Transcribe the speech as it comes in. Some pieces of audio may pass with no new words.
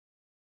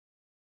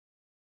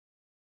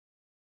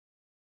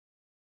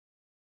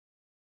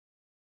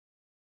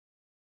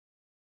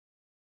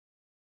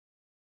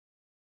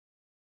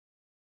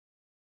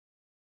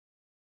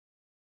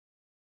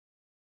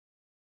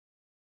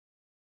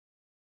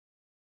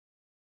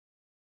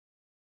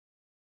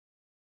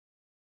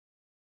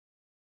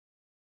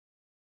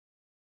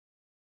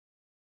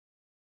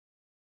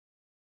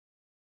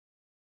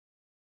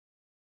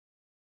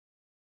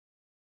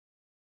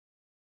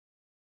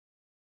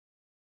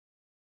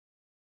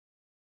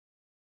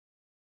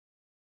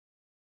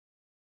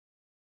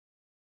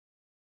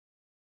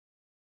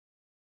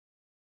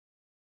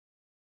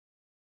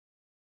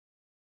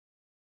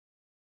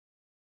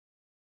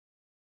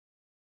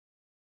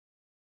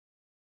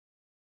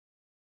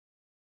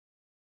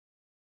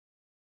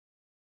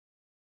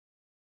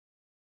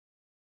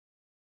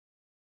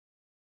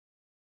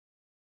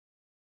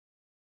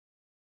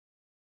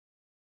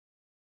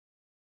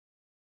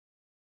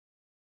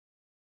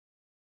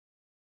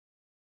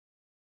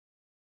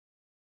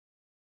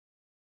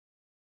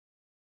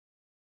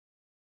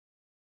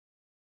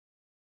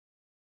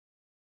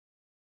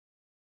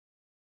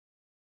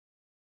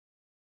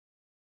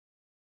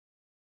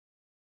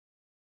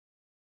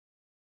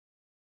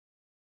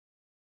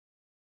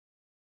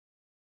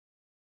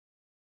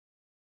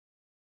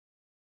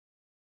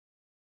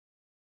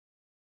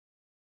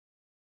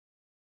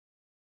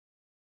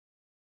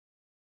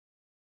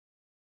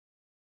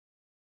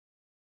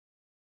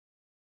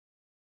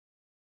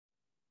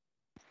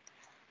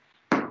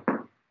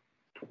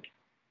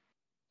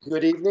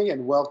Good evening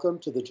and welcome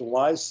to the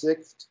July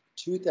 6th,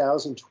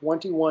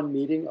 2021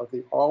 meeting of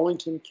the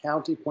Arlington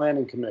County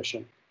Planning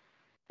Commission.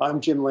 I'm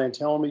Jim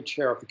Lantelmi,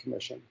 Chair of the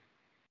Commission.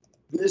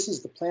 This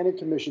is the Planning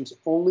Commission's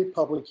only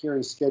public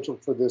hearing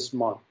scheduled for this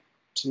month.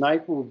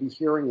 Tonight we will be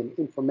hearing an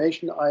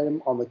information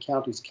item on the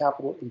county's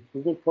capital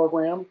improvement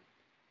program,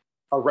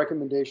 a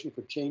recommendation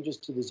for changes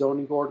to the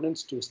zoning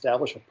ordinance to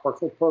establish a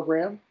parklet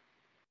program,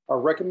 a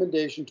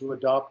recommendation to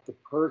adopt the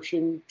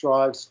Pershing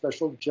Drive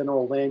Special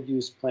General Land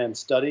Use Plan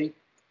study,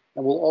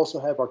 and we'll also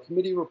have our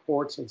committee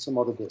reports and some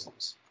other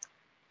business.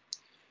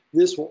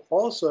 This will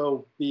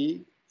also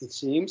be, it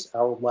seems,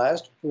 our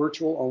last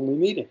virtual-only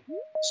meeting.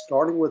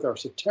 Starting with our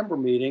September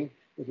meeting,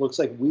 it looks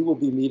like we will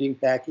be meeting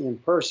back in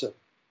person.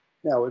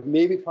 Now, it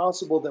may be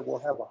possible that we'll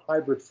have a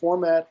hybrid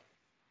format,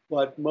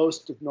 but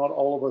most, if not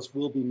all of us,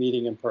 will be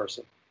meeting in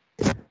person.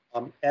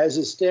 As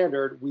is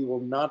standard, we will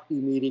not be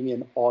meeting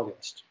in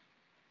August.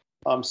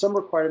 Some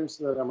requirements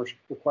that I'm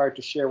required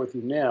to share with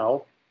you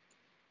now.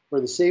 For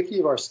the safety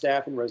of our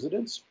staff and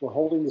residents, we're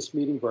holding this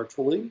meeting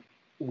virtually.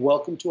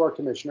 Welcome to our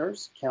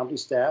commissioners, county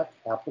staff,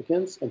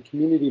 applicants, and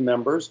community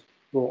members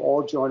who are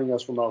all joining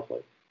us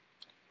remotely.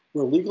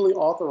 We're legally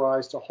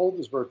authorized to hold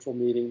this virtual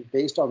meeting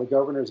based on the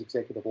governor's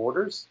executive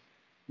orders,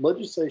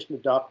 legislation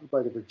adopted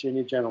by the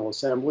Virginia General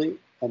Assembly,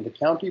 and the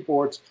county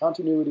board's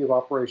continuity of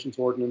operations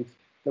ordinance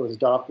that was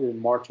adopted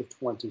in March of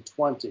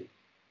 2020.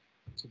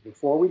 So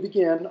before we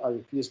begin, I have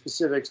a few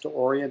specifics to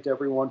orient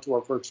everyone to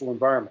our virtual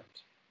environment.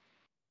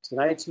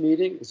 Tonight's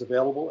meeting is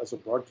available as a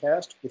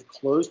broadcast with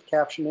closed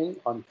captioning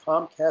on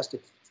Comcast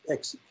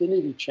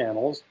Xfinity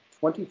channels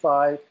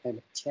 25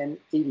 and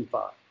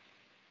 1085,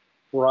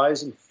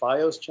 Verizon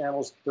Fios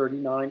channels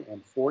 39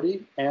 and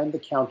 40, and the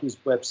county's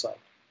website.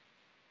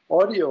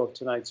 Audio of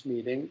tonight's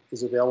meeting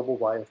is available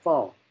via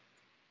phone.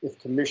 If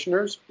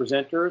commissioners,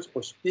 presenters,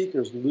 or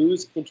speakers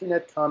lose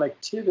internet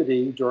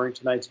connectivity during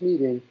tonight's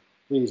meeting,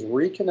 please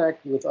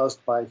reconnect with us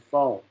by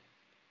phone.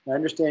 I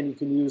understand you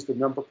can use the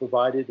number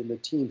provided in the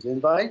Teams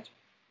invite,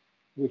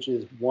 which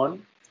is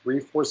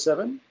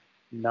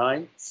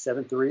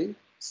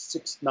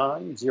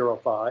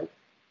 1-347-973-6905,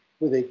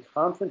 with a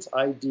conference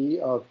ID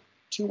of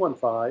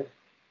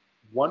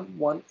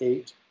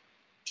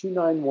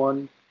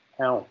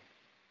 215-118-291#.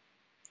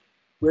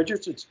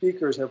 Registered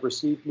speakers have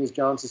received Ms.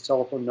 Johnson's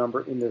telephone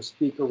number in their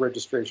speaker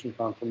registration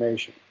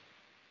confirmation.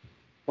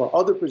 For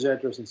other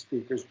presenters and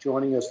speakers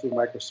joining us through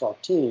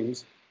Microsoft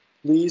Teams,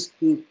 please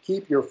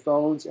keep your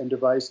phones and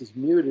devices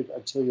muted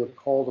until you're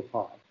called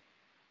upon.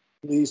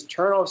 Please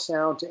turn off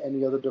sound to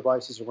any other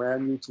devices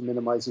around you to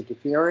minimize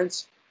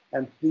interference,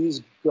 and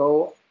please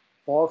go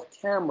off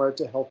camera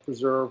to help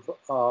preserve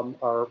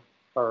our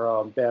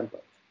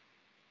bandwidth.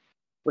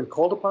 When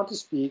called upon to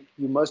speak,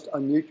 you must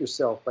unmute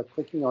yourself by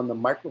clicking on the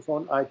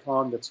microphone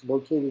icon that's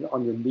located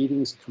on your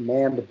meeting's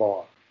command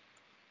bar.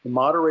 The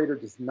moderator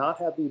does not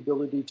have the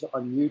ability to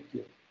unmute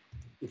you.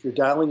 If you're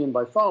dialing in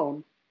by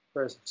phone,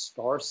 press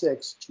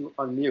 *6 to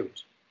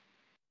unmute.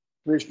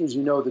 Commissioners,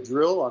 you know the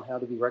drill on how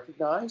to be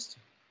recognized.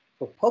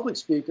 For public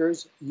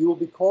speakers, you will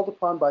be called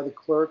upon by the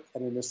clerk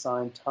at an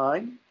assigned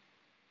time.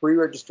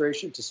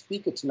 Pre-registration to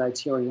speak at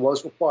tonight's hearing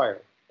was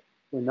required.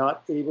 We're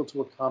not able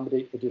to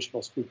accommodate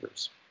additional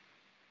speakers.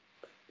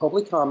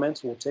 Public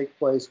comments will take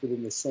place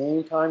within the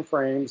same time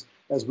frames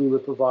as we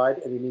would provide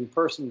at an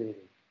in-person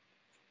meeting.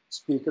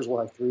 Speakers will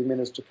have 3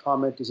 minutes to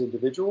comment as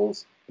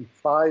individuals and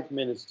 5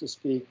 minutes to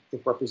speak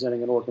if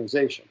representing an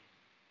organization.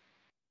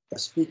 A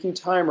speaking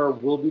timer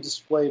will be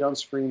displayed on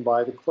screen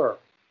by the clerk.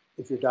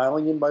 If you're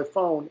dialing in by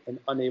phone and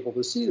unable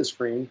to see the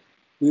screen,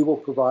 we will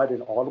provide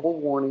an audible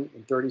warning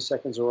in 30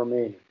 seconds are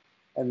remaining,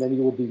 and then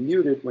you will be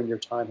muted when your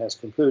time has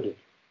concluded.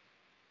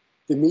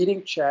 The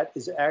meeting chat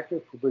is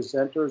active for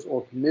presenters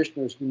or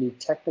commissioners who need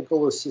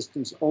technical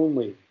assistance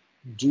only.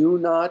 Do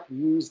not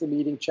use the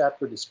meeting chat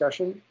for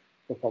discussion,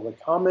 for public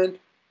comment,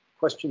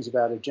 questions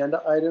about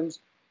agenda items,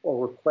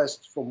 or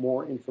requests for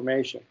more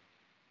information.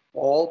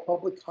 All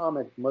public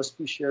comment must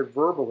be shared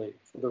verbally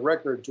for the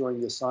record during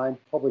the assigned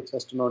public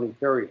testimony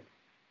period.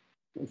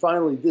 And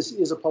finally, this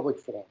is a public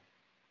forum.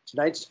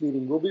 Tonight's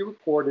meeting will be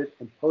recorded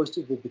and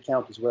posted to the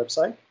county's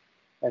website,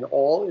 and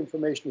all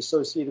information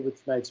associated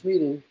with tonight's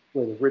meeting,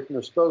 whether written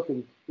or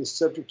spoken, is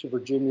subject to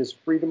Virginia's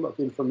Freedom of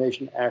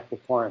Information Act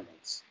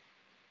requirements.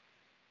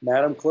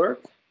 Madam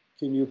Clerk,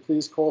 can you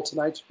please call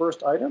tonight's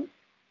first item?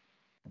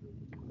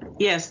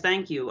 Yes,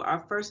 thank you. Our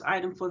first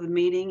item for the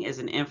meeting is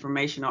an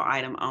informational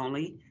item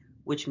only,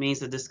 which means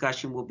the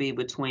discussion will be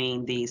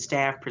between the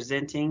staff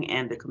presenting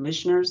and the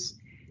commissioners.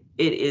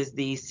 It is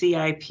the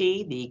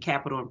CIP, the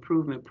Capital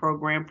Improvement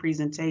Program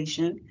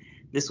presentation.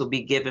 This will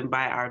be given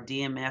by our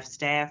DMF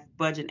staff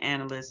budget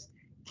analyst,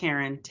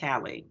 Karen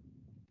Talley.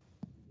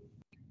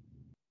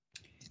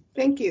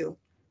 Thank you.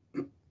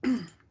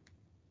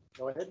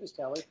 Go ahead, Ms.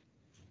 Talley.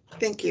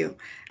 Thank you.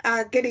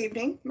 Good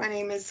evening. My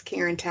name is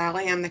Karen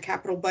Talley. I'm the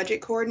Capital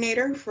Budget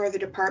Coordinator for the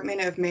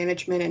Department of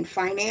Management and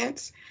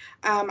Finance.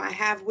 I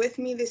have with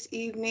me this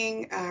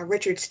evening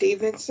Richard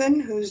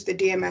Stevenson, who's the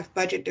DMF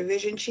Budget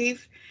Division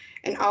Chief,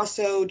 and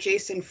also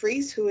Jason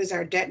Freese, who is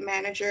our debt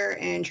manager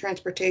and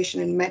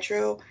transportation and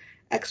metro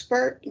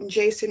expert. And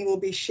Jason will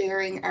be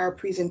sharing our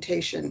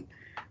presentation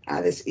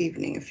this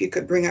evening. If you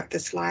could bring up the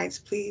slides,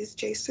 please,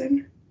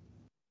 Jason.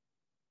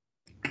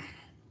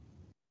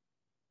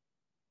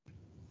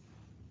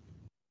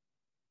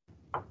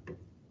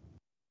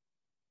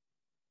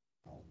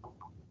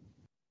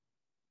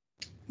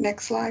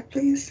 Next slide,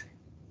 please.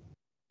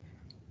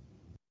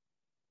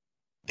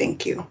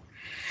 Thank you.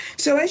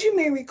 So as you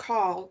may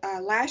recall,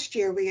 last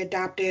year we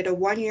adopted a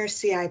one-year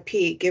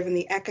CIP given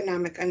the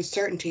economic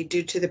uncertainty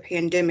due to the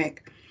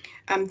pandemic.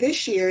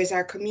 This year, as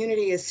our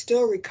community is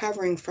still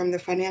recovering from the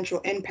financial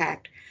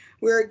impact,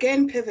 we're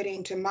again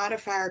pivoting to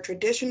modify our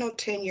traditional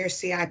 10-year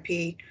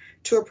CIP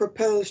to a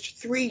proposed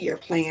 3-year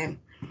plan.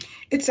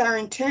 It's our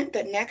intent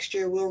that next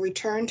year we'll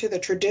return to the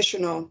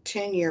traditional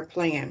 10-year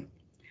plan.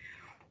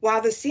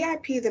 While the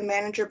CIP the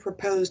manager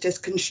proposed is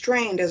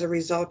constrained as a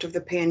result of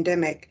the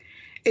pandemic,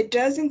 it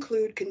does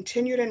include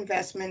continued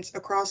investments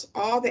across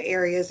all the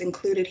areas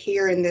included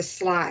here in this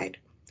slide.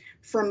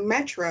 From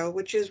Metro,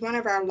 which is one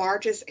of our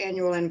largest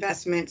annual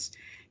investments,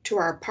 to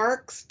our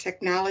parks,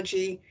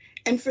 technology,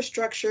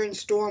 infrastructure, and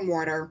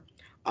stormwater,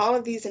 all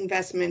of these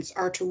investments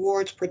are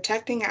towards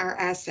protecting our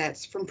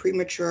assets from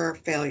premature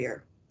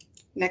failure.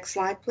 Next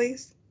slide,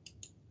 please.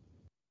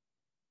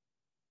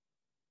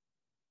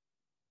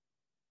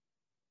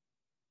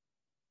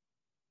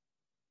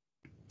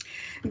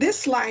 This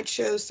slide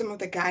shows some of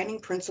the guiding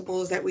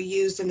principles that we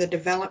used in the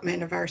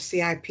development of our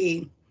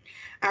CIP.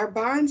 Our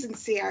bonds and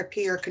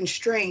CIP are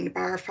constrained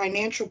by our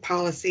financial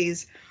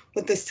policies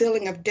with the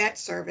ceiling of debt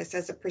service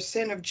as a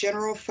percent of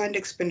general fund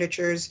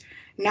expenditures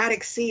not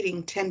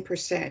exceeding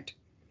 10%.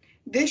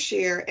 This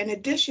year, in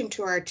addition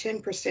to our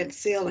 10%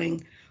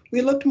 ceiling,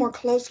 we looked more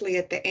closely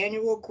at the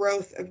annual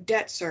growth of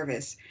debt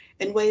service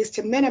and ways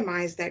to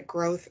minimize that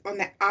growth on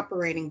the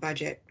operating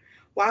budget,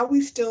 while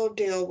we still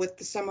deal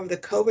with some of the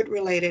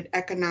COVID-related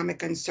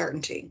economic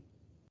uncertainty.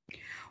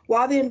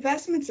 While the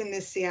investments in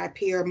this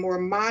CIP are more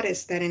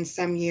modest than in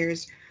some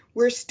years,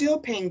 we're still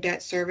paying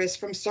debt service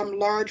from some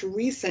large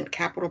recent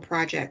capital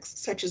projects,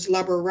 such as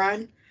Lubber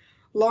Run,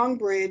 Long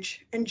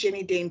Bridge, and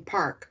Jimmy Dean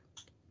Park.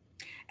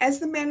 As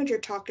the manager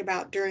talked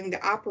about during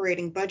the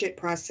operating budget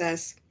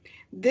process,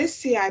 this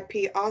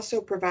CIP also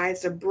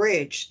provides a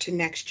bridge to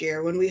next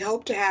year when we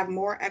hope to have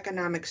more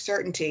economic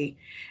certainty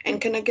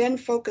and can again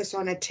focus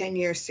on a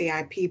 10-year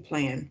CIP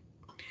plan.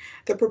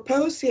 The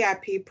proposed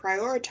CIP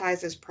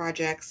prioritizes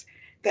projects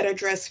that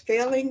address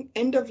failing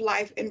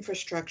end-of-life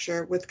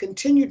infrastructure with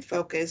continued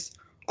focus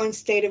on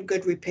state of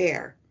good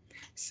repair,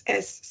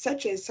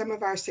 such as some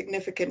of our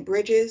significant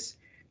bridges,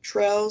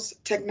 trails,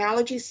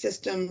 technology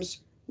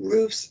systems,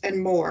 roofs,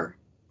 and more.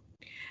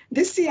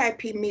 This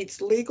CIP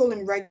meets legal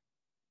and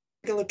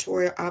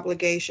regulatory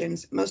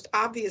obligations, most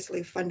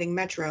obviously funding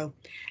Metro,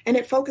 and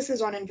it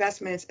focuses on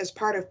investments as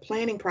part of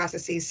planning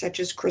processes such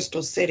as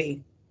Crystal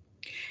City.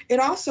 It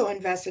also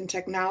invests in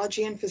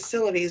technology and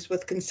facilities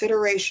with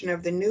consideration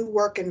of the new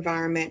work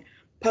environment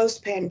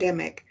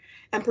post-pandemic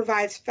and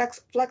provides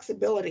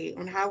flexibility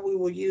on how we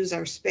will use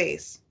our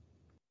space.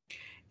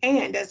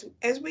 And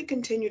as we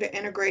continue to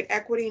integrate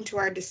equity into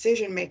our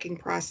decision-making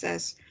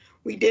process,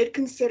 we did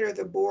consider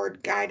the board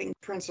guiding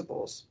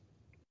principles.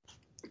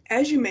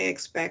 As you may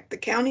expect, the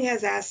county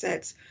has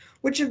assets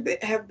which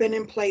have been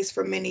in place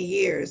for many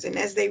years, and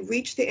as they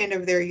reach the end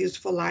of their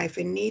useful life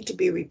and need to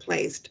be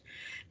replaced,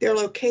 their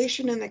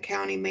location in the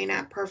county may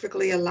not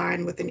perfectly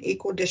align with an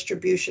equal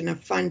distribution of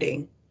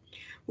funding.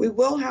 We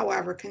will,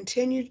 however,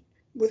 continue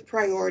with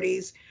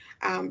priorities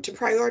to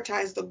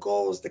prioritize the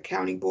goals the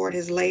county board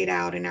has laid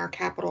out in our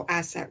capital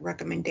asset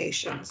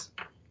recommendations.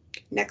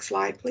 Next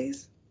slide,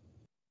 please.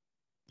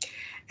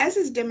 As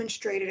is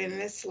demonstrated in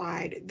this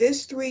slide,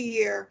 this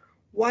 3-year,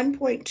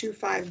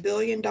 $1.25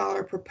 billion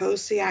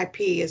proposed CIP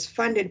is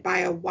funded by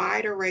a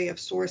wide array of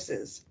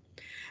sources.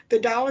 The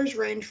dollars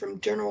range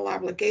from general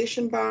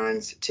obligation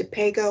bonds to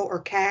PAYGO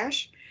or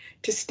cash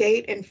to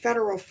state and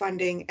federal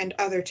funding and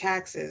other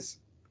taxes.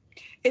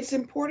 It's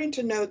important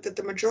to note that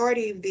the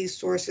majority of these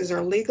sources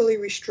are legally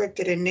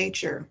restricted in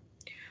nature.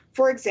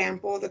 For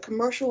example, the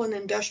commercial and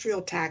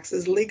industrial tax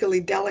is legally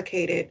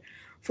delegated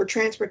for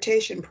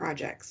transportation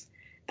projects,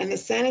 and the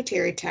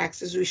sanitary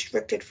tax is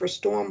restricted for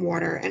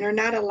stormwater and are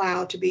not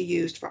allowed to be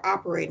used for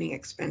operating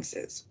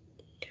expenses.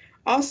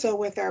 Also,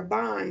 with our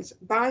bonds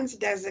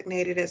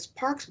designated as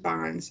parks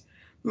bonds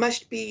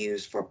must be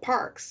used for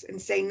parks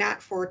and say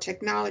not for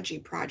technology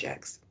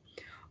projects.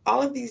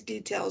 All of these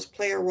details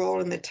play a role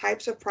in the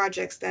types of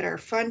projects that are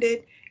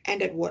funded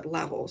and at what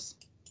levels.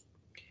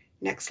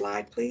 Next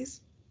slide,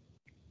 please.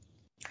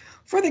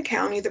 For the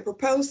county, the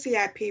proposed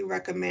CIP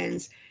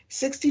recommends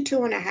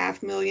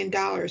 $62.5 million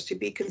to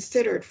be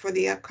considered for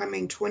the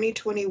upcoming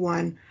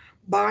 2021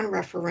 bond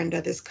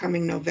referenda this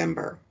coming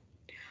November.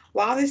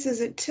 While this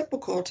isn't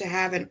typical to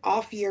have an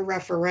off-year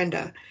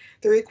referenda,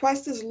 the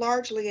request is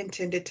largely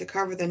intended to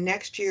cover the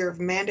next year of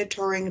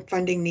mandatory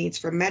funding needs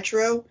for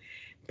Metro,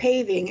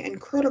 paving,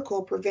 and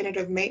critical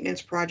preventative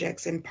maintenance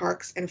projects in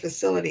parks and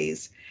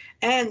facilities,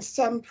 and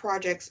some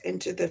projects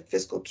into the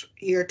fiscal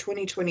year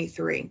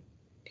 2023.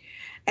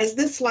 As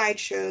this slide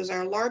shows,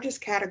 our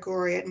largest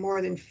category at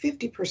more than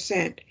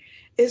 50%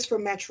 is for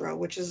Metro,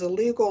 which is a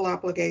legal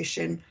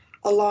obligation,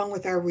 along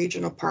with our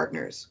regional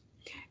partners,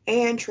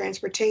 and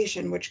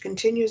transportation, which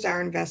continues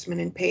our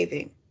investment in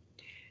paving.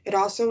 It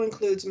also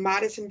includes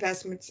modest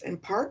investments in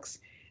parks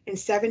and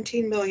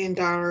 $17 million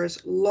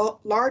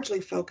largely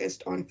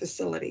focused on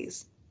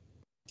facilities.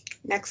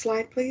 Next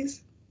slide,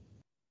 please.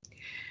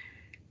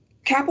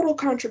 Capital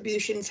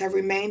contributions have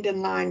remained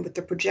in line with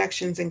the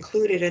projections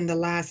included in the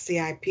last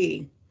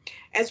CIP.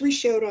 As we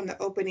showed on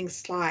the opening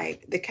slide,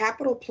 the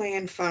capital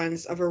plan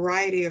funds a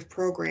variety of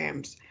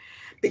programs.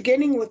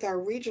 Beginning with our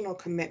regional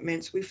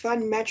commitments, we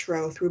fund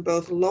Metro through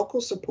both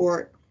local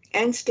support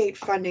and state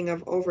funding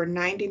of over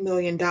 $90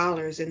 million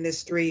in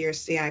this 3-year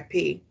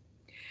CIP.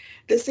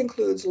 This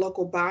includes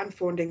local bond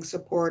funding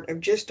support of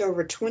just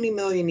over $20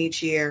 million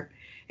each year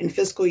in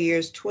fiscal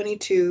years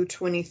 22,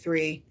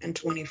 23, and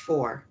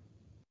 24.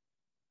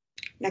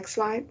 Next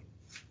slide.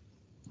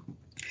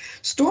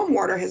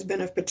 Stormwater has been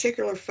of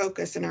particular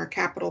focus in our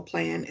capital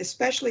plan,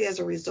 especially as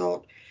a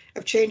result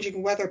of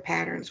changing weather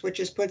patterns, which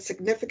has put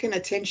significant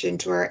attention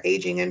to our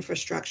aging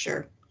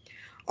infrastructure.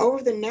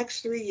 Over the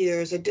next 3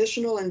 years,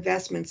 additional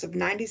investments of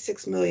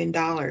 $96 million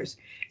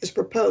is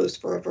proposed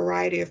for a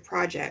variety of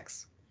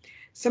projects.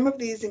 Some of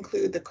these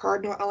include the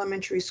Cardinal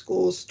Elementary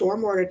School's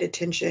stormwater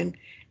detention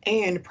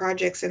and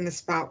projects in the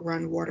Spout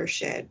Run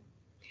watershed.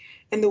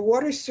 In the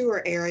water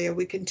sewer area,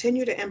 we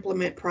continue to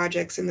implement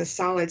projects in the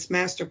Solids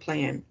Master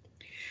Plan.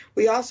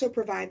 We also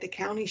provide the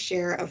county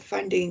share of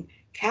funding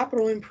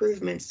capital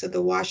improvements to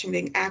the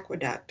Washington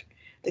Aqueduct,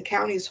 the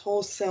county's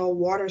wholesale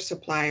water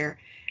supplier,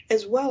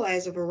 as well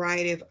as a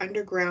variety of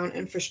underground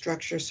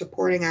infrastructure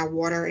supporting our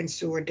water and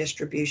sewer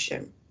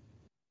distribution.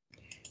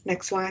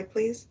 Next slide,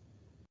 please.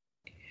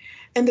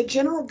 In the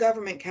general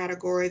government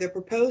category, the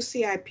proposed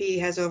CIP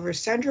has over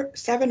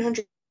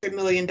 $700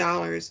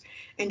 million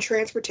in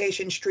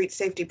transportation street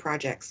safety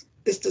projects.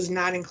 This does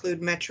not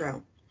include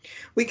Metro.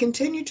 We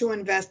continue to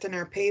invest in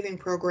our paving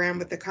program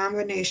with a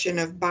combination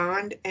of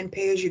bond and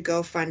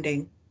pay-as-you-go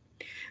funding.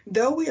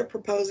 Though we are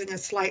proposing a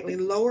slightly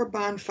lower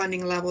bond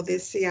funding level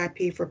this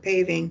CIP for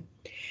paving,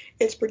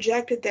 it's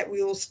projected that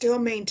we will still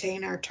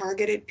maintain our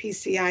targeted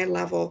PCI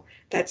level,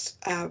 that's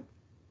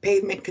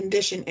pavement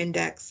condition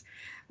index.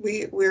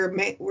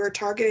 We're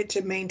targeted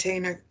to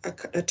maintain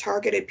a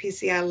targeted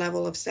PCI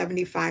level of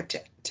 75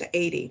 to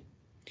 80.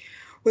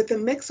 With a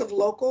mix of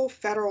local,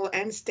 federal,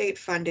 and state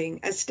funding,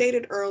 as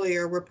stated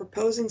earlier, we're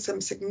proposing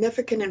some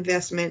significant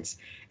investments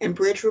in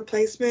bridge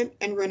replacement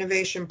and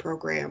renovation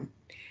program,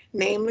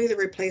 namely the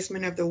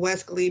replacement of the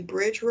West Glebe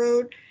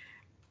Road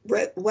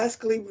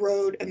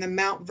and the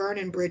Mount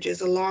Vernon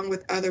bridges, along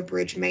with other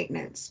bridge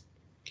maintenance.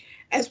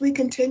 As we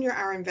continue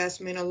our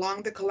investment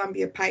along the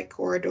Columbia Pike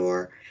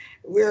Corridor,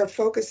 we are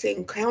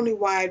focusing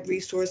countywide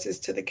resources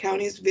to the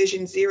county's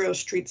Vision Zero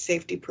street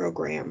safety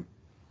program.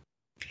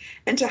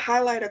 And to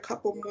highlight a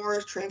couple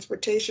more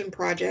transportation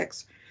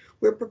projects,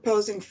 we're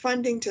proposing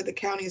funding to the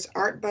county's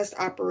art bus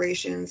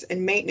operations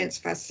and maintenance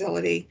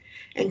facility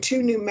and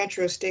 2 new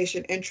Metro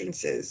station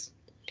entrances,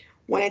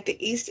 one at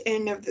the east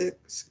end of the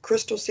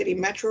Crystal City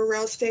Metro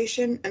Rail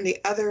Station and the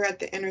other at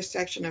the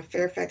intersection of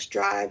Fairfax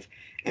Drive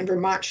and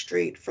Vermont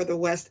Street for the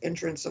west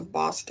entrance of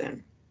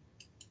Boston.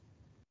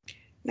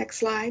 Next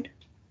slide.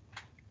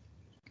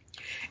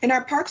 In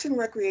our Parks and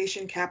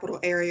Recreation capital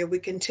area, we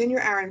continue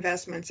our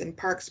investments in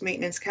parks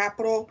maintenance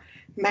capital,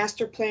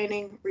 master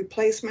planning,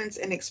 replacements,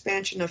 and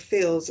expansion of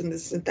fields in the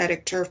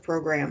synthetic turf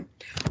program,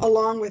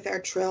 along with our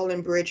trail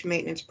and bridge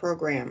maintenance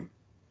program.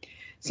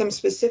 Some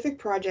specific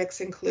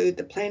projects include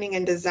the planning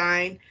and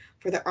design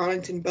for the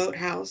Arlington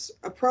Boathouse,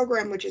 a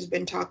program which has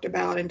been talked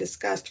about and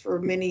discussed for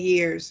many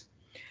years.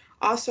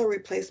 Also,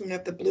 replacement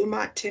of the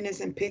Bluemont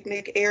tennis and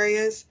picnic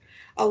areas,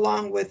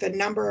 along with a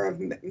number of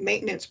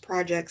maintenance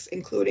projects,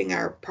 including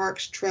our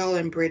Parks, Trail,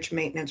 and Bridge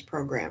Maintenance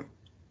Program.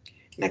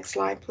 Next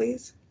slide,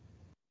 please.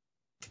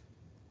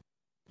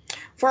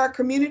 For our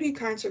Community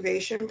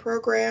Conservation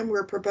Program,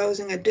 we're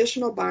proposing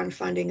additional bond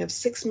funding of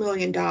 $6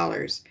 million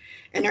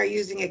and are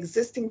using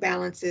existing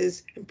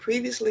balances and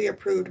previously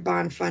approved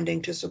bond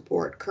funding to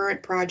support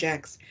current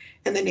projects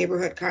in the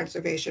neighborhood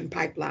conservation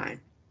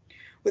pipeline.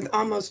 With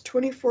almost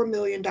 $24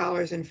 million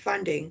in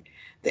funding,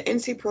 the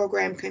NC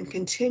program can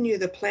continue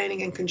the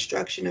planning and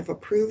construction of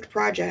approved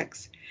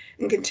projects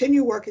and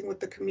continue working with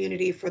the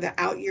community for the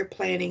out-year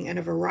planning in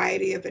a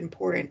variety of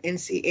important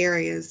NC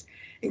areas,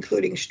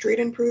 including street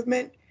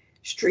improvement,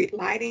 street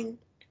lighting,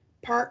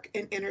 park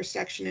and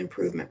intersection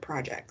improvement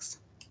projects.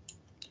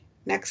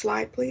 Next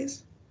slide,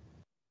 please.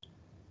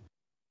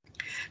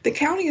 The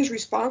county is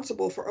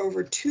responsible for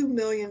over 2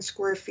 million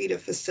square feet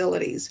of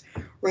facilities,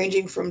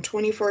 ranging from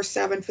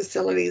 24/7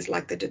 facilities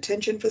like the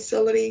detention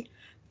facility,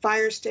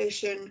 fire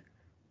station,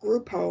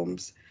 group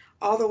homes,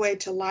 all the way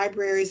to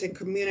libraries and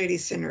community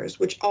centers,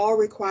 which all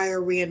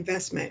require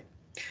reinvestment.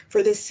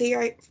 For this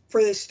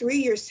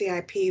 3-year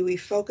CIP, we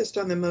focused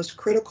on the most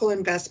critical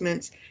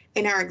investments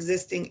in our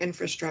existing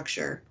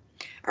infrastructure.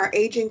 Our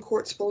aging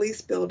Courts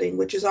Police building,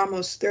 which is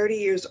almost 30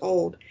 years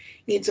old,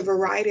 needs a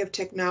variety of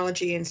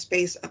technology and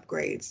space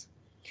upgrades.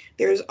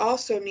 There is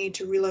also need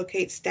to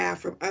relocate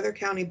staff from other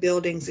county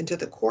buildings into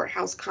the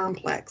courthouse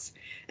complex,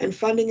 and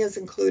funding is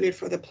included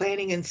for the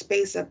planning and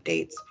space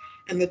updates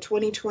in the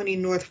 2020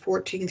 North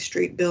 14th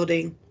Street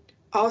building,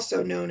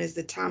 also known as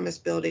the Thomas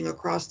Building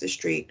across the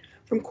street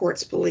from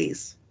Courts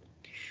Police.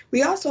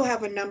 We also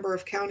have a number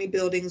of county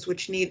buildings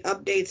which need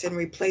updates and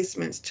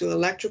replacements to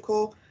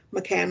electrical,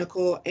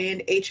 mechanical,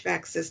 and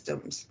HVAC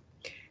systems.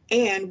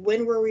 And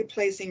when we're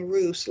replacing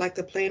roofs, like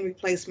the planned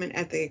replacement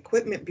at the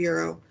Equipment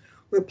Bureau,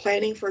 we're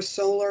planning for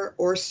solar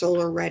or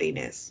solar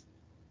readiness.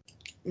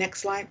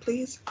 Next slide,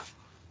 please.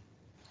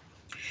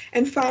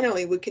 And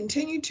finally, we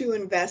continue to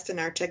invest in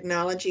our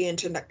technology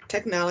and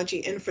technology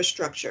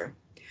infrastructure.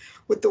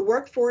 With the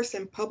workforce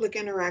and public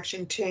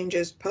interaction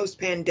changes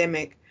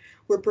post-pandemic,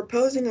 we're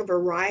proposing a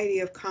variety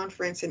of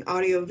conference and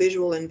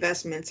audiovisual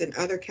investments in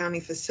other county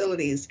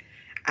facilities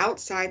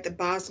outside the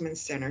Bosman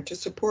Center to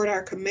support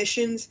our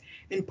commissions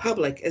and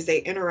public as they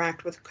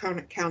interact with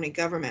county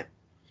government.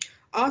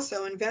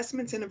 Also,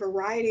 investments in a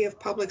variety of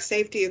public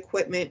safety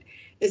equipment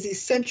is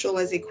essential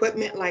as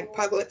equipment like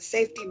public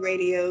safety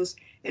radios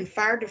and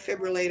fire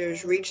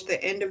defibrillators reach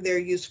the end of their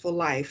useful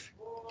life.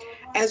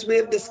 As we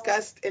have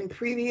discussed in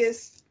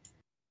previous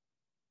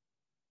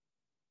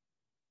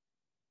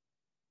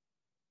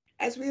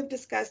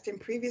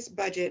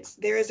budgets,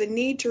 there is a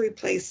need to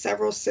replace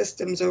several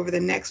systems over the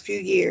next few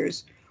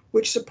years,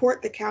 which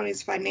support the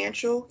county's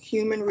financial,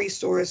 human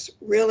resource,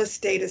 real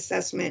estate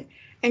assessment,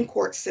 and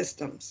court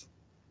systems.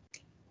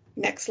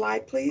 Next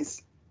slide,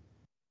 please.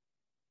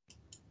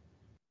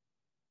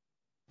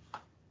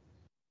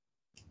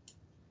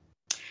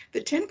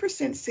 The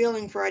 10%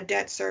 ceiling for our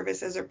debt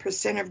service as a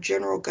percent of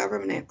general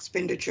government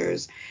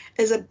expenditures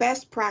is a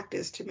best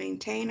practice to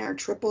maintain our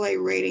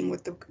AAA rating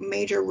with the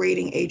major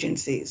rating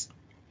agencies.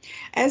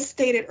 As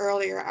stated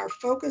earlier, our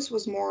focus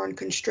was more on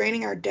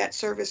constraining our debt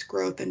service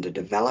growth and the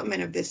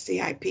development of this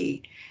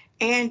CIP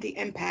and the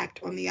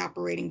impact on the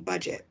operating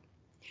budget.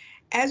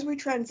 As we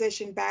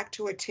transition back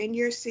to a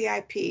 10-year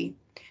CIP,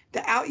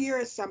 the out-year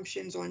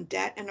assumptions on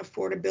debt and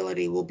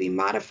affordability will be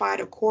modified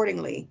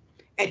accordingly,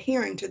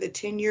 adhering to the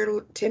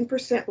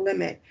 10%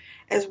 limit,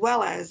 as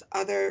well as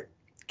other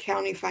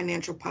county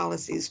financial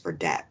policies for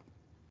debt.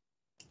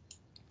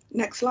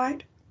 Next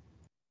slide.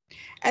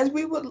 As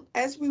we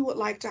would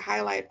like to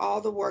highlight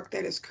all the work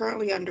that is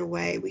currently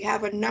underway, we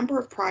have a number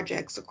of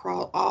projects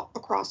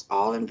across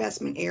all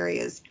investment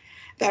areas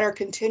that are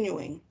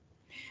continuing.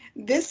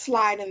 This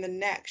slide and the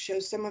next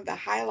shows some of the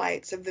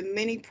highlights of the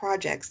many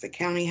projects the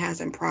county has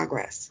in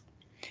progress.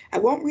 I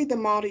won't read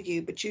them all to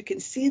you, but you can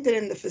see that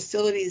in the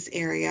facilities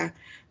area,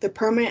 the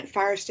permanent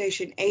Fire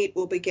Station 8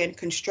 will begin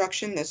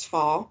construction this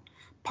fall.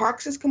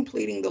 Parks is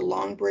completing the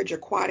Long Bridge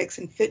Aquatics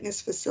and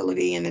Fitness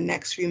Facility in the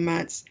next few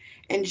months,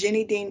 and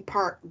Jenny Dean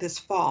Park this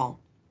fall.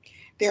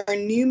 There are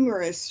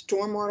numerous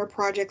stormwater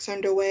projects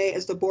underway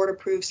as the board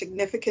approved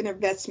significant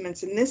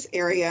investments in this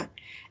area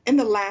in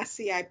the last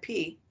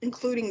CIP,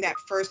 including that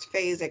first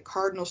phase at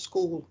Cardinal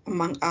School,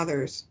 among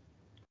others.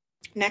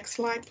 Next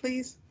slide,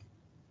 please.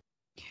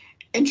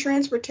 In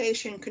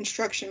transportation,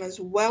 construction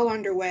is well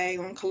underway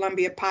on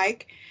Columbia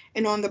Pike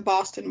and on the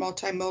Boston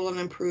multimodal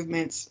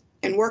improvements,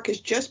 and work has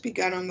just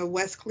begun on the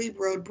West Glebe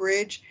Road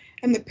Bridge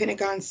and the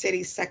Pentagon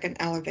City second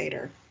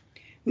elevator.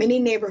 Many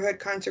neighborhood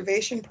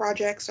conservation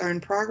projects are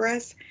in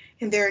progress,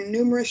 and there are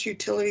numerous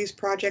utilities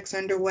projects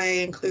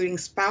underway, including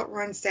Spout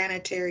Run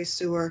sanitary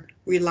sewer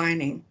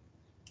relining.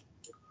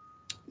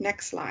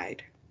 Next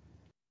slide.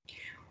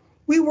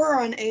 We were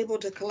unable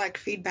to collect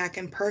feedback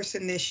in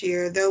person this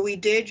year, though we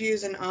did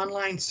use an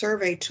online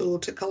survey tool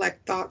to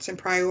collect thoughts and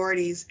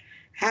priorities,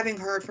 having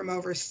heard from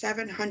over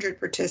 700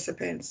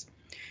 participants.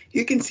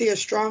 You can see a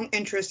strong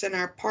interest in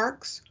our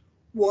parks,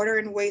 water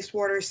and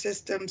wastewater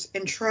systems,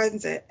 and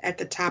transit at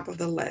the top of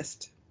the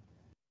list.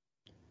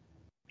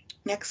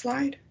 Next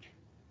slide.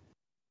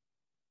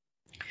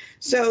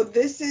 So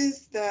this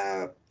is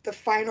the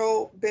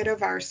final bit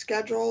of our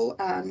schedule.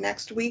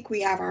 Next week,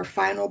 we have our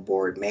final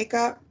board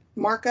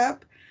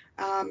markup,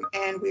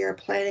 and we are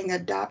planning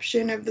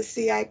adoption of the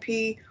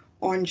CIP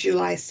on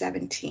July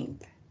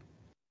 17th.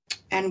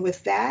 And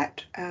with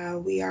that,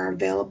 we are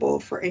available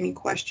for any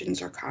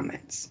questions or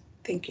comments.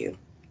 Thank you.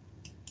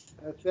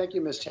 Thank you,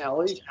 Ms.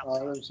 Talley.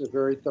 That was a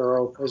very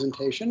thorough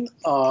presentation.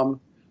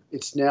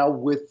 It's now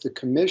with the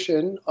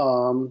commission.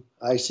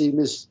 I see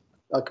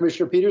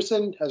Commissioner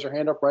Peterson has her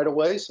hand up right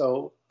away,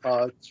 so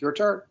it's your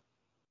turn.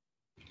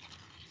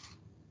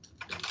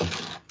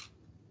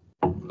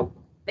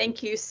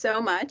 Thank you so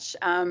much,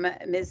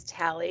 Ms.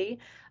 Talley.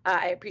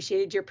 I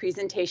appreciated your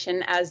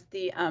presentation. As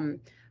the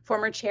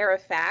former chair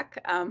of FAC,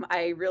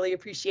 I really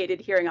appreciated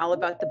hearing all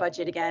about the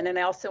budget again. And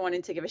I also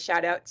wanted to give a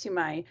shout out to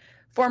my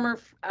former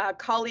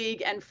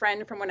colleague and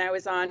friend from when I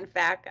was on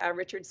FAC,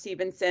 Richard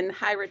Stevenson.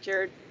 Hi,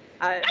 Richard.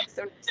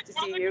 So nice to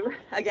see you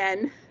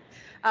again.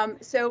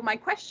 So my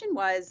question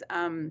was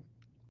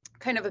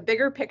kind of a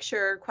bigger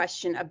picture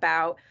question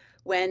about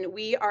when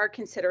we are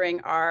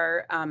considering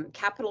our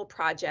capital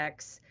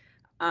projects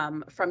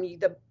from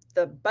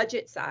the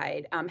budget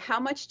side, how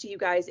much do you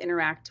guys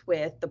interact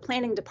with the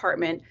planning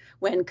department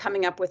when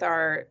coming up with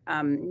our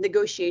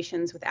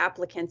negotiations with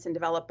applicants and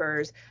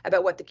developers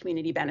about what the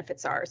community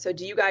benefits are? So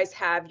do you guys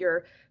have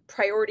your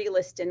priority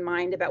list in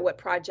mind about what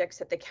projects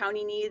that the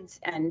county needs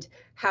and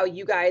how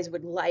you guys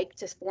would like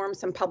to form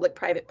some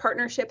public-private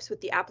partnerships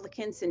with the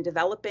applicants in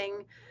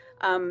developing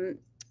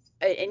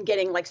and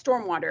getting like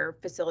stormwater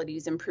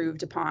facilities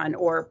improved upon,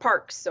 or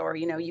parks, or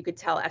you could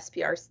tell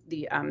SPRC,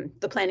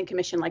 the Planning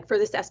Commission, like for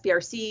this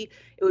SPRC,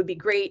 it would be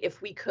great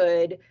if we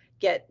could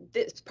get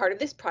this part of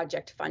this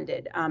project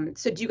funded.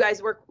 So do you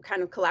guys work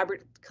kind of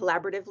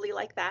collaboratively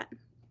like that?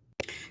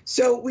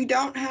 So we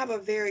don't have a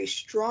very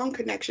strong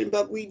connection,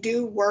 but we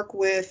do work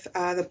with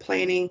the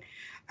planning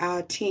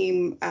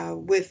team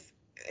with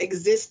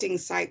existing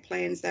site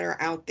plans that are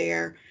out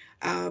there.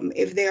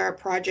 If there are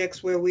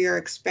projects where we are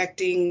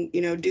expecting,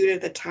 due to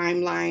the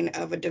timeline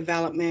of a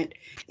development,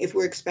 if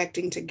we're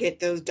expecting to get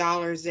those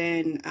dollars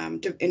in,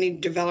 to any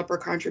developer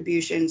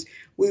contributions,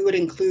 we would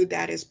include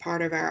that as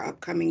part of our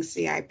upcoming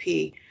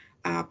CIP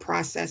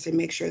process and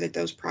make sure that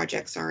those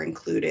projects are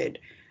included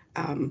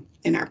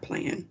in our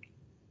plan.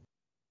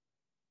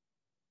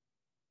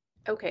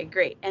 Okay,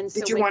 great. And so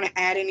did you want to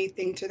add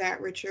anything to that,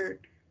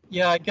 Richard?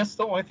 Yeah, I guess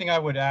the only thing I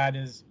would add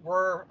is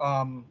we're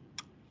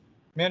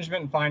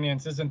management and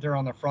finance isn't there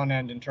on the front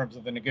end in terms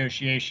of the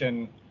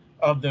negotiation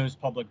of those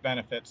public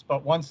benefits.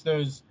 But once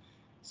those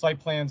site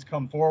plans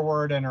come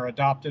forward and are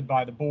adopted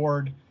by the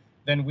board,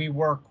 then we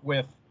work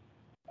with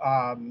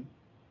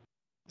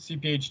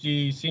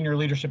CPHD, senior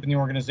leadership in the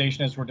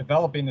organization as we're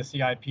developing the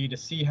CIP to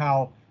see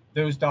how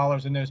those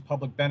dollars and those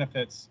public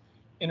benefits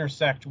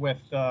intersect with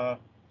the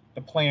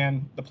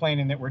planning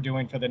that we're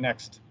doing for the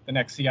next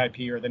CIP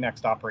or the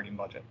next operating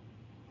budget.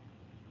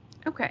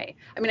 Okay.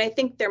 I mean, I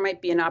think there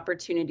might be an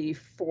opportunity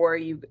for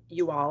you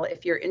all,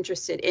 if you're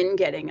interested in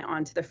getting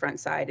onto the front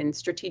side and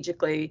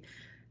strategically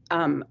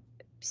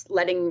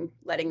letting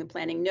the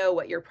planning know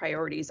what your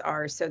priorities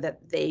are so that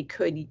they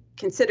could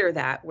consider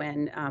that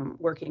when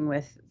working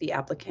with the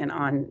applicant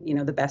on,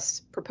 the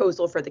best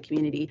proposal for the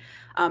community.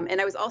 And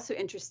I was also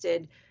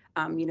interested,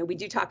 we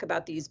do talk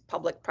about these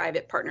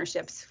public-private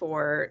partnerships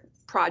for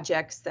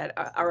projects that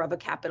are of a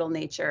capital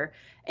nature.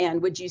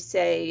 And would you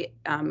say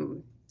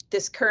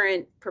this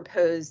current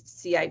proposed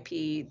CIP,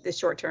 the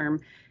short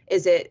term,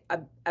 is it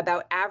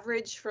about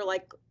average for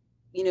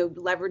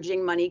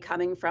leveraging money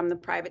coming from the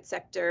private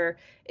sector?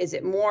 Is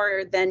it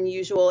more than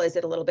usual? Is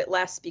it a little bit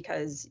less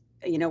because,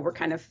 we're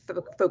kind of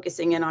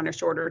focusing in on a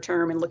shorter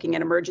term and looking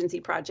at emergency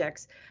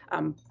projects?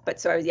 But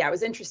so I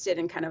was interested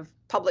in kind of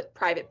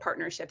public-private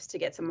partnerships to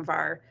get some of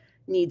our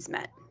needs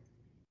met.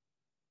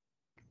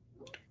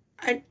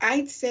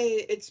 I'd say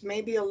it's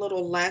maybe a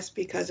little less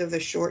because of the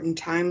shortened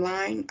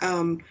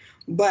timeline,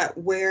 but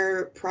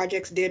where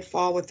projects did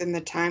fall within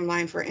the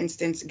timeline, for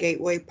instance,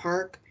 Gateway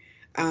Park,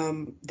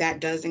 that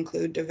does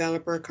include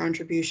developer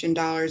contribution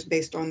dollars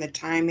based on the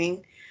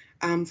timing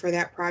for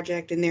that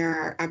project. And there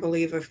are, I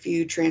believe, a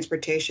few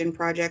transportation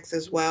projects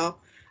as well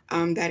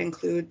that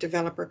include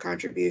developer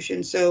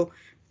contribution. So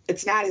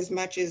it's not as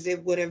much as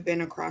it would have been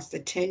across the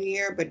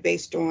 10-year, but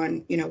based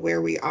on,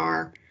 where we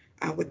are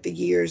with the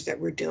years that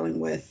we're dealing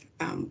with,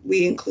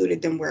 we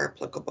included them where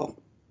applicable.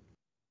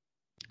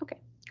 Okay,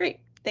 great.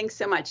 Thanks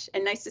so much.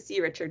 And nice to see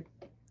you, Richard.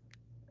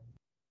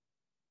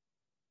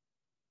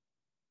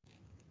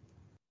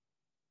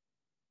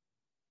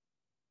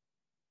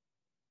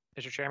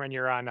 Mr. Chairman,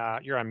 you're on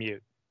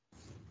mute.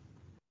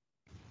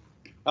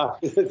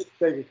 Thank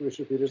you,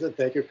 Commissioner Peterson.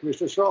 Thank you,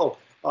 Commissioner Schroll.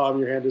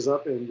 Your hand is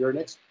up, and you're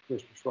next,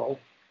 Commissioner Schroll.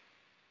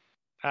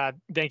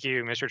 Thank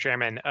you, Mr.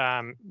 Chairman.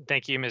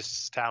 Thank you,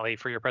 Ms. Talley,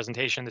 for your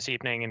presentation this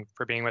evening and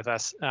for being with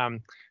us.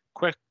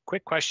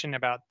 Quick question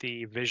about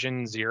the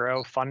Vision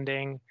Zero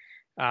funding.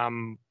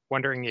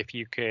 Wondering if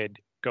you could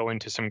go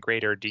into some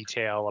greater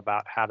detail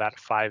about how that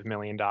 $5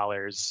 million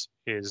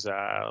is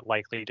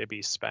likely to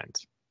be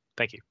spent.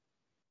 Thank you.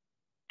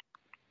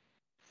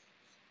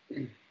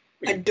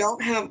 I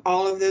don't have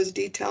all of those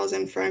details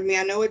in front of me.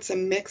 I know it's a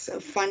mix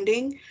of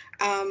funding,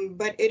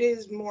 but it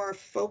is more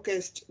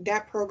focused.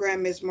 That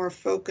program is more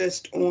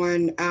focused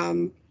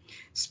on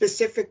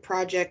specific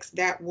projects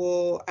that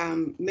will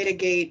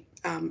mitigate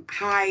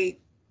high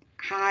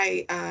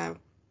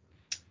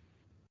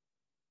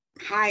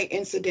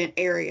incident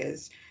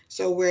areas.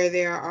 So where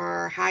there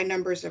are high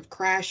numbers of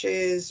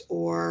crashes,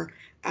 or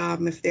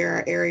if there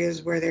are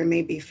areas where there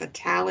may be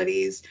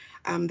fatalities,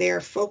 they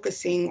are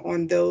focusing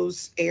on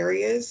those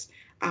areas,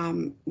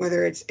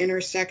 whether it's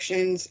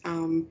intersections,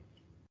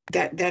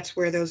 that's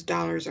where those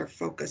dollars are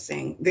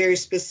focusing very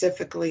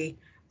specifically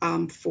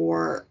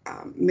for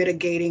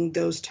mitigating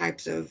those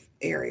types of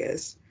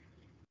areas.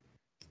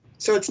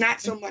 So it's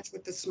not so much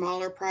with the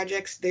smaller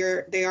projects.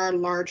 They are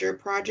larger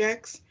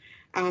projects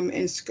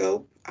in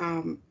scope,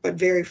 but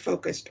very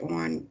focused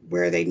on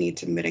where they need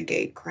to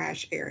mitigate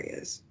crash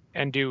areas.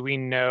 And do we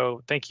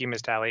know, thank you,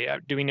 Ms. Talley,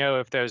 do we know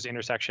if those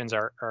intersections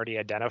are already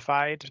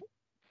identified?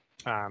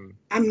 I'm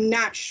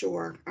not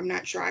sure.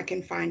 I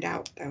can find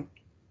out though.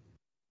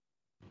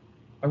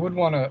 I would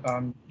want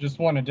to just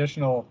one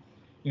additional,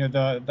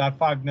 that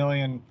 5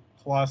 million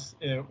plus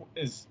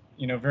is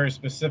very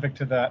specific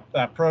to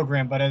that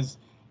program. But as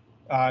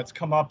it's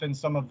come up in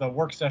some of the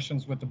work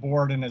sessions with the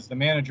board, and as the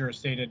manager has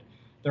stated,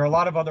 there are a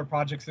lot of other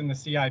projects in the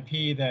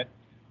CIP that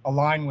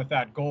align with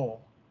that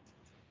goal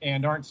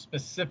and aren't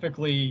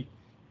specifically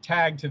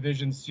tagged to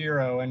Vision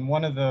Zero. And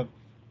one of the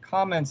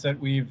comments that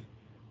we've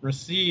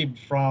received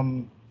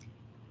from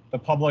the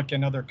public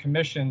and other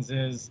commissions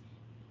is,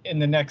 in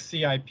the next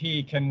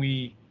CIP, can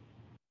we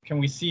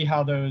see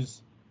how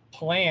those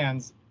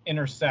plans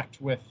intersect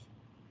with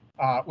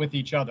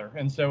each other?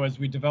 And so as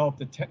we develop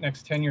the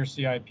next 10-year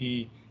CIP,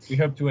 we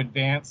hope to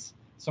advance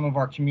some of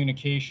our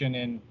communication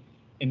in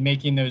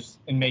making those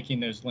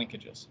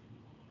linkages.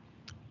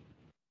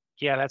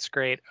 Yeah, that's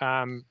great.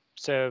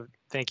 So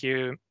thank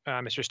you,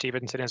 Mr.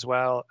 Stevenson, as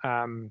well.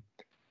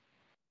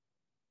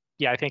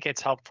 Yeah, I think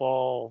it's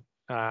helpful,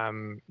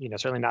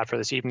 certainly not for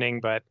this evening,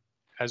 but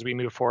as we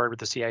move forward with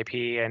the CIP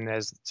and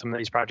as some of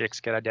these projects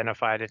get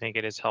identified, I think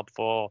it is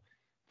helpful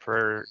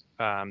for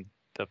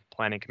the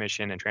Planning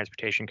Commission and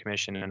Transportation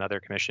Commission and other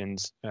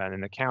commissions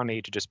in the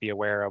county to just be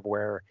aware of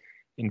where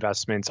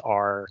investments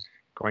are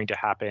going to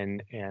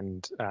happen.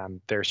 And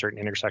there are certain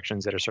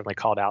intersections that are certainly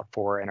called out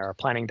for in our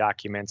planning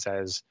documents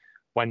as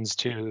ones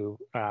to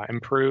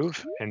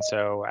improve. And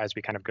so as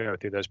we kind of go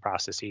through those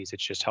processes,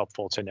 it's just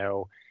helpful to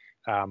know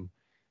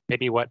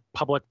maybe what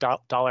public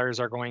dollars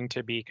are going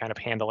to be kind of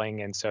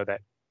handling, and so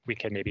that we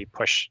can maybe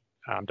push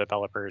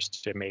developers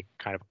to make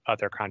kind of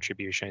other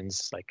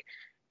contributions, like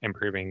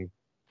improving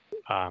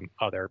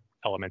other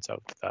elements of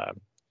the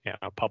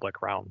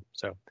public realm.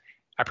 So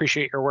I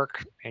appreciate your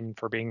work and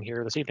for being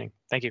here this evening.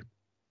 Thank you.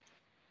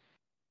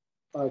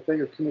 Thank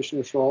you,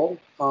 Commissioner Scholl.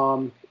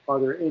 Are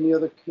there any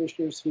other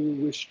commissioners who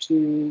wish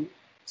to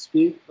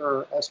speak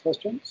or ask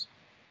questions?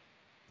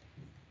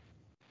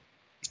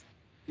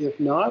 If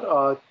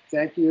not,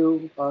 thank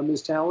you,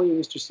 Ms. Talley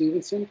and Mr.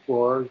 Stevenson,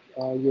 for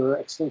your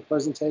excellent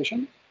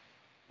presentation.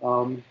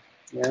 And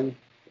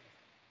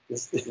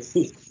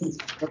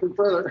nothing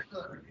further.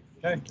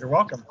 Okay, you're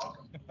welcome.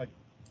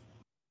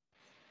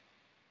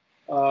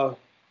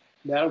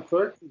 Madam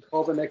Clerk,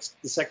 call the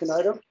second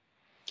item.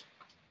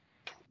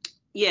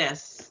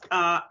 Yes,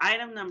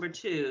 item number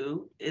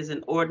 2 is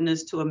an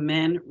ordinance to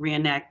amend,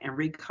 reenact, and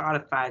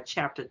recodify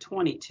Chapter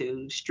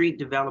 22, Street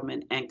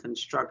Development and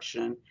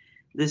Construction.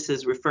 This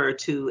is referred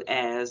to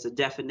as a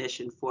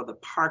definition for the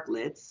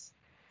parklets.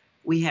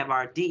 We have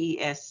our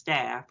DES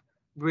staff,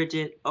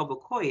 Bridget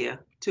Obukoya,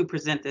 to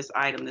present this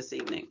item this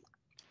evening.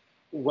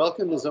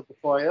 Welcome, Ms.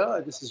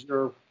 Obukoya. This is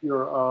your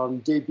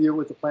debut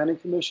with the Planning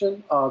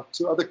Commission.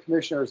 To other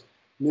commissioners,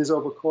 Ms.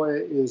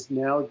 Obukoya is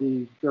now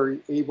the very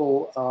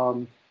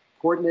able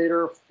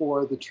coordinator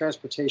for the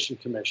Transportation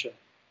Commission.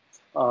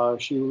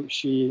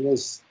 She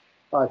has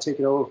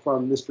taken over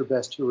from Mr.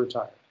 Best, who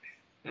retired.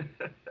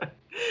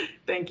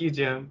 Thank you,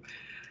 Jim.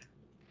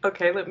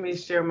 Okay, let me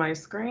share my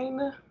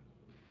screen.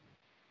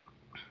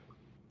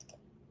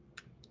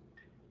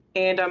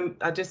 And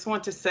I just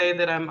want to say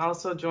that I'm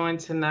also joined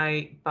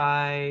tonight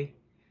by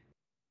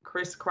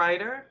Chris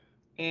Kreider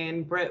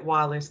and Brett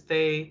Wallace.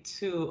 They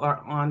too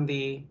are on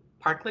the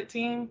Parklet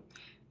team,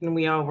 and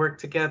we all work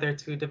together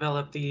to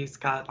develop these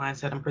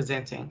guidelines that I'm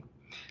presenting.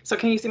 So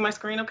can you see my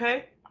screen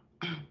okay?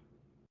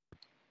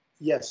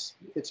 Yes,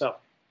 it's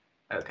up.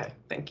 Okay,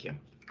 thank you.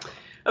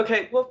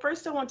 Okay, well,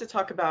 first I want to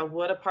talk about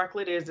what a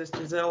parklet is. As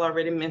Giselle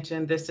already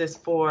mentioned, this is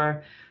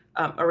for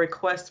a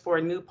request for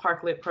a new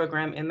parklet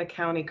program in the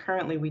county.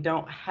 Currently, we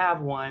don't have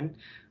one.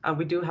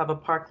 We do have a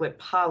parklet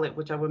pilot,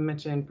 which I will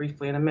mention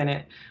briefly in a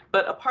minute.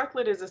 But a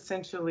parklet is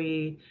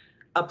essentially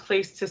a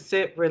place to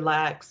sit,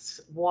 relax,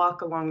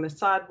 walk along the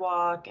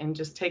sidewalk, and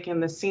just take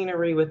in the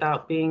scenery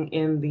without being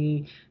in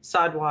the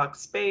sidewalk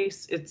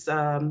space. It's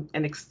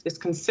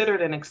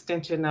considered an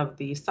extension of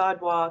the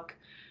sidewalk.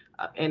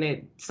 And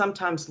it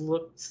sometimes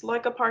looks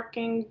like a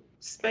parking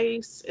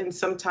space, and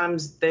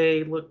sometimes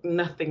they look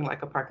nothing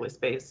like a parking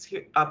space.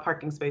 Here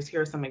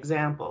are some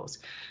examples.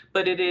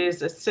 But it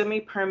is a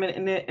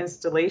semi-permanent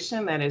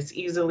installation that is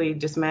easily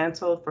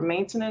dismantled for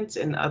maintenance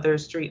and other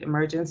street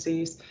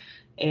emergencies.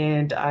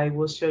 And I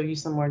will show you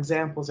some more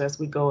examples as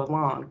we go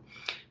along.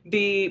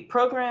 The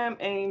program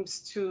aims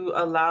to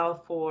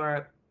allow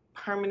for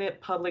permanent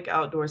public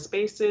outdoor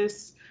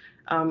spaces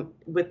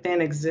within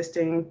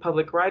existing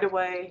public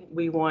right-of-way.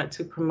 We want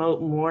to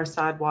promote more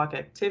sidewalk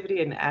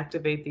activity and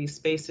activate these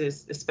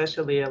spaces,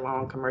 especially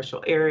along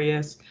commercial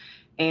areas,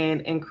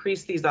 and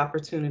increase these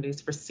opportunities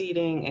for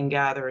seating and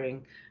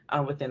gathering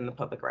within the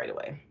public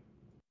right-of-way.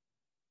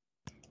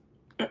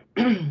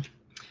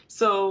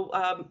 So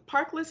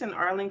parklets in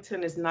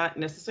Arlington is not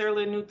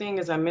necessarily a new thing.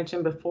 As I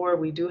mentioned before,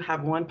 we do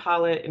have one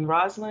pilot in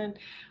Roslyn.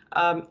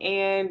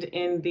 And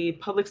in the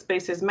Public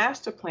Spaces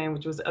Master Plan,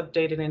 which was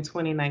updated in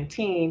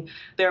 2019,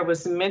 there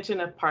was mention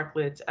of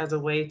parklets as a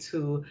way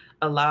to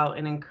allow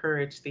and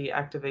encourage the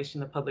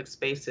activation of public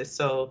spaces.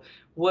 So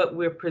what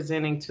we're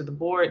presenting to the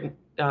board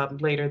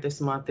later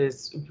this month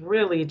is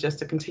really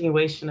just a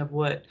continuation of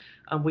what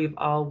we've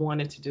all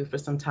wanted to do for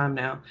some time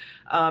now.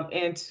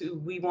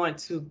 We want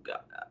to,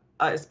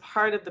 as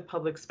part of the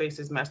Public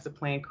Spaces Master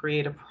Plan,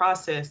 create a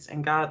process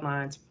and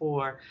guidelines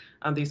for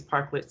these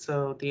parklets.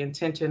 So the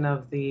intention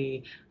of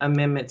the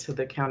amendment to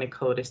the county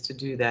code is to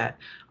do that.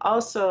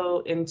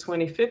 Also in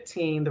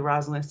 2015, the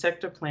Roslyn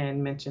Sector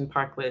Plan mentioned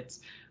parklets.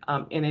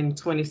 And in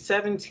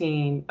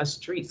 2017, a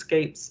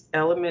Streetscapes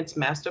Elements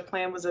Master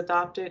Plan was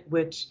adopted,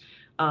 which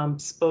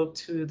spoke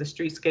to the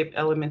streetscape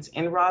elements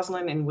in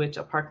Roslyn, in which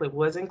a parklet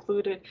was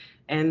included.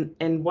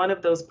 And one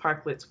of those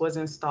parklets was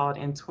installed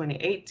in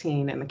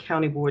 2018, and the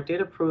county board did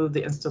approve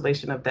the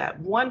installation of that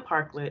one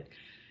parklet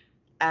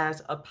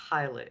as a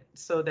pilot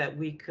so that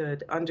we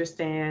could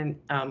understand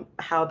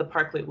how the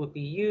parklet would be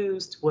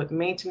used, what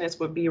maintenance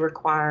would be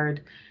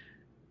required,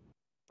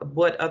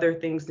 what other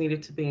things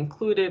needed to be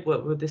included,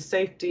 what were the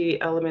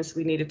safety elements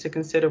we needed to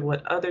consider,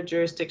 what other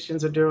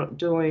jurisdictions are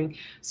doing.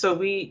 So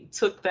we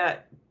took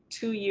that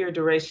 2-year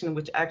duration,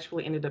 which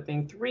actually ended up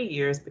being 3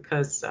 years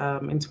because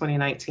in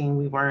 2019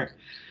 we weren't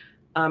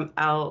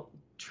out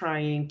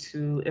trying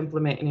to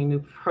implement any new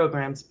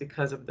programs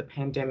because of the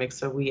pandemic.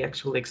 So we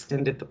actually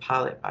extended the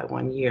pilot by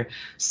 1 year.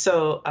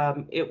 So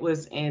it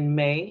was in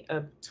May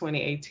of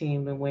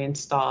 2018 when we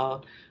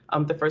installed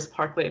the first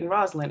parklet in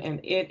Roslyn,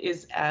 and it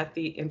is at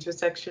the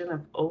intersection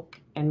of Oak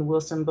and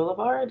Wilson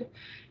Boulevard.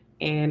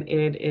 And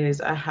it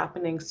is a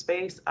happening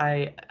space.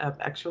 I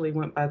actually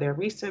went by there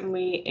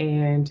recently,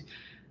 and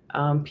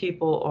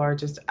people are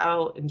just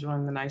out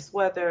enjoying the nice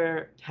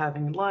weather,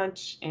 having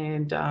lunch,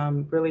 and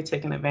really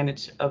taking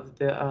advantage of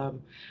the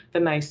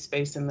nice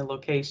space in the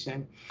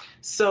location.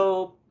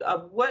 So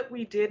what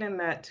we did in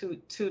that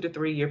 2 to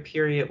 3 year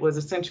period was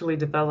essentially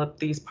develop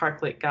these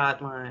parklet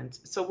guidelines.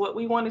 So what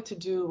we wanted to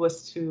do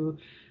was to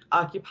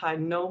occupy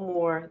no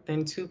more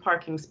than 2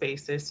 parking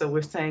spaces. So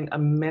we're saying a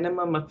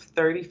minimum of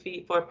 30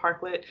 feet for a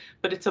parklet,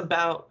 but it's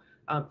about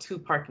 2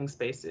 parking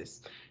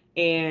spaces.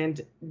 And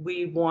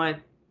we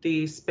want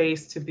the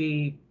space to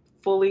be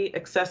fully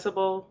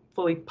accessible,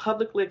 fully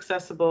publicly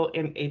accessible,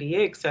 and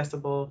ADA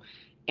accessible,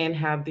 and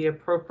have the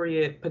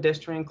appropriate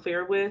pedestrian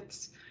clear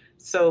widths.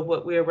 So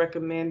what we're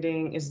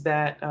recommending is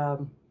that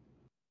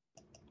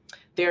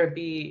there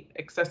be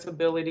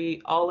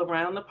accessibility all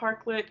around the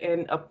parklet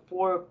and a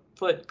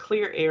 4-foot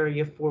clear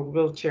area for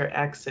wheelchair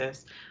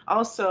access.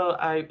 Also,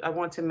 I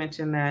want to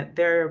mention that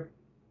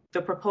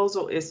the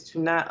proposal is to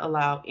not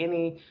allow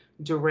any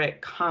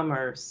direct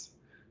commerce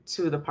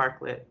to the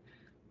parklet.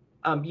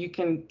 You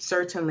can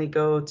certainly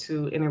go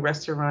to any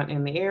restaurant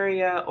in the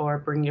area or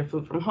bring your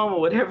food from home or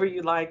whatever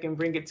you like and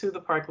bring it to the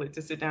parklet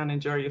to sit down and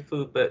enjoy your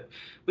food. But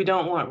we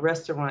don't want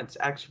restaurants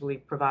actually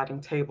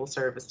providing table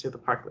service to the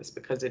parklets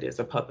because it is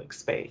a public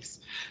space.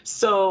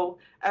 So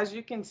as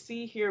you can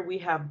see here, we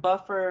have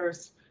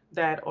buffers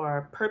that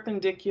are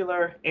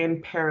perpendicular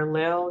and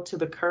parallel to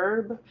the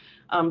curb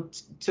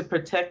to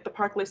protect the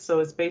parklet. So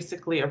it's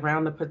basically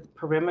around the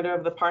perimeter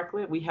of the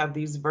parklet. We have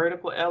these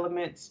vertical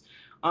elements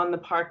on the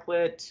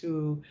parklet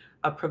to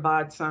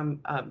provide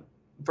some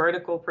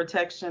vertical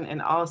protection,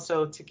 and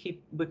also to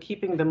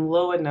keeping them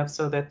low enough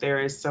so that there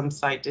is some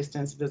sight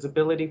distance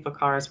visibility for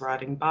cars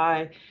riding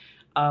by.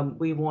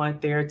 We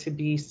want there to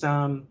be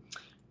some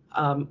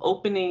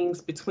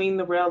openings between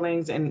the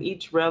railings, and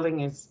each railing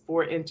is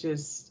 4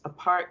 inches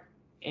apart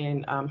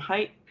in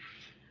height.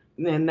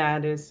 And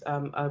that is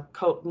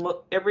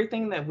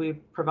everything that we're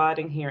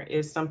providing here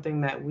is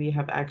something that we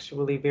have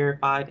actually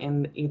verified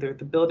in either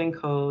the building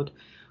code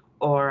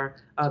or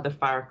the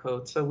fire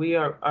code. So we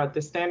are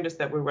the standards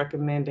that we're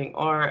recommending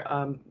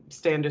are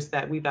standards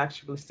that we've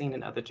actually seen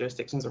in other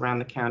jurisdictions around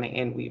the county,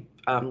 and we've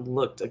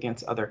looked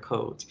against other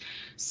codes.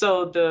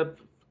 So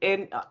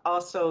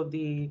also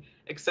the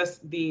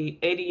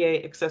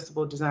ADA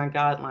accessible design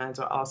guidelines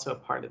are also a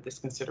part of this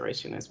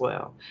consideration as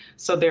well.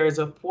 So there is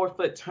a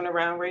 4-foot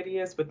turnaround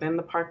radius within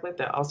the parklet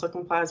that also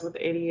complies with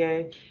the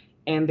ADA.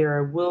 And there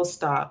are wheel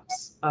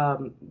stops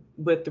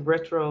with the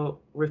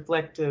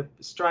retro-reflective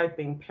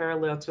striping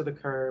parallel to the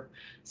curb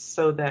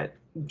so that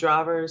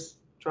drivers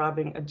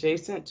driving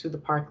adjacent to the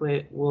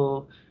parklet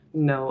will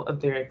know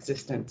of their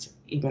existence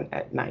even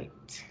at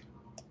night.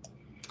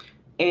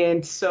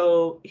 And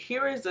so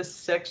here is a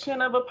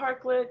section of a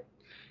parklet.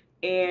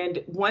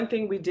 And one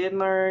thing we did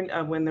learn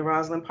when the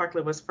Roslyn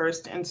parklet was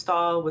first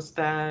installed was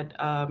that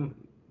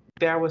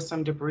there was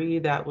some debris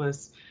that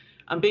was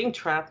being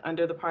trapped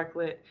under the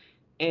parklet.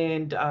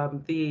 And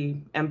the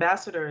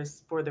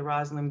ambassadors for the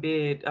Roslyn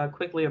bid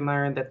quickly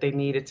learned that they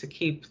needed to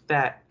keep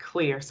that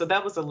clear. So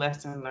that was a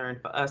lesson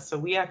learned for us. So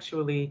we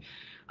actually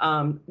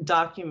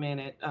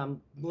documented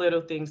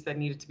little things that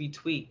needed to be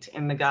tweaked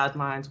in the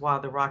guidelines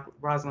while the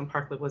Roslyn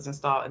parklet was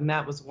installed. And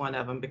that was one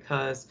of them,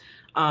 because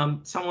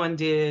someone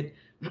did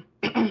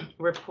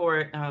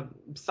report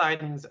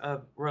sightings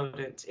of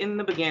rodents. In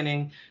the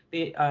beginning,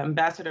 the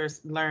ambassadors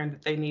learned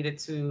that they needed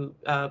to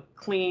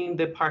clean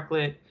the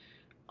parklet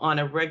on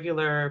a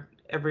regular,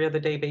 every other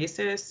day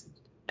basis,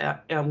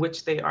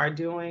 which they are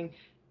doing.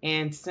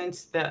 And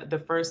since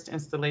the first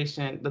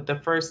installation, the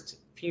first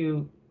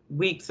few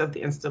weeks of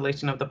the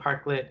installation of the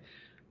parklet,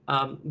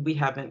 we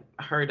haven't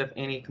heard of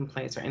any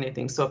complaints or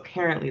anything. So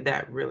apparently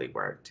that really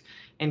worked,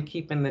 and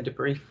keeping the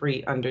debris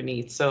free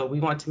underneath. So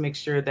we want to make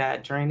sure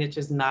that drainage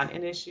is not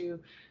an issue.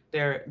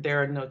 There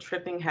are no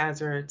tripping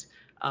hazards.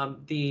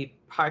 The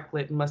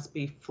parklet must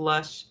be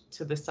flush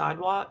to the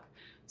sidewalk.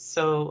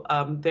 So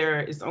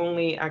there is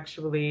only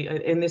actually,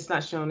 and it's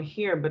not shown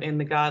here, but in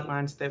the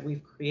guidelines that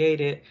we've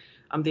created,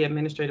 the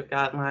administrative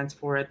guidelines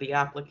for the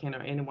applicant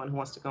or anyone who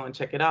wants to go and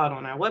check it out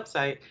on our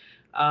website,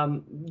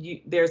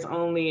 there's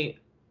only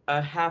a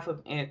 ½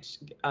 inch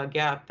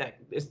gap that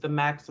is the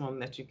maximum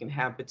that you can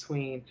have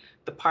between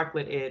the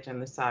parklet edge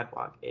and the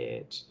sidewalk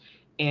edge.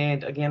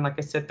 And again, like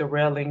I said, the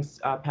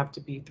railings have to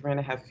be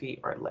 3.5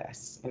 feet or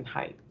less in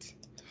height.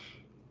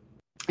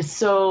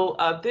 So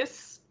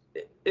this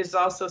is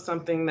also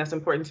something that's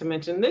important to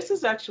mention. This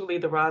is actually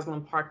the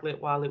Roslyn Parklet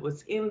while it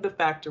was in the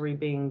factory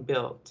being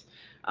built.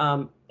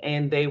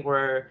 And they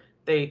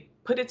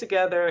put it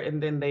together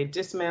and then they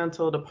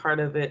dismantled a part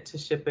of it to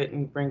ship it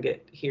and bring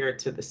it here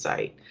to the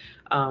site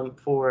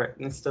for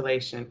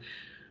installation.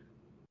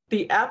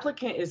 The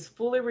applicant is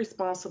fully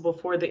responsible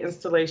for the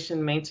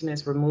installation,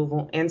 maintenance,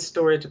 removal, and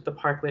storage of the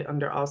parklet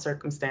under all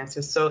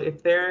circumstances. So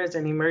if there is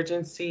an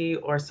emergency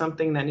or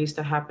something that needs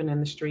to happen in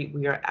the street,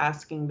 we are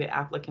asking the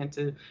applicant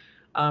to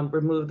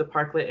remove the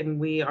parklet, and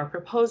we are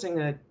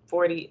proposing a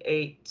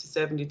 48 to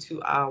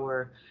 72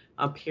 hour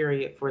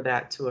period for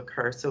that to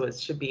occur. So it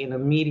should be an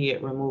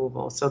immediate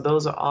removal. So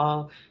those are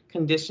all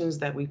conditions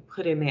that we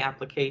put in the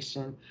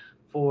application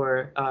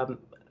for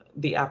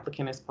the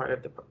applicant as part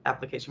of the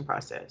application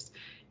process.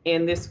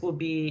 And this will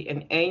be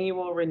an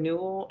annual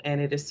renewal,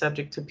 and it is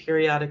subject to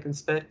periodic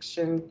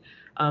inspection,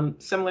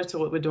 similar to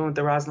what we're doing with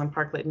the Roslyn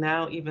Parklet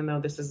now. Even though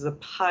this is a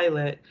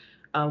pilot,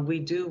 we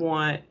do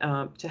want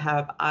to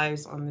have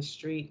eyes on the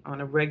street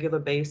on a regular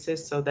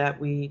basis so that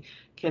we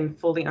can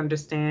fully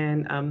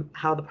understand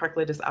how the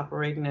parklet is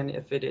operating and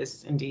if it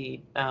is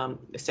indeed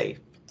safe.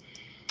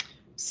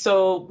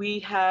 So we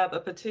have a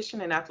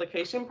petition and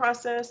application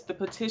process. The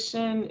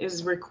petition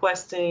is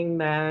requesting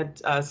that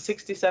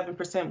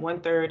 67%,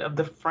 1/3 of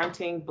the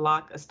fronting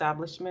block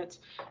establishments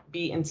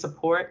be in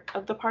support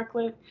of the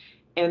parklet,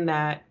 and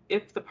that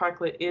if the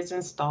parklet is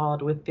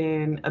installed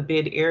within a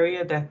bid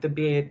area, that the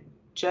bid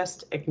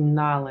just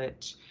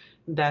acknowledge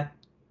that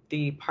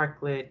the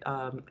parklet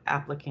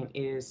applicant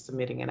is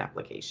submitting an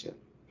application.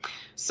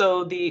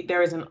 So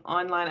there is an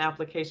online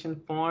application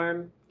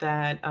form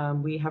that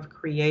we have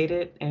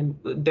created, and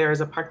there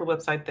is a parklet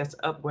website that's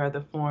up where the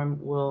form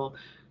will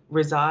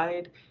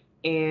reside.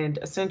 And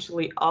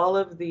essentially all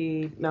of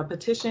the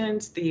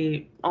petitions,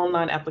 the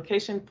online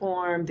application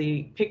form,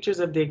 the pictures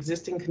of the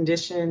existing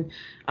condition,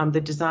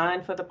 the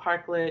design for the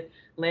parklet,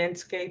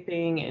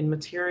 landscaping and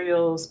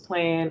materials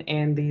plan,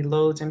 and the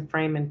loads and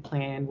framing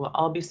plan will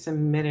all be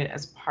submitted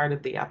as part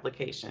of the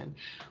application.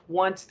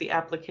 Once the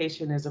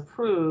application is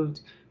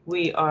approved,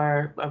 we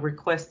are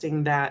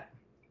requesting that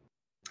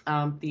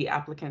the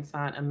applicant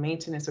sign a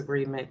maintenance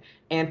agreement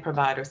and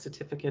provide a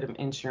certificate of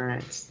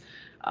insurance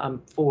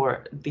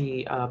for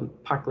the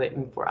parklet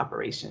and for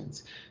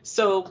operations.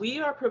 So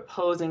we are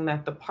proposing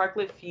that the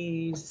parklet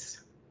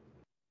fees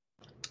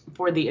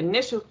for the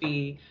initial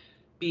fee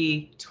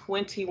be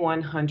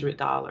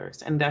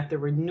 $2,100, and that the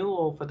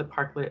renewal for the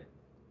parklet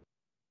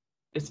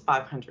is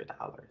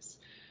 $500.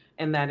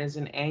 And that is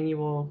an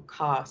annual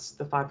cost,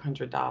 the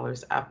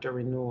 $500 after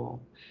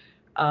renewal.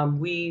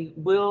 We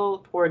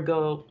will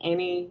forego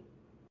any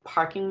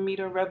parking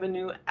meter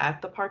revenue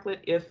at the parklet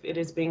if it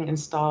is being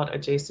installed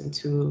adjacent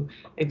to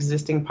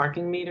existing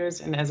parking meters.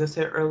 And as I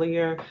said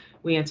earlier,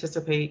 we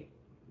anticipate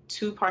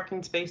 2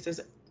 parking spaces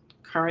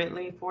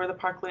currently for the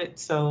parklet.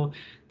 So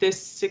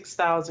this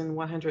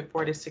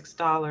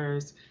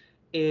 $6,146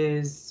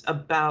 is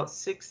about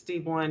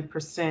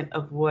 61%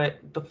 of what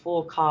the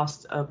full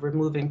cost of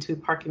removing 2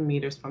 parking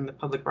meters from the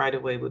public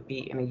right-of-way would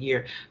be in a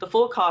year. The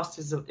full cost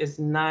is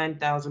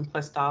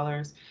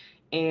 $9,000+.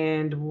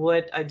 And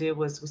what I did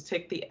was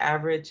take the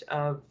average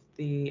of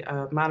the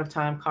amount of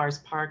time cars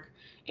park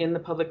in the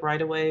public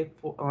right-of-way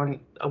on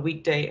a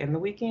weekday and the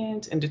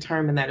weekend, and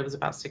determined that it was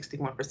about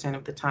 61%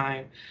 of the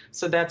time.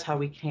 So that's how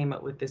we came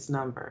up with this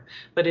number.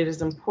 But it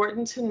is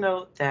important to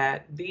note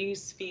that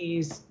these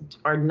fees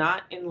are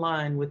not in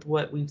line with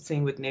what we've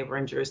seen with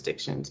neighboring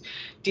jurisdictions.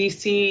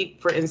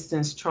 DC, for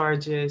instance,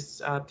 charges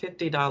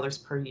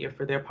 $50 per year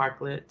for their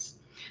parklets.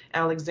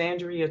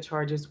 Alexandria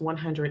charges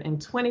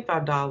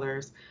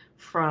 $125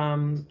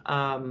 from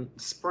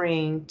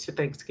spring to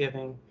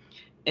Thanksgiving.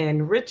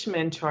 And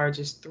Richmond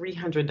charges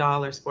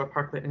 $300 for a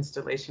parklet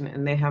installation,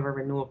 and they have a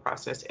renewal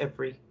process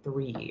every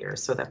 3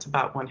 years. So that's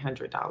about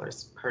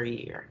 $100 per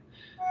year.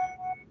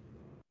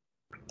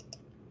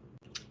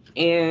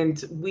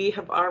 And we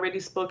have already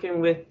spoken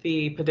with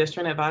the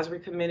Pedestrian Advisory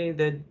Committee,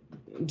 the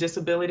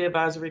Disability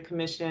Advisory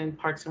Commission,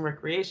 Parks and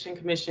Recreation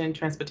Commission,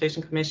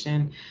 Transportation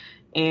Commission,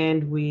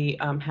 and we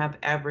have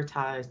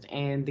advertised.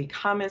 And the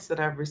comments that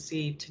I've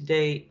received to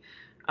date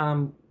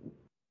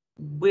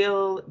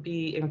will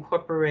be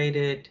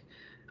incorporated,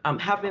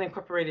 have been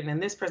incorporated in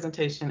this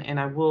presentation, and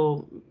I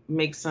will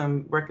make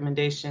some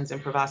recommendations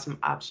and provide some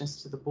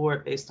options to the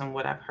board based on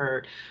what I've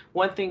heard.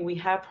 One thing we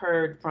have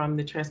heard from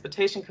the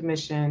Transportation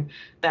Commission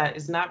that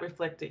is not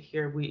reflected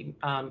here, we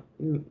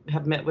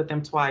have met with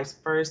them twice,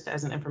 first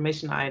as an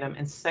information item,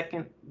 and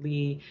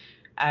secondly,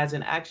 as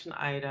an action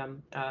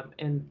item,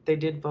 and they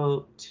did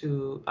vote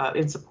to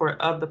in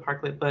support of the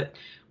parklet. But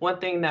one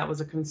thing that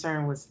was a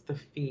concern was the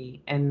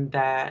fee, and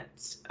that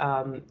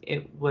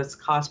it was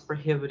cost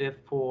prohibitive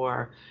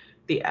for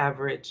the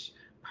average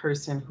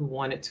person who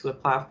wanted to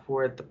apply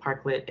for the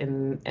parklet,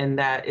 and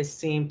that it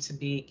seemed to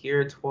be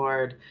geared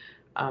toward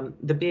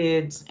the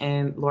bids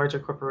and larger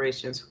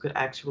corporations who could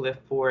actually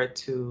afford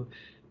to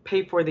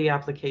pay for the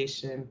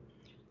application,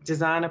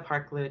 design a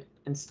parklet,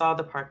 install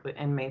the parklet,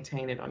 and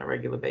maintain it on a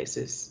regular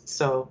basis.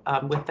 So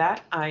with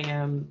that, I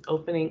am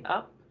opening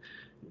up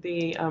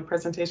the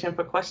presentation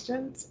for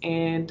questions,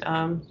 and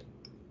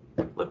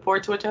look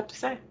forward to what you have to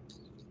say.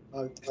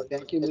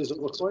 Thank you, Ms.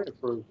 Lacroix,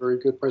 for a very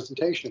good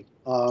presentation.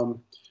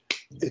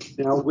 It's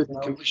now with the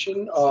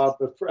commission,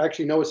 but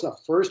actually, no, it's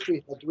not. First,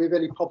 do we have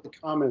any public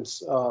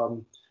comments,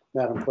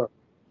 Madam Clerk?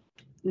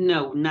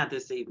 No, not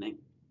this evening.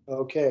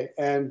 Okay,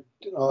 and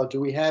do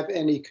we have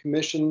any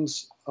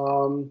commissions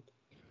who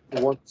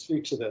want to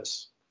speak to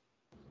this?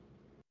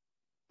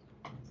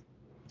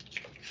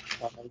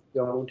 I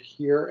don't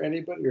hear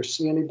anybody or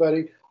see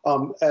anybody.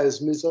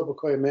 As Ms.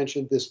 Obukoya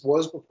mentioned, this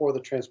was before the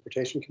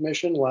Transportation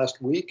Commission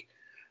last week,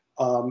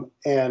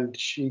 and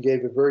she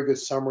gave a very good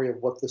summary of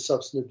what the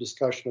substantive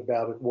discussion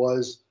about it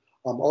was.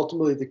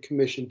 Ultimately, the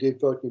commission did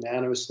vote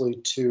unanimously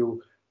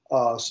to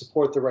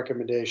support the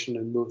recommendation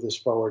and move this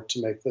forward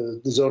to make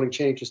the zoning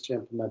changes to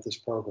implement this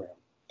program.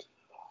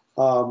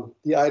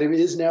 The item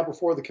is now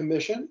before the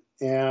commission,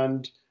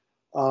 and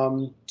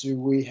do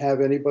we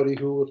have anybody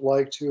who would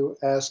like to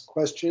ask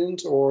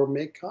questions or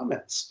make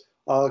comments?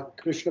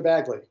 Commissioner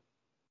Bagley.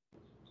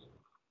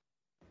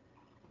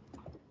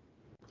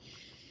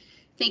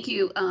 Thank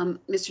you,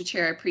 Mr.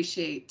 Chair. I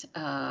appreciate,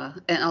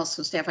 and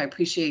also staff, I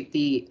appreciate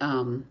the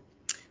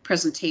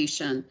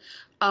presentation.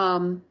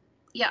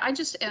 Yeah,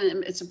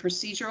 it's a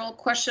procedural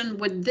question.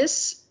 Would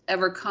this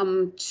ever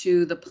come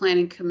to the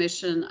Planning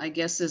Commission, I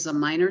guess, as a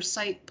minor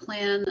site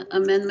plan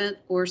amendment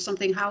or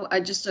something?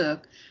 Just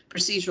a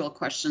procedural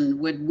question.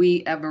 Would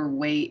we ever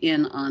weigh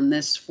in on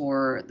this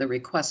for the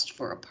request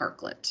for a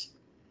parklet?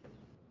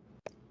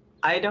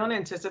 I don't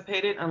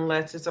anticipate it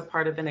unless it's a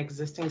part of an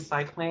existing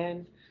site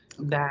plan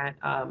that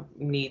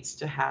needs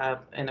to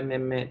have an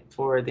amendment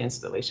for the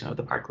installation of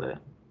the parklet.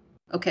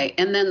 Okay,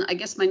 and then I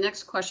guess my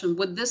next question,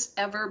 would this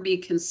ever be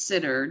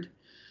considered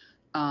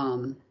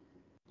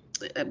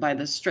by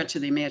the stretch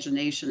of the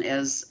imagination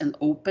as an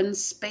open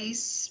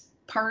space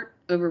part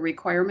of a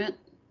requirement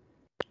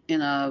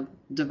in a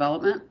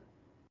development?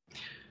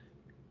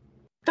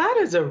 That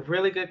is a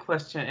really good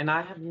question, and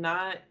I have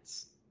not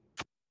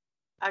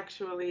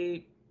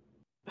actually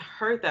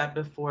heard that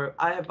before.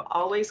 I have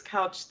always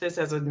couched this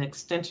as an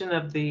extension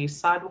of the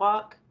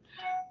sidewalk,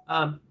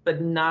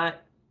 but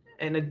not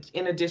in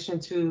addition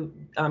to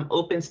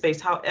open space.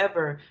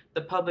 However,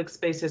 the public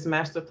spaces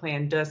master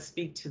plan does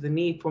speak to the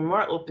need for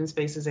more open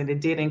spaces, and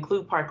it did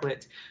include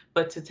parklets,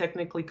 but to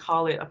technically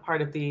call it a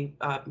part of the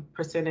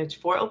percentage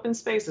for open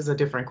space is a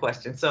different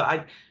question. So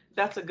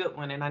that's a good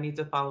one, and I need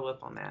to follow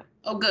up on that.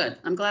 Oh, good.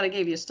 I'm glad I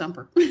gave you a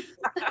stumper.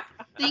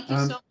 Thank you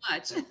so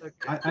much.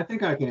 I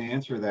think I can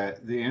answer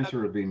that. The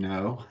answer would be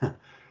no,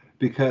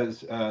 because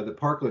the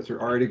parklets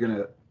are already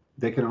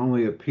they can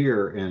only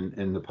appear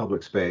in the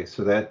public space.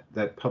 So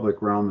that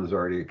public realm is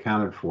already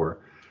accounted for.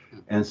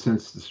 And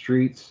since the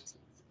streets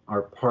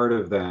are part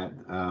of that,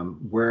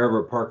 wherever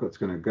a parklet's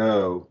going to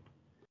go,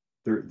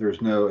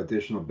 there's no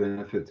additional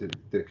benefit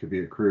that could be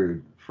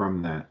accrued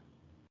from that.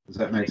 Does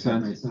that make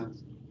sense?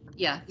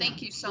 Yeah,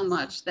 thank you so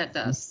much. That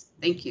does.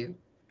 Thank you.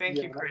 Thank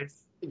you,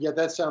 Chris. Yeah,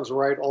 that sounds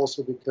right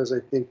also, because I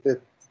think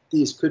that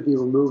these could be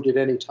removed at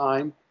any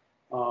time.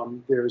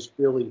 There's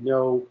really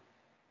no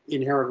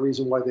inherent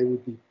reason why they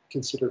would be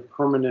considered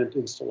permanent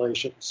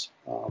installations.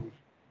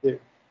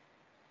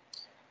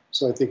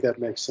 So I think that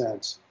makes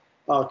sense.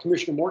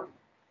 Commissioner Morton.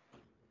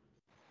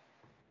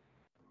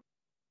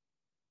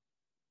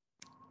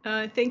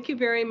 Thank you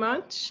very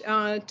much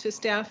to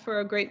staff for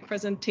a great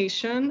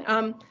presentation.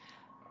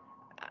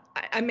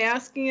 I'm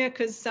asking it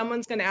because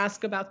someone's going to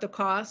ask about the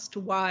cost,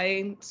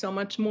 why so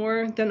much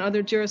more than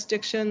other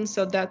jurisdictions.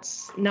 So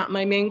that's not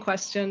my main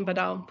question, but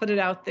I'll put it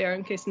out there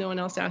in case no one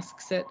else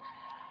asks it.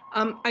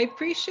 I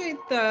appreciate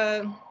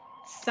the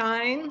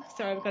sign.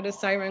 Sorry, I've got a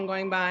siren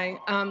going by.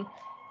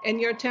 and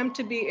your attempt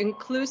to be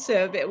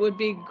inclusive. It would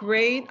be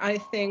great, I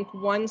think,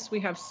 once we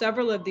have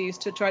several of these,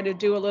 to try to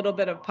do a little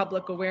bit of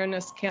public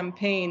awareness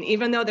campaign.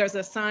 Even though there's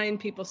a sign,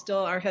 people still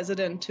are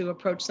hesitant to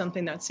approach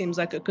something that seems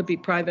like it could be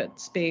private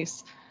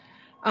space.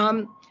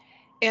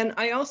 And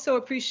I also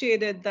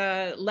appreciated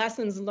the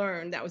lessons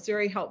learned. That was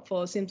very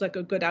helpful. It seems like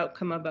a good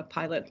outcome of a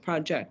pilot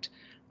project.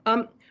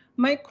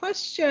 My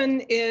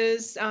question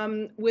is,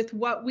 with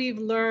what we've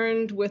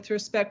learned with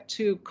respect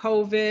to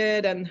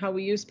COVID and how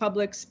we use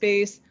public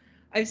space,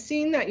 I've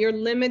seen that you're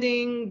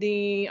limiting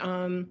the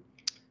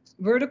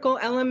vertical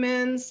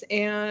elements,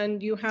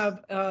 and you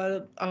have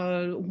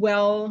a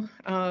well-founded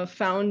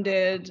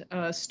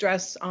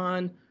stress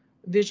on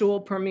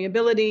visual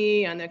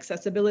permeability and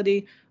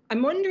accessibility.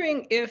 I'm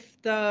wondering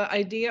if the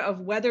idea of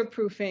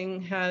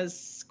weatherproofing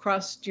has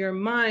crossed your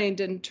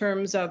mind in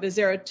terms of, is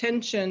there a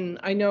tension?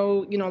 I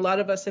know, a lot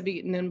of us have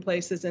eaten in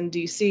places in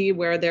DC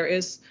where there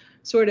is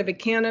sort of a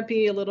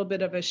canopy, a little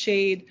bit of a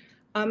shade.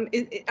 I'm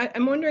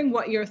wondering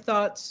what your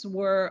thoughts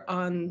were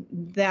on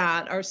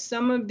that. Are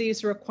some of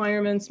these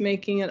requirements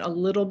making it a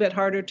little bit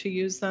harder to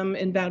use them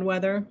in bad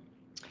weather?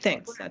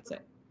 Thanks, that's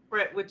it.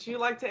 Brett, would you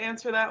like to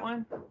answer that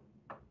one?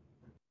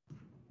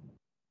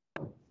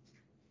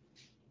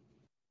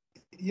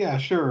 Yeah,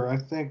 sure. I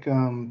think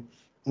in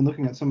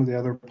looking at some of the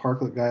other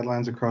parklet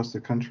guidelines across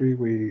the country,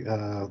 we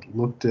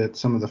looked at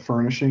some of the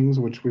furnishings,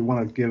 which we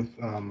want to give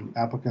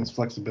applicants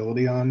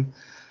flexibility on.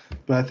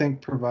 But I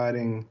think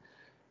providing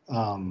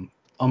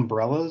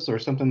umbrellas, or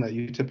something that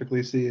you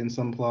typically see in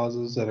some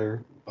plazas that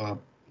are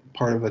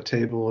part of a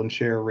table and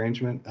share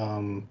arrangement,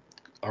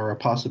 are a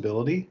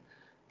possibility.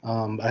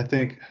 I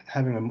think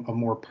having a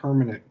more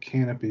permanent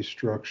canopy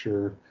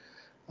structure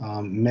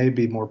may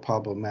be more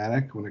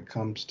problematic when it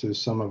comes to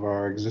some of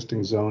our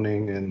existing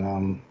zoning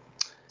and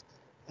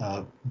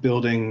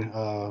building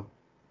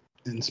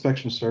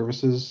inspection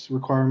services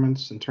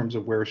requirements in terms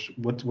of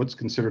what's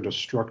considered a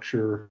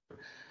structure.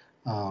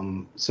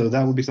 So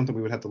that would be something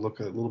we would have to look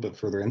a little bit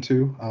further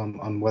into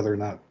on whether or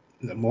not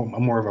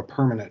more of a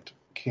permanent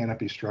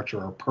canopy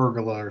structure or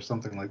pergola or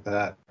something like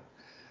that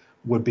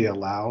would be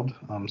allowed.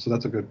 So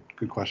that's a good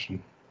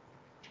question.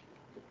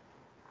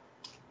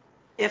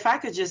 If I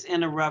could just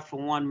interrupt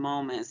for one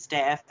moment,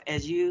 staff,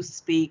 as you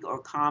speak or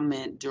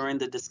comment during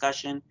the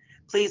discussion,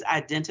 please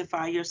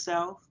identify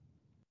yourself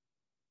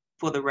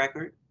for the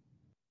record.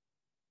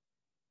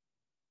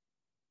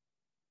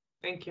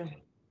 Thank you.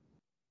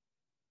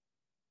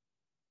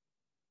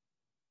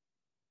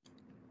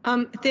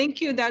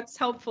 Thank you, that's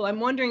helpful. I'm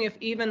wondering if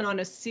even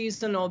on a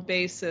seasonal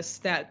basis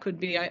that could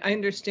be, I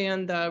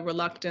understand the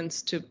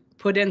reluctance to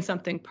put in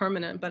something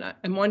permanent, but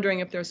I'm wondering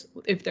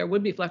if there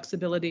would be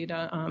flexibility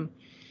to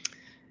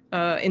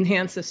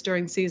enhance this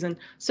during season.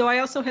 So I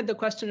also had the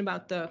question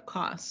about the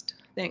cost.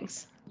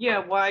 Thanks. Yeah,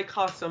 why it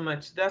costs so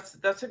much?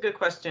 That's a good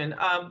question.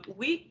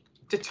 We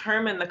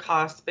determine the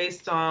cost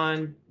based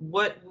on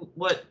what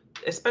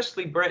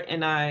especially Brett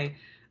and I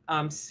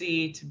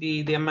see to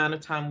be the amount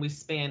of time we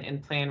spend in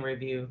plan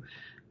review.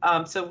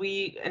 So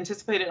we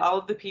anticipated all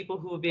of the people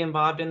who would be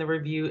involved in the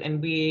review,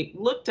 and we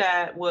looked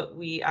at what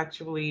we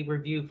actually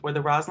reviewed for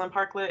the Roslyn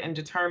Parklet and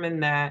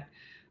determined that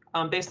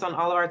based on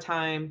all of our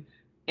time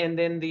and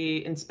then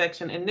the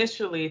inspection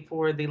initially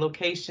for the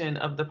location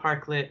of the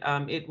parklet,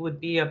 it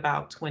would be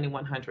about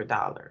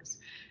 $2,100.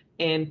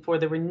 And for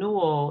the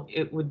renewal,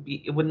 it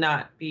would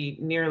not be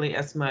nearly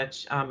as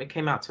much. It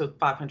came out to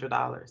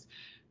 $500.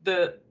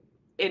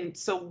 And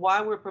so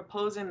why we're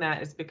proposing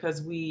that is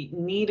because we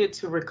needed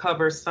to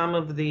recover some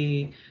of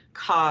the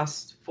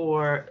cost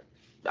for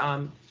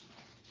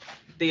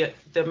the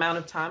amount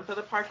of time for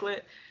the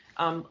parklet,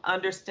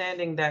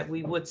 understanding that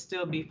we would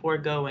still be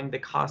foregoing the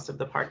cost of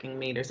the parking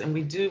meters. And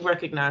we do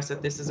recognize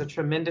that this is a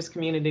tremendous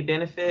community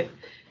benefit,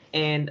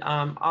 and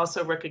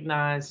also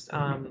recognize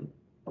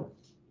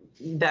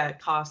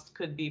that cost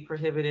could be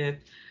prohibitive.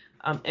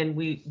 And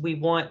we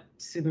want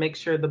to make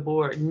sure the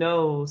board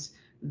knows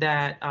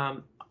that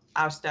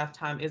our staff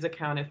time is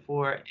accounted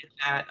for, and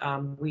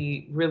that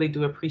we really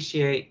do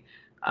appreciate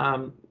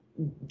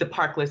the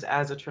parklets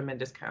as a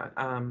tremendous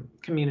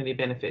community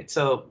benefit.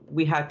 So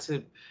we had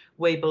to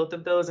weigh both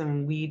of those,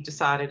 and we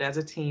decided as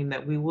a team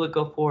that we would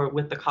go forward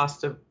with the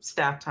cost of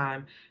staff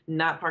time,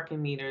 not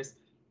parking meters,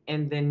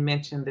 and then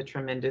mention the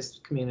tremendous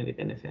community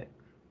benefit.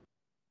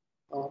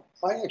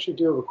 I actually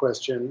do have a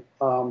question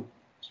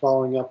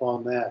following up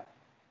on that.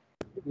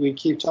 We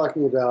keep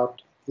talking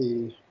about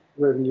the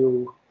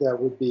revenue that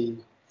would be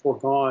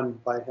foregone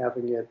by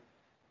having it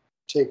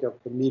take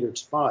up the metered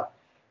spot.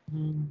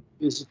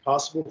 Is it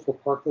possible for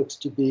parklets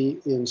to be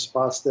in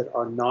spots that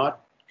are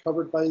not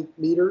covered by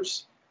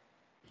meters?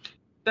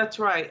 That's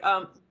right.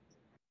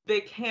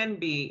 They can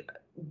be.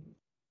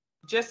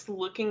 Just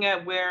looking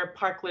at where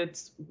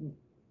parklets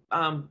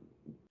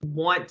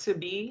want to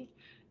be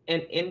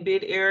in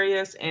bid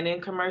areas and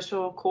in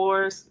commercial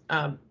cores,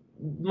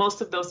 most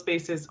of those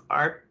spaces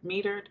are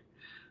metered.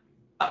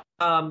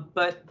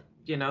 But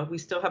you know, we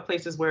still have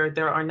places where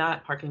there are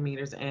not parking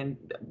meters, and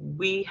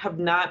we have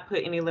not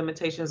put any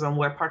limitations on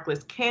where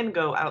parklets can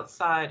go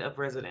outside of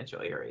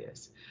residential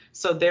areas.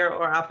 So there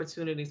are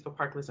opportunities for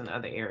parklets in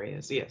other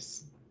areas,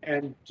 yes.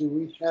 And do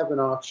we have an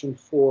option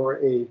for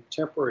a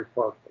temporary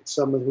parklet,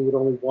 someone who would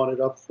only want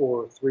it up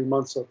for 3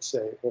 months, let's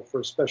say, or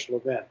for a special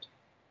event?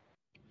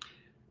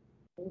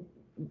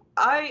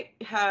 I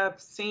have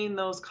seen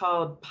those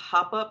called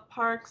pop-up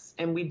parks,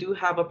 and we do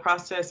have a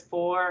process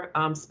for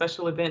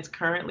special events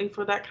currently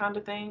for that kind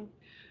of thing.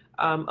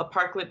 A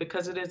parklet,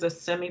 because it is a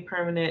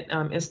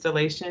semi-permanent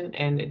installation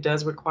and it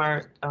does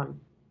require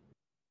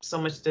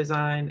so much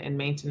design and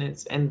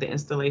maintenance and the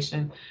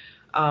installation,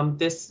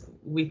 this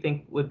we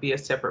think would be a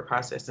separate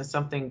process and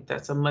something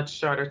that's a much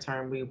shorter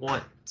term. We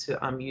want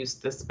to use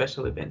the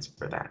special events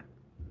for that.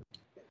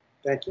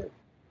 Thank you.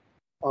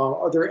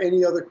 Are there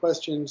any other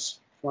questions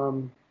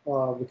from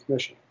the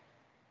commission?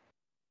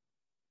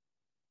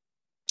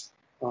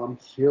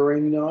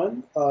 Hearing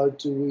none,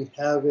 do we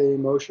have a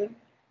motion?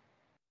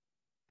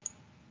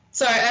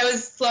 Sorry, I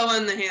was slow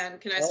on the hand.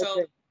 Can I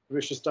still?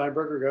 Commissioner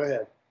Steinberger, go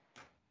ahead.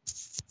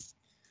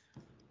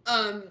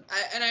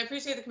 And I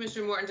appreciate that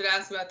Commissioner Morton did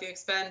ask about the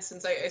expense,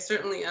 since I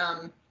certainly,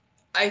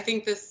 I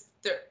think there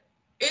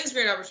is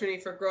great opportunity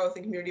for growth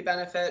and community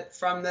benefit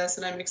from this,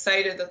 and I'm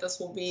excited that this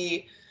will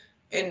be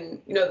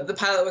the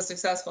pilot was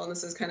successful, and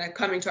this is kind of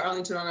coming to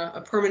Arlington on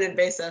a permanent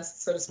basis,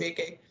 so to speak,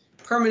 a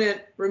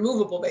permanent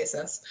removable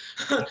basis.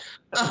 But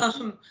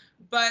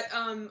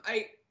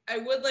I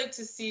would like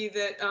to see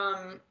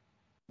that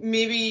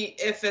maybe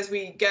if, as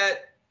we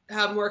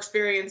have more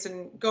experience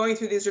in going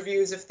through these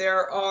reviews, if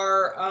there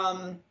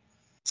are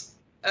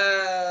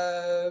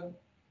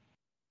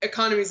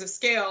economies of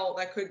scale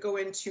that could go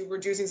into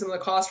reducing some of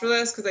the costs for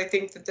this, because I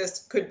think that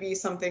this could be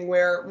something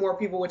where more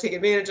people would take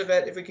advantage of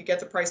it if we could get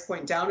the price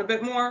point down a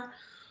bit more.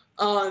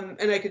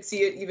 And I could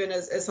see it even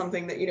as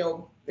something that,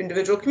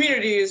 individual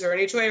communities or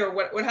an HOA or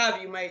what have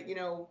you might,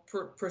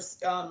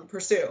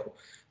 pursue.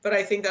 But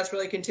I think that's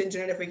really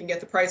contingent on if we can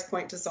get the price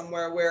point to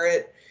somewhere where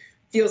it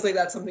feels like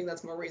that's something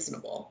that's more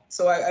reasonable.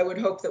 So I would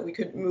hope that we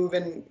could move,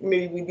 and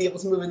maybe we'd be able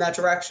to move in that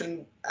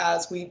direction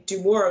as we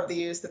do more of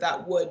these,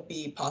 that would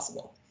be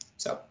possible.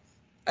 So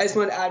I just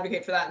wanted to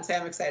advocate for that and say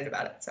I'm excited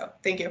about it. So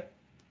thank you.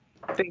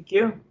 Thank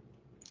you.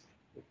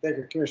 Thank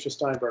you, Commissioner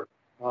Steinberg.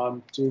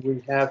 Do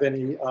we have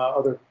any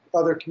other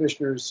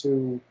commissioners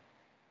who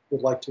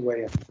would like to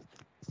weigh in?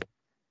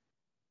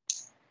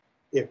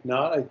 If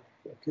not, I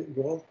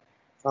will.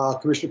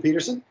 Commissioner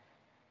Peterson.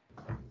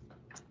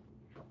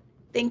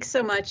 Thanks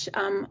so much.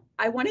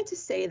 I wanted to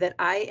say that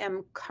I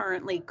am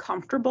currently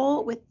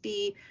comfortable with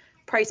the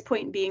price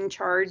point being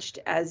charged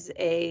as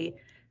a,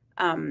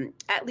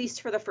 at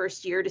least for the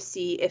first year, to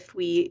see if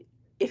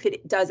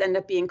it does end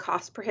up being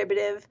cost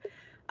prohibitive.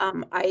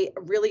 I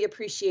really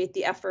appreciate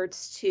the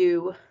efforts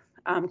to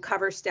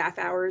cover staff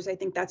hours. I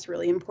think that's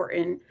really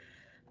important.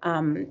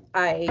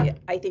 I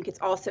think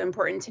it's also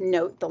important to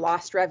note the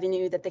lost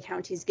revenue that the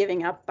county's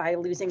giving up by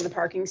losing the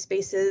parking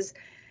spaces.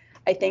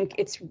 I think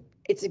it's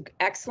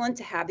excellent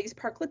to have these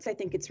parklets. I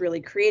think it's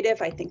really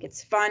creative. I think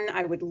it's fun.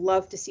 I would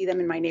love to see them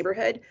in my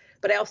neighborhood.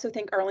 But I also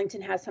think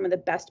Arlington has some of the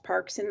best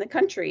parks in the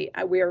country.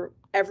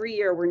 Every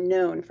year we're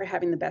known for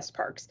having the best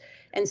parks.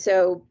 And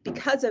so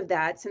because of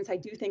that, since I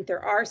do think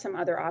there are some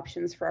other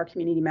options for our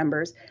community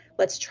members,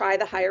 let's try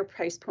the higher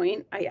price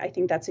point. I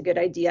think that's a good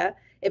idea.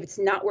 If it's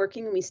not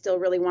working and we still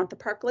really want the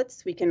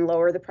parklets, we can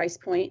lower the price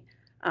point.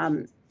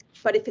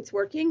 But if it's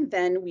working,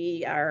 then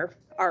we are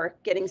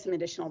getting some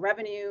additional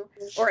revenue,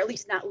 or at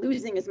least not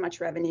losing as much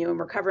revenue, and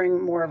we're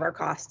covering more of our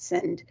costs,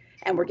 and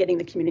we're getting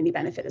the community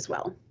benefit as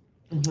well.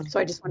 Mm-hmm. So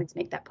I just wanted to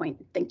make that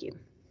point. Thank you.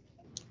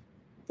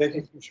 Thank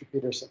you, Commissioner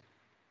Peterson.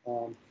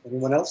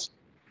 Anyone else?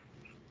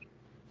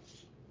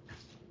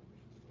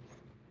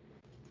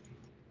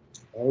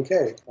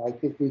 Okay, I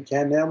think we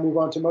can now move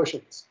on to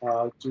motions.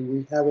 Do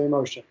we have a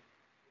motion?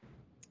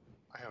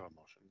 I have a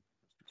motion,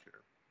 Mr. Chair.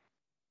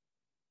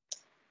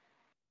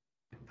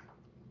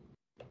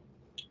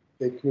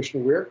 Okay,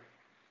 Commissioner Weir.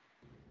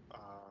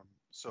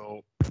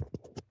 So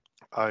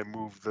I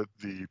move that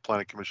the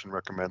Planning Commission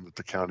recommend that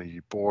the county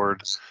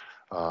board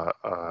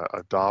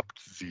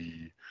adopt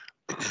the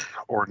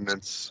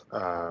ordinance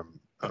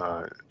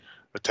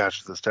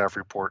attached to the staff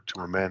report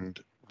to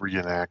amend,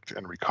 reenact,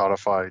 and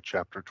recodify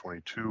Chapter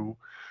 22,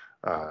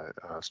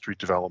 Street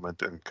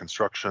Development and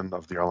Construction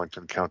of the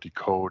Arlington County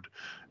Code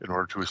in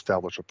order to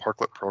establish a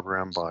parklet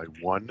program by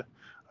 1,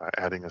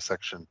 adding a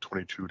section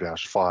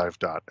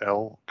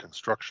 22-5.L,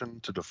 construction,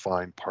 to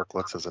define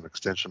parklets as an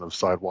extension of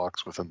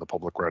sidewalks within the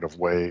public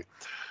right-of-way,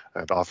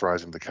 and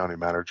authorizing the county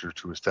manager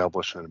to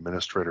establish an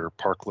administrator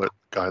parklet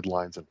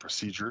guidelines and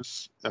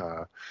procedures.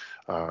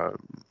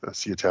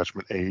 See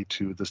attachment A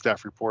to the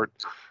staff report.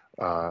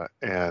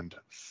 And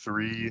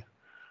 3,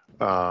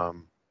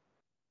 I'm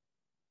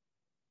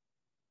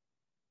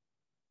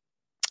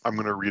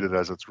going to read it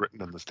as it's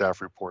written in the staff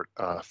report.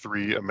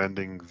 3,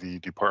 amending the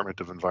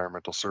Department of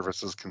Environmental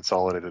Services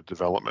Consolidated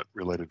Development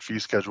Related Fee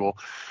Schedule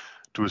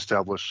to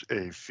establish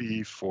a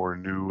fee for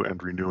new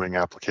and renewing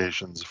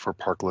applications for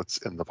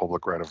parklets in the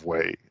public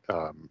right-of-way,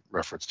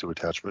 reference to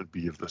attachment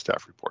B of the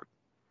staff report.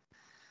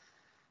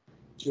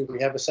 Do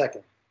we have a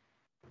second?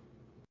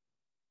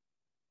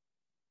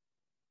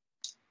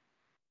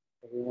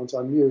 Everyone's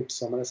on mute.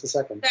 Someone has a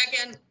second.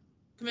 Second,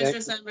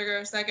 Commissioner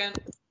Steinberger, second.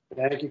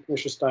 Thank you,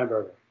 Commissioner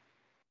Steinberger.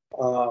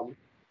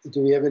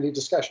 Do we have any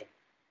discussion?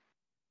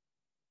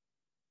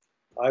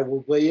 I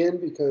will weigh in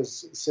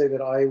because say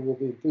that I will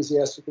be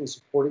enthusiastically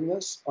supporting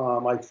this.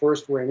 I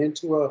first ran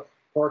into a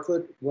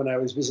parklet when I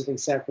was visiting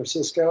San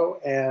Francisco,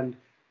 and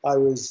I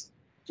was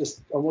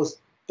just almost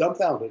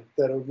dumbfounded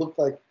that it looked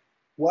like,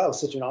 wow,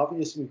 such an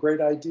obvious and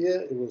great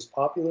idea. It was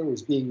popular, it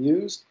was being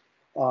used.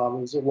 It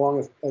was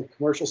along a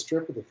commercial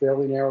strip with a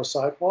fairly narrow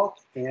sidewalk,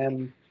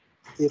 and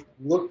it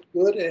looked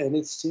good, and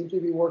it seemed to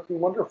be working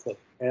wonderfully.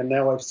 And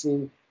now I've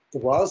seen the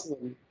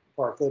Roslyn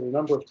parklet a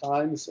number of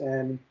times,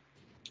 and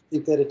I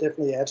think that it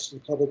definitely adds to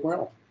the public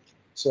realm.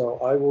 So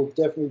I will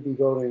definitely be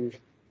voting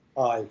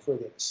aye for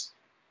this.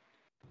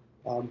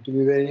 Do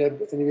we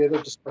have any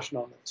other discussion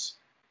on this?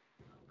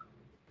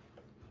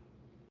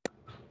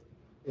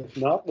 If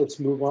not, let's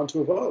move on to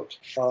a vote.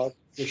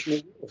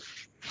 Commissioner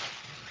Bueller.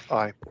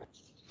 Aye.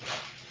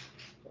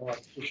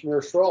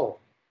 Commissioner Schroll.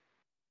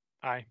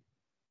 Aye.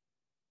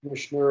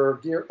 Commissioner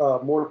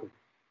Morgan.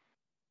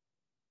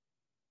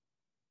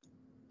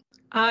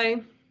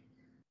 Aye.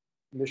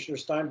 Commissioner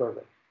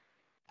Steinberger.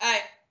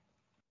 Aye.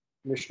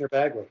 Commissioner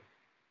Bagley.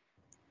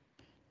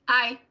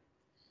 Aye.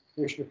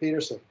 Commissioner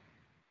Peterson.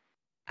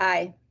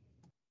 Aye.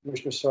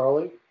 Commissioner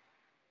Sarli.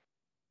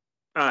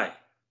 Aye.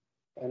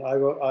 And I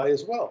vote aye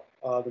as well.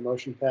 The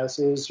motion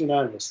passes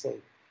unanimously.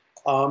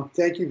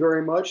 Thank you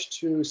very much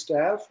to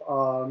staff,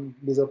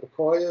 Ms.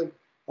 Opakoya,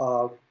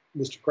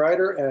 Mr.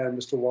 Kreider, and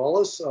Mr.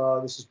 Wallace.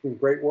 This has been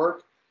great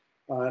work,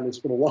 and it's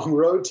been a long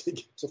road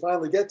to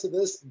finally get to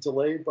this,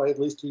 delayed by at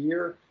least a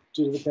year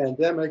due to the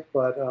pandemic.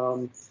 But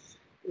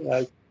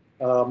I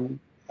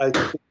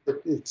think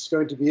it's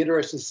going to be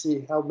interesting to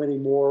see how many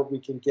more we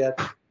can get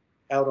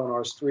out on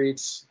our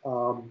streets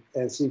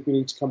and see if we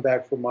need to come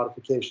back for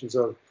modifications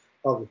of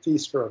the fee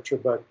structure.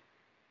 But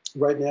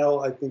right now,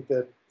 I think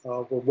that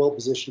we're well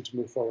positioned to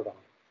move forward on.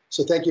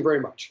 So thank you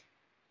very much.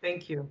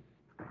 Thank you.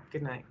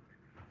 Good night.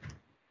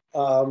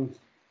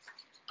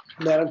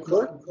 Madam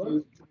Clerk,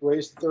 you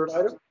raise the third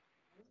item.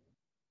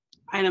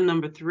 Item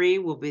number 3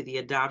 will be the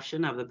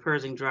adoption of the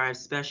Pershing Drive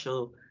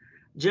Special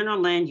General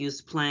Land Use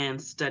Plan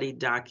Study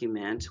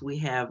Document. We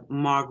have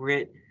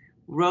Margaret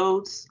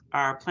Rhodes,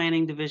 our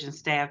Planning Division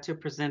staff, to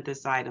present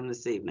this item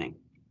this evening.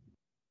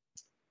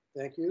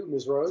 Thank you,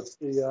 Ms. Rhodes.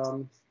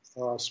 The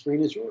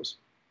screen is yours.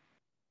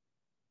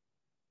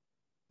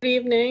 Good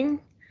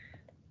evening.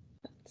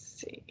 Let's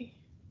see.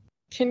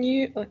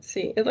 Let's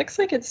see. It looks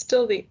like it's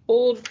still the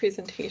old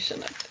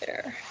presentation up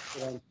there.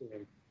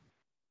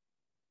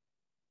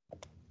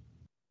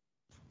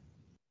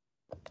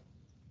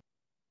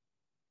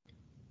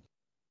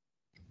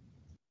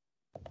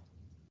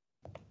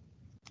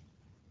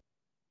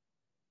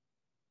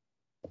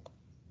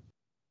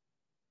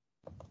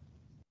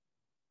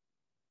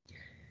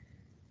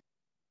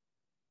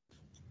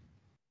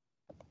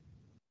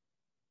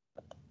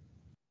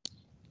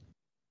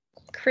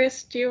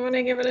 Chris, do you want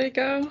to give it a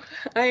go?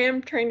 I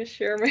am trying to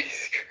share my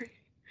screen,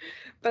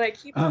 but I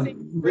keep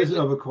saying Ms.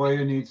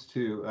 Obakoya needs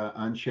to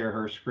unshare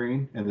her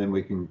screen, and then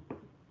we can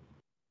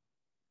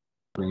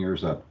bring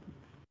yours up.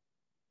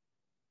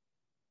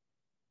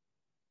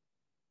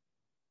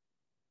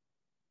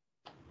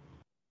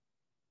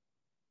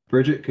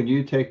 Bridget, can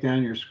you take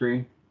down your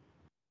screen?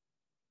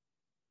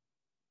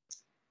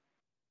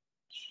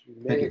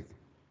 Thank you.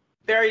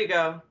 There you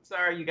go.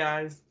 Sorry, you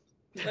guys.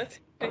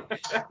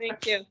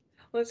 Thank you.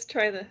 Let's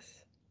try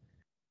this.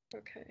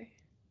 Okay.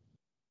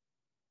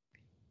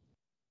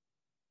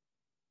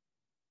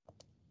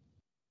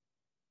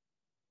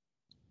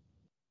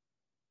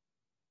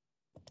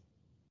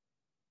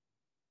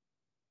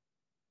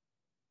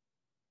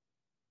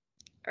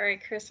 All right,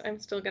 Chris, I'm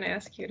still going to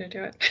ask you to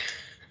do it.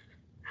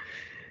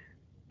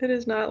 It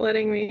is not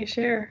letting me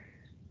share.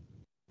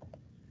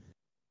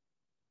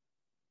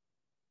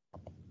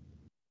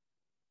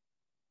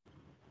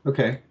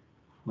 Okay,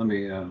 let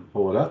me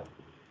pull it up.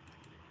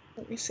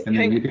 Let me see. And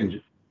then you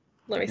can.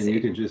 Let me see.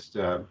 You can just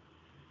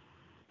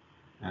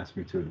ask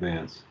me to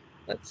advance.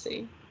 Let's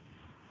see.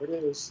 It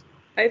is.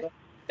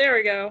 There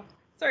we go.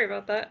 Sorry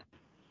about that.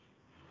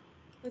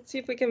 Let's see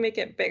if we can make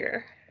it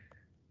bigger.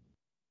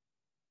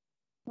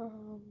 I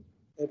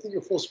think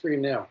you're full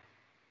screen now.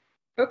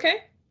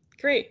 Okay,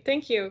 great.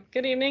 Thank you.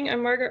 Good evening.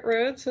 I'm Margaret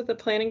Rhodes with the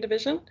Planning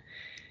Division,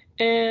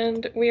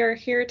 and we are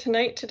here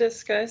tonight to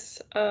discuss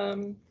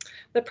the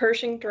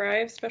Pershing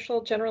Drive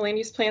Special General Land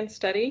Use Plan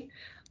Study.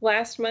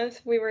 Last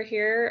month we were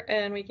here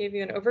and we gave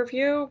you an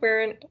overview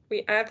wherein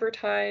we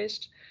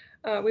advertised,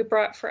 we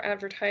brought for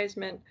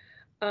advertisement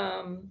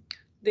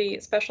the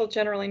Special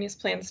General Land Use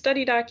Plan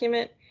Study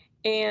document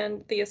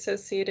and the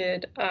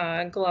associated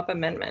GLUP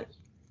amendment.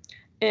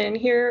 And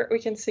here we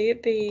can see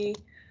the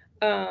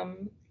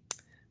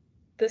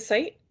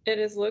site It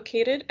is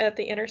located at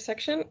the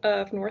intersection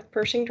of North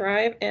Pershing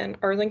Drive and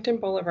Arlington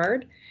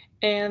Boulevard.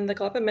 And the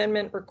GLUP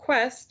amendment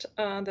request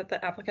that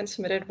the applicant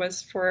submitted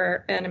was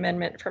for an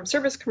amendment from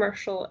service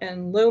commercial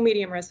and low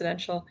medium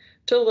residential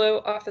to low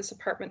office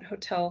apartment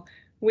hotel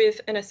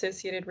with an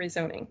associated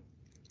rezoning.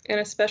 And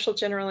a special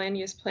general land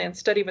use plan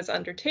study was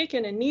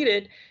undertaken and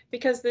needed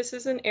because this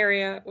is an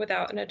area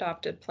without an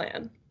adopted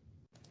plan.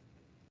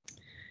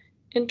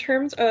 In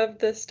terms of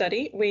the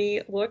study,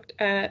 we looked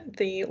at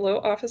the low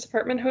office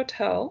apartment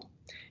hotel,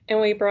 and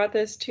we brought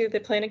this to the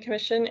Planning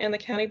Commission and the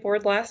County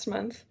Board last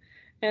month,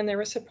 and there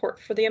was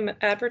support for the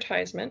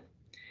advertisement.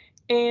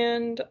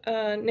 And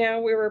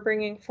now we were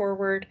bringing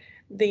forward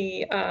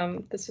the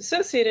this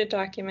associated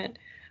document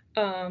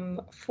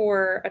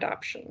for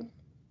adoption.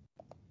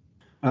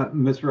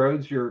 Ms.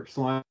 Rhodes, your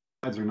slides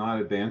are not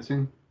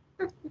advancing.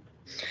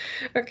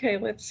 Okay,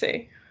 let's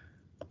see.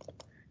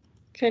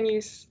 Can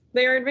you?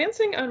 They are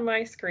advancing on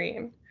my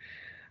screen.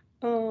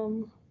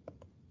 Let's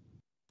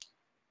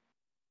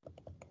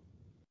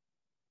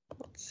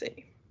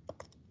see.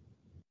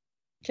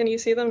 Can you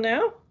see them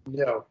now?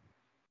 No.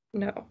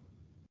 No. All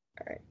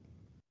right.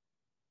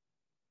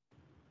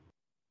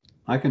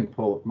 I can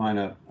pull mine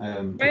up.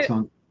 Right. It's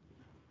on.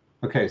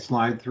 Okay,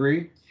 slide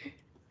 3.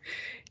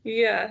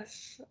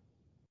 Yes.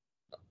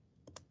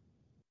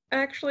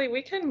 Actually,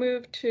 we can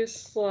move to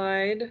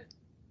slide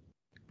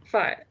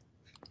 5.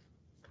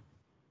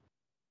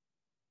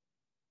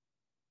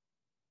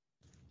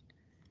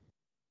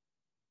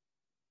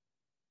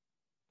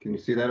 Can you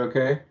see that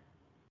okay?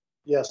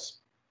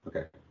 Yes.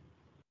 Okay.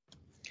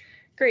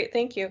 Great,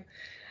 thank you.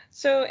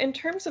 So in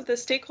terms of the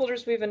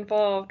stakeholders we've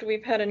involved,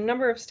 we've had a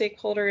number of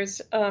stakeholders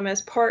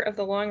as part of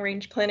the Long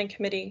Range Planning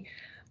Committee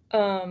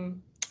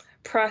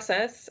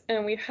process,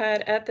 and we've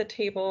had at the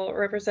table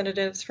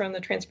representatives from the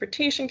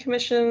Transportation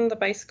Commission, the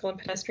Bicycle and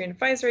Pedestrian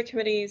Advisory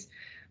Committees,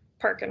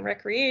 Park and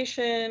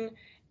Recreation,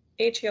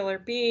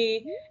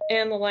 HLRB,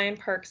 and the Lion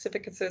Park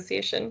Civic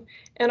Association.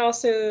 And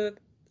also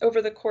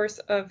over the course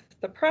of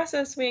the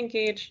process, we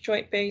engaged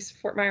Joint Base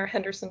Fort Myer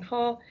Henderson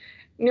Hall,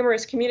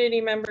 numerous community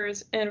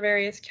members, and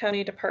various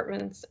county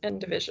departments and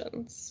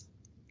divisions.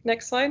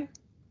 Next slide.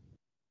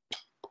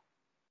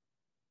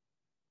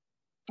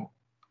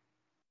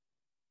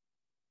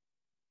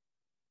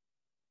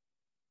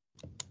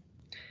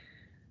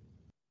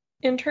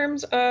 In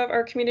terms of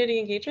our community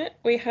engagement,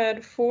 we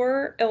had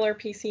 4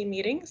 LRPC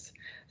meetings,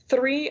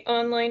 3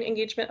 online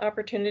engagement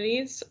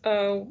opportunities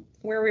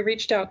where we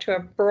reached out to a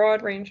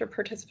broad range of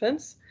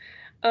participants.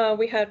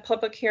 We had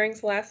public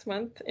hearings last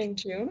month in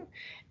June,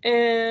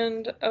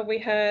 and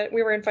we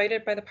were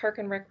invited by the Park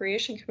and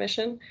Recreation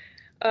Commission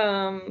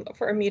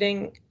for a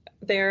meeting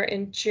there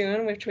in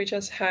June, which we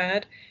just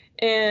had.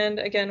 And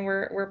again,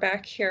 we're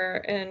back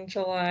here in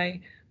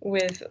July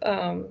with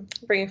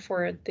bringing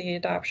forward the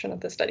adoption of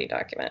the study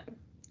document.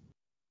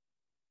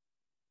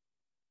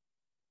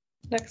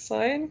 Next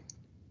slide.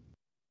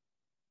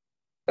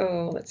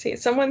 Oh, let's see.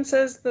 Someone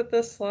says that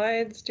the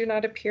slides do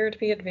not appear to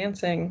be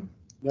advancing.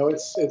 No,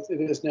 it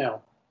is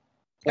now.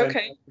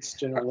 Okay. It's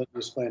general land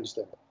use plan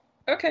study.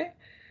 Okay.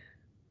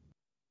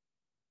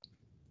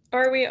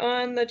 Are we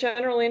on the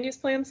general land use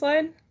plan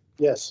slide?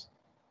 Yes.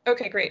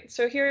 Okay, great.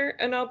 So here,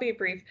 and I'll be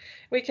brief,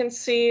 we can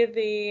see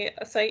the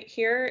site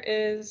here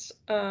is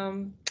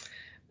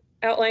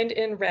outlined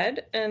in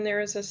red, and there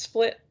is a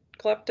split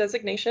GLUP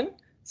designation,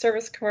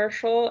 service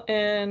commercial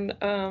and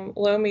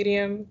low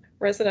medium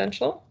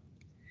residential.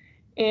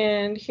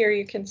 And here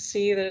you can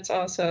see that it's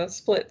also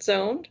split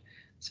zoned.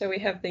 So we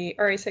have the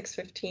RA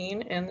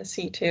 615 and the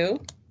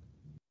C2.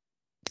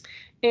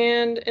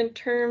 And in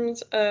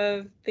terms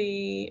of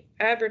the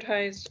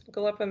advertised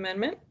GLUP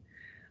amendment,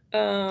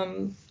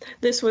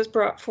 this was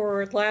brought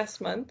forward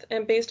last month,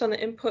 and based on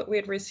the input we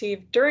had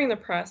received during the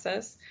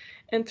process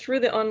and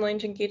through the online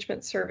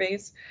engagement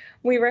surveys,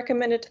 we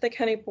recommended to the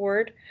county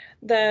board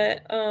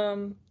that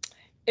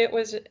it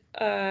was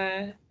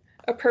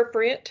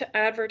appropriate to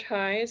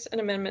advertise an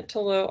amendment to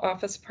low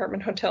office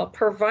apartment hotel,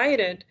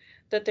 provided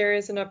that there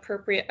is an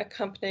appropriate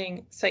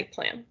accompanying site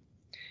plan.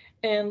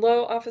 And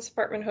low office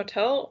apartment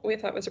hotel, we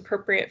thought was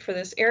appropriate for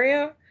this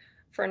area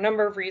for a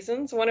number of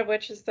reasons, one of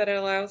which is that it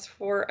allows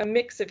for a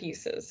mix of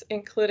uses,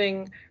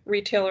 including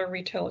retail or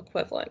retail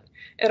equivalent.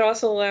 It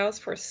also allows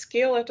for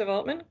scale of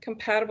development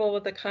compatible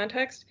with the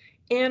context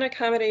and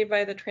accommodated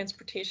by the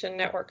transportation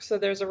network. So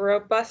there's a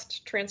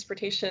robust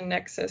transportation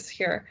nexus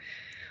here.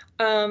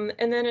 And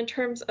then in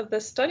terms of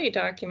the study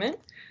document,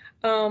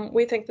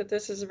 we think that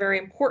this is a very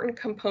important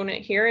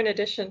component here in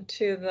addition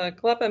to the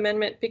GLUP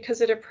amendment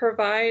because it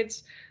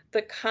provides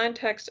the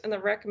context and the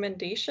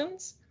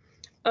recommendations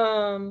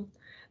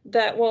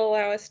that will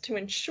allow us to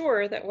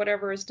ensure that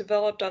whatever is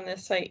developed on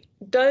this site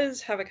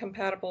does have a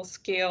compatible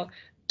scale,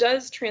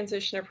 does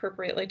transition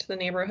appropriately to the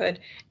neighborhood,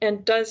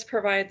 and does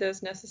provide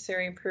those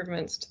necessary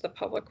improvements to the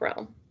public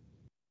realm.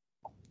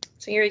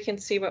 So here you can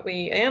see what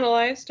we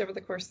analyzed over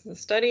the course of the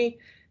study,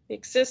 the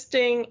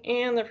existing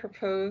and the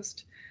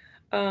proposed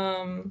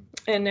and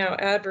now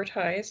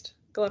advertised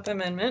GLUP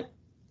amendment.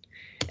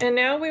 And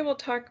now we will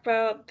talk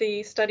about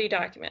the study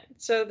document.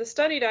 So the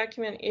study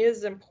document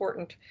is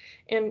important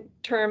in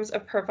terms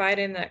of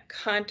providing that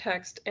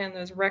context and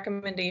those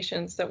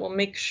recommendations that will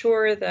make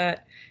sure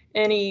that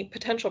any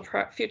potential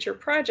future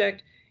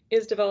project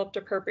is developed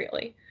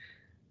appropriately.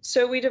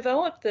 So we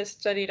developed this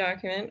study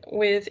document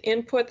with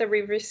input that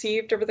we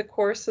received over the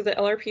course of the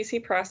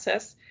LRPC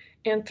process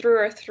and through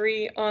our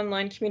 3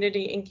 online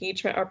community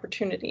engagement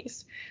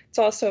opportunities. It's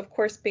also, of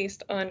course,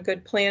 based on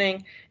good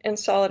planning and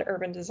solid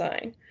urban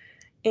design.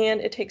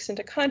 And it takes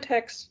into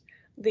context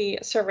the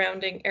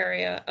surrounding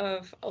area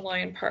of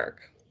Lion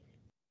Park.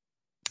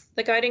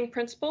 The guiding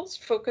principles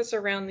focus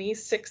around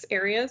these 6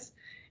 areas,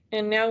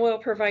 and now we'll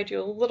provide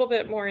you a little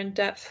bit more in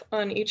depth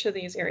on each of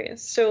these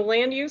areas. So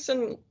land use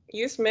and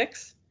use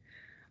mix.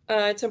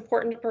 It's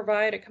important to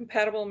provide a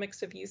compatible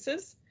mix of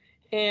uses,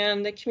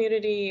 and the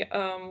community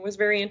was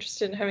very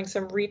interested in having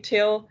some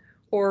retail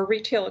or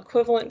retail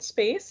equivalent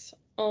space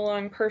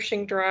along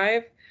Pershing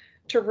Drive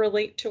to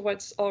relate to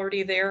what's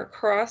already there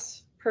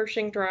across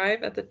Pershing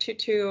Drive at the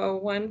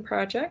 2201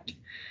 project.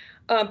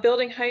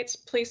 Building heights,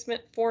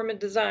 placement, form, and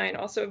design,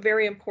 also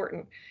very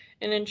important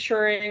in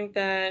ensuring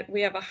that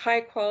we have a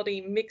high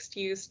quality mixed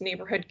use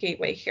neighborhood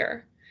gateway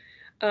here.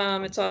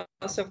 It's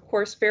also, of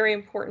course, very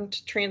important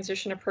to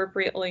transition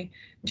appropriately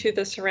to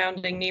the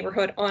surrounding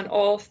neighborhood on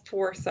all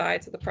 4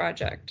 sides of the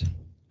project.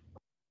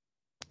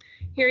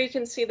 Here you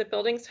can see the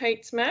buildings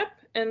heights map,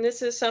 and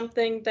this is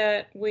something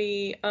that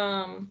we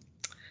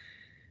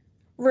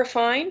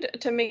refined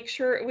to make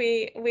sure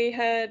we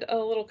had a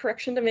little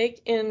correction to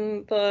make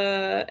in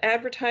the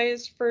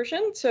advertised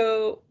version.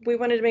 So we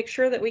wanted to make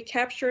sure that we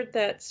captured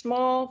that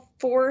small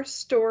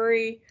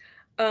 4-story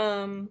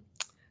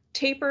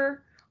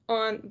taper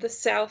on the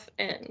south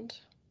end.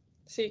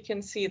 So you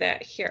can see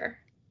that here.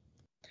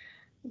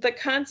 The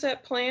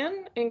concept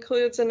plan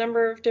includes a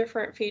number of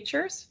different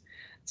features.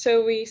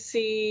 So we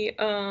see,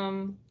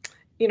 the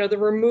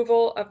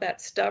removal of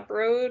that stub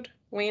road,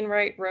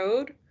 Wainwright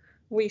Road.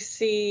 We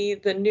see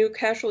the new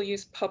casual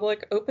use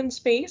public open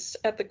space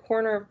at the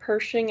corner of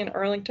Pershing and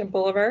Arlington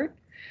Boulevard,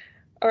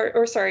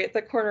 or sorry, at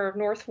the corner of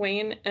North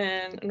Wayne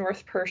and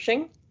North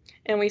Pershing.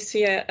 And we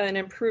see an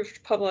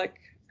improved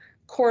public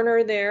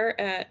corner there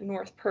at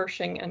North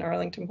Pershing and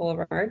Arlington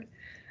Boulevard.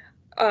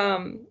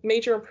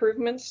 Major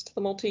improvements to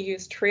the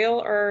multi-use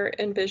trail are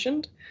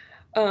envisioned.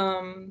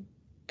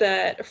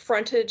 That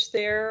frontage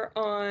there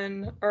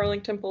on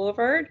Arlington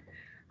Boulevard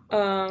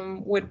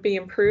would be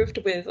improved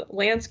with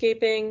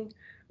landscaping,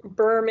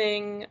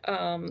 berming,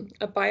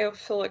 a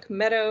biophilic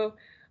meadow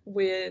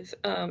with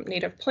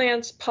native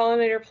plants,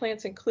 pollinator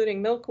plants,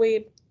 including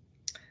milkweed.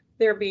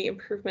 There'll be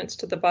improvements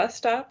to the bus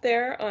stop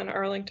there on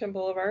Arlington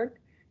Boulevard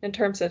in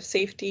terms of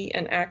safety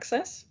and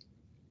access.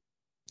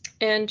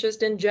 And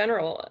just in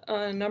general,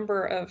 a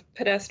number of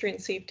pedestrian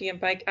safety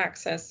and bike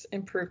access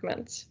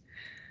improvements.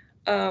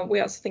 We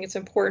also think it's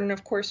important,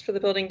 of course, for the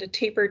building to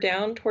taper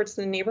down towards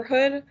the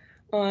neighborhood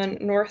on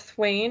North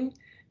Wayne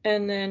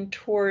and then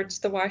towards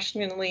the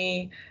Washington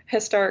Lee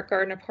Historic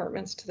Garden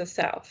Apartments to the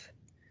south.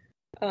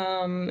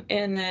 And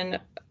then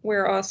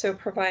we're also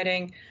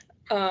providing,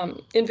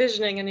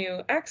 envisioning a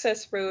new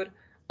access road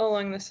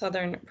along the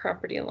southern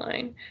property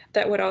line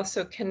that would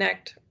also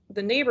connect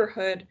the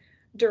neighborhood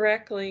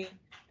directly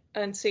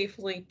and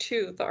safely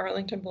to the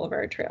Arlington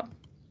Boulevard Trail.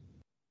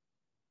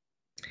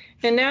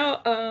 And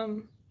now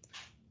I'm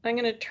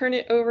going to turn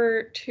it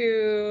over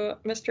to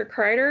Mr.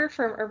 Kreider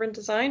from Urban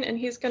Design, and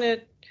he's going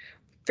to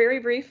very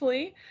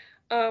briefly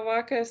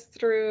walk us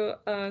through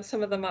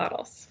some of the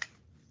models.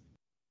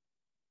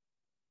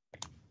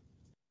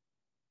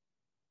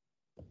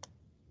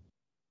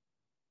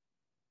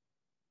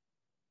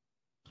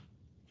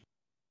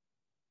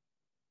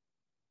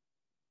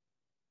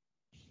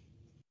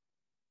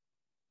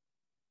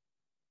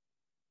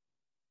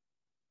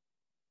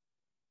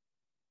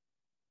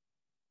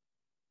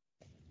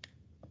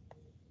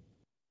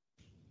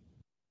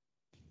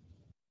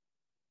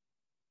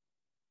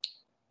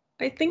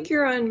 I think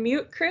you're on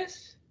mute,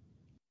 Chris.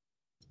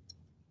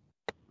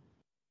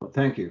 Well,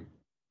 thank you.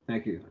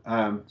 Thank you.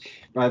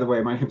 By the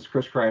way, my name is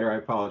Chris Kreider. I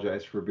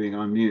apologize for being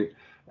on mute,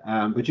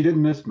 but you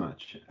didn't miss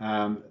much.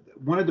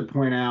 Wanted to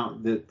point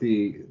out that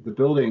the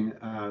building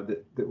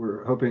that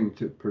we're hoping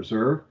to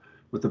preserve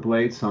with the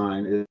blade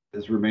sign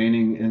is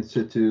remaining in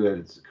situ at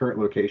its current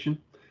location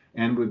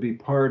and would be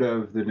part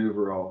of the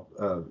overall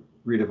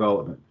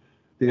redevelopment.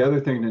 The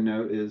other thing to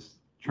note is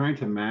trying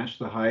to match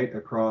the height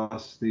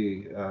across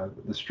the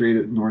street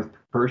at North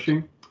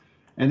Pershing,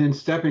 and then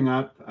stepping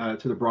up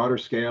to the broader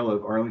scale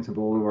of Arlington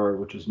Boulevard,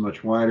 which is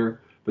much wider,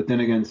 but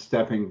then again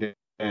stepping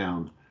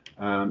down.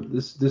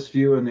 This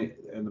view in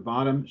the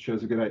bottom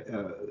shows a good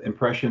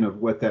impression of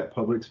what that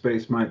public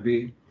space might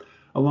be,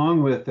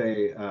 along with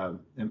a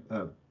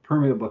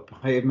permeable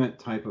pavement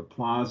type of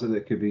plaza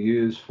that could be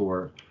used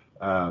for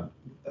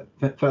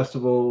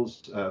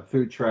festivals,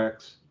 food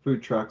trucks,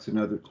 and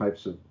other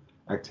types of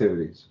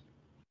activities.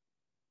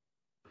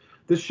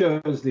 This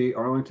shows the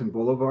Arlington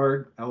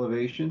Boulevard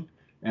elevation,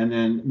 and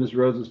then Ms.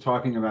 Rose was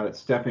talking about it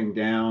stepping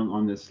down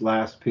on this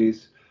last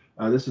piece.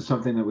 This is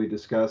something that we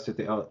discussed at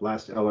the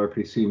last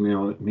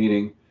LRPC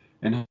meeting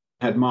and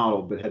had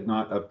modeled, but had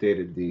not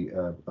updated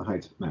the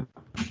heights map.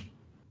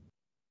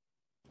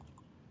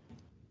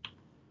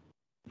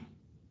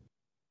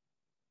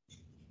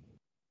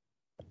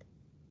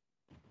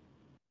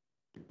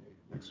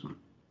 Next one.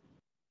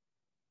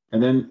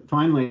 And then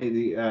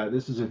finally,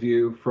 this is a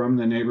view from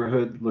the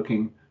neighborhood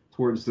looking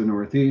towards the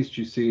northeast.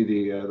 You see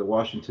the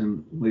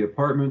Washington Lee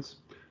Apartments.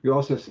 You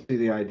also see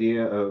the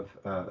idea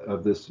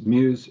of this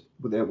muse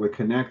that would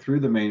connect through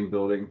the main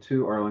building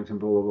to Arlington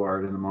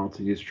Boulevard and the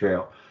multi-use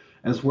trail,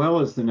 as well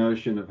as the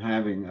notion of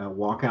having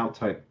walkout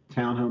type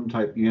townhome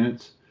type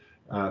units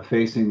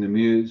facing the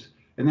muse.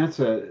 And that's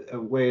a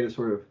way to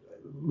sort of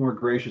more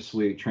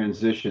graciously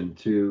transition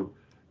to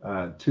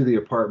the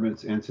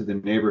apartments and to the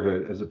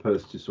neighborhood, as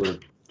opposed to sort of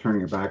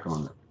turning your back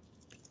on it.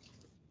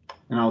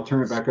 And I'll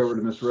turn it back over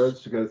to Ms. Rhodes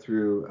to go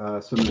through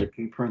some of the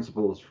key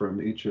principles from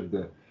each of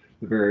the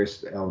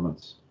various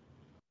elements.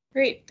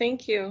 Great,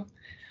 thank you.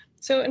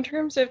 So in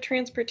terms of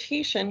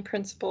transportation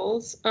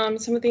principles,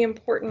 some of the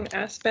important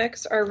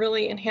aspects are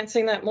really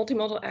enhancing that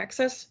multimodal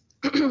access,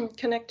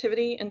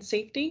 connectivity, and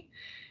safety.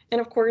 And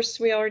of course,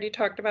 we already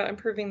talked about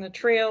improving the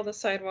trail, the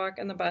sidewalk,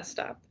 and the bus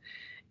stop,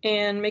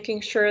 and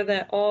making sure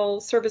that all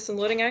service and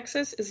loading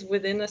access is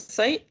within the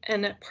site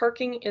and that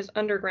parking is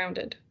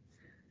undergrounded.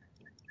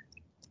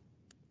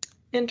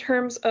 In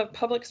terms of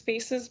public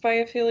spaces,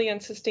 biophilia,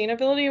 and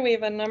sustainability, we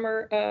have a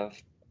number of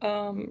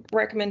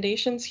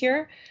recommendations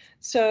here.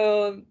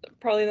 So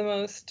probably the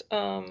most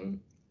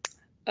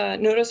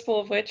noticeable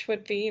of which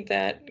would be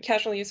that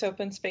casual use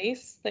open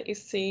space that you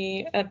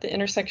see at the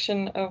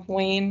intersection of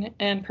Wayne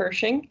and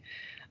Pershing,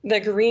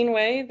 the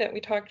greenway that we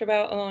talked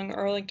about along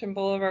Arlington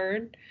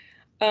Boulevard,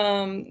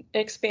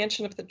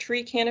 expansion of the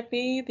tree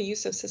canopy, the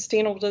use of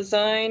sustainable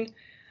design,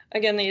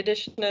 again, the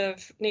addition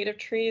of native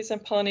trees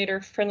and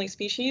pollinator-friendly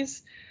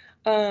species,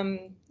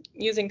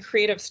 using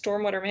creative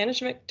stormwater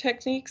management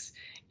techniques,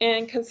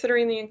 and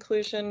considering the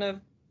inclusion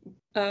of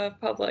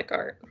public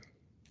art.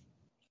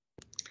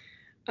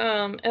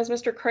 As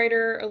Mr.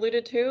 Kreider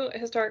alluded to,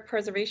 historic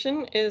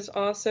preservation is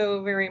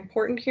also very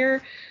important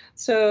here.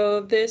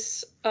 So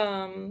this,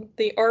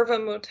 the Arva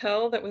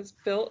Motel that was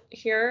built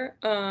here,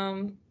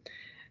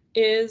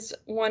 is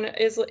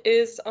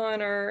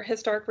on our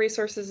historic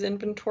resources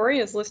inventory,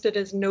 is listed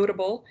as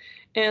notable,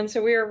 and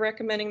so we are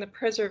recommending the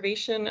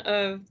preservation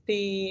of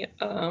the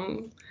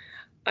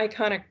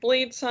iconic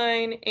blade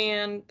sign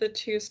and the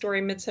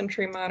two-story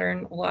mid-century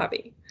modern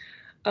lobby.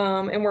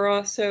 And we're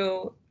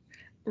also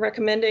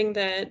recommending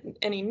that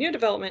any new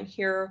development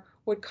here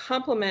would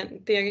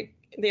complement the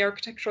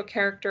architectural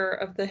character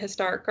of the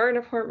historic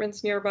garden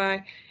apartments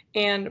nearby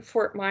and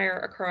Fort Myer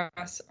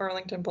across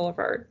Arlington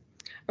Boulevard.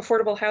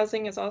 Affordable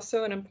housing is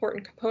also an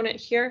important component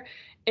here,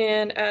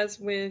 and as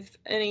with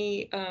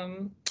any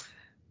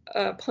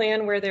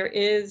plan where there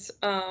is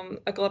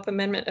a GLUP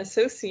amendment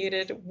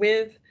associated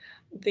with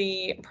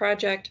the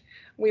project,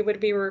 we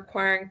would be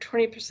requiring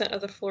 20%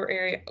 of the floor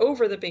area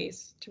over the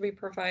base to be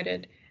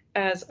provided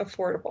as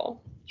affordable.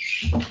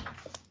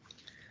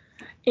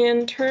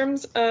 In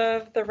terms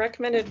of the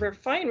recommended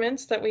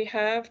refinements that we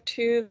have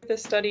to the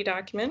study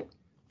document,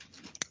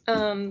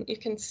 you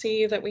can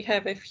see that we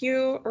have a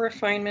few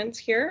refinements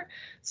here.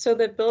 So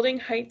the building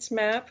heights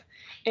map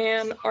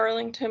and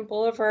Arlington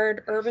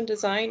Boulevard urban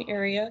design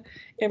area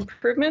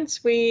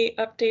improvements, we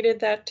updated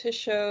that to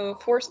show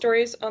 4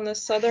 stories on the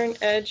southern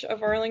edge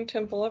of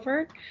Arlington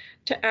Boulevard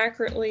to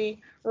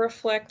accurately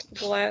reflect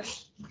the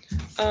last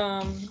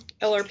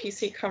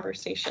LRPC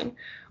conversation.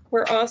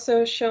 We're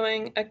also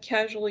showing a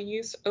casual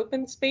use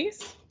open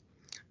space.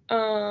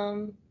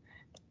 And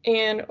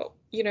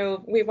you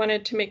know, we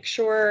wanted to make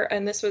sure,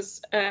 and this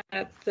was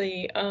at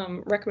the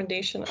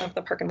recommendation of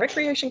the Park and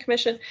Recreation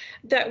Commission,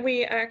 that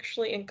we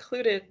actually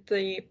included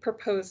the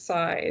proposed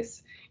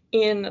size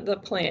in the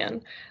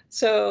plan.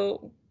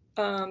 So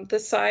the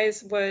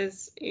size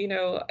was, you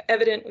know,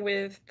 evident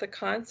with the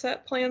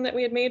concept plan that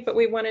we had made, but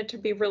we wanted to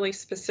be really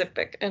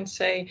specific and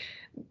say,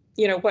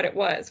 you know, what it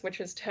was,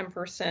 which is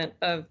 10%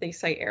 of the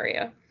site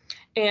area.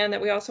 And that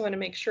we also want to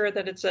make sure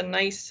that it's a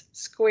nice,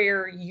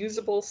 square,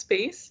 usable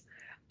space.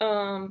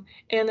 And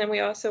then we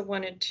also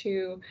wanted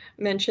to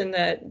mention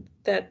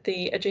that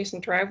the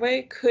adjacent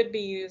driveway could be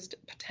used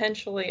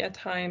potentially at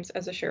times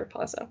as a shared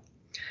plaza.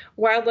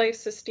 Wildlife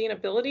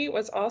sustainability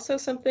was also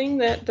something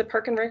that the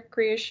Park and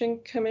Recreation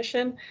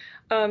Commission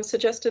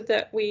suggested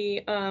that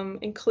we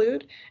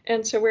include,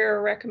 and so we're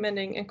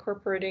recommending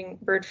incorporating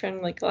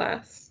bird-friendly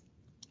glass.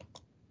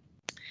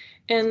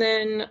 And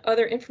then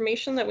other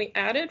information that we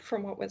added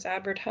from what was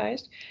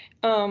advertised,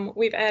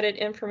 we've added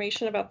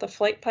information about the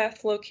flight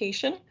path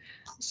location.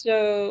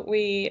 So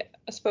we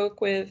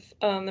spoke with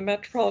the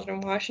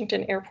Metropolitan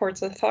Washington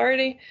Airports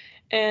Authority,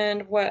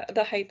 and what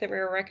the height that we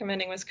were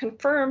recommending was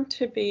confirmed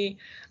to be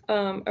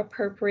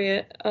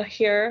appropriate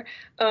here.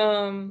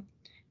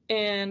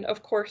 And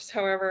of course,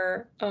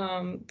 however,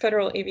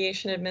 Federal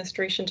Aviation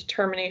Administration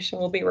determination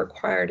will be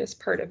required as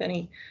part of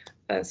any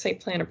site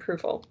plan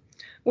approval.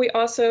 We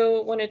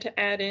also wanted to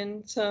add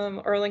in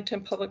some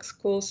Arlington Public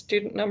Schools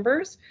student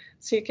numbers.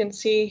 So you can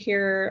see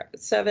here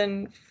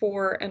 7,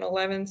 4, and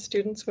 11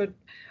 students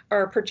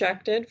are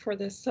projected for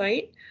this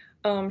site.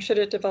 Should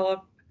it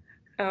develop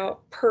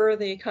out per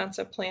the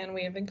concept plan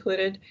we have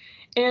included.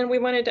 And we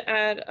wanted to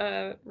add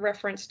a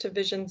reference to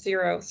Vision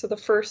Zero. So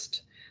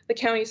the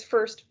county's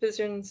first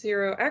Vision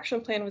Zero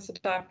action plan was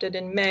adopted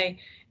in May,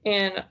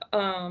 and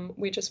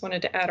we just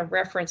wanted to add a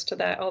reference to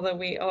that, although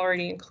we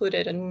already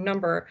included a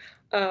number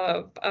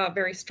of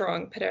very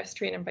strong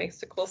pedestrian and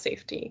bicycle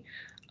safety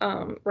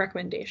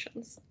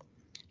recommendations.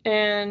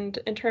 And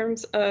in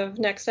terms of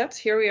next steps,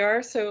 here we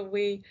are. So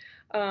we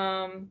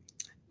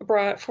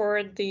brought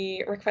forward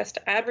the request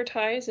to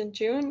advertise in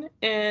June,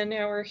 and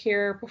now we're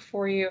here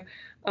before you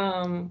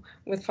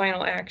with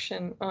final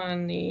action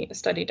on the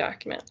study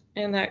document.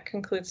 And that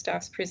concludes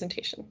staff's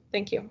presentation.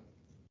 Thank you.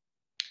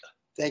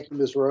 Thank you,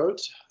 Ms.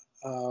 Rhodes.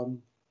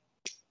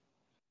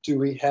 Do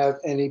we have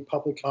any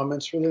public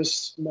comments for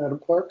this, Madam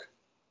Clerk?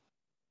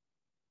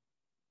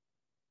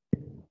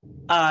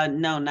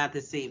 No, not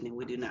this evening.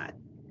 We do not.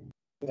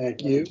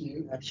 Thank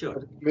you.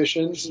 Sure.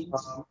 Commissions.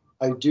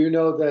 I do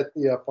know that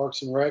the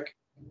Parks and Rec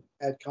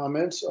had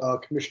comments.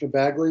 Commissioner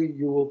Bagley,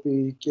 you will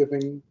be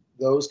giving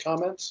those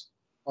comments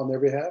on their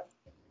behalf.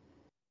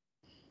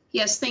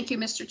 Yes, thank you,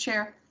 Mr.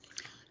 Chair.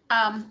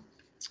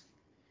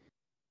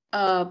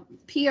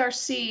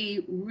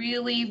 PRC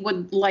really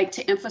would like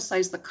to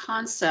emphasize the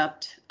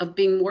concept of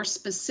being more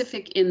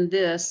specific in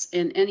this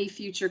and any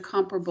future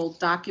comparable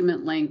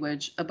document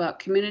language about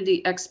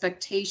community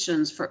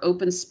expectations for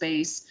open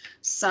space,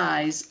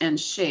 size, and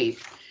shape.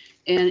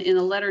 And in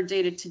a letter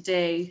dated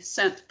today,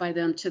 sent by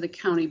them to the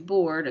county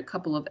board, a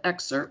couple of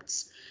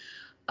excerpts.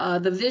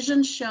 The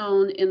vision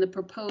shown in the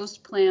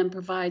proposed plan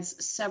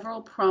provides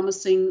several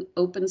promising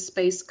open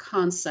space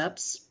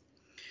concepts.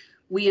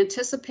 We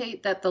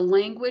anticipate that the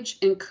language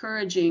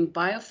encouraging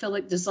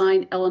biophilic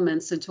design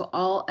elements into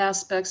all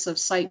aspects of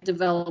site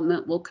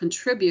development will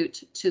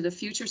contribute to the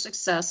future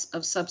success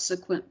of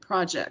subsequent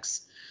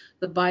projects.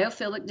 The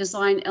biophilic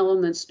design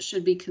elements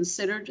should be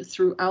considered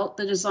throughout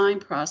the design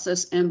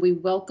process, and we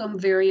welcome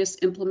various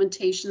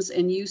implementations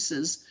and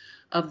uses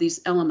of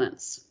these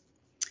elements.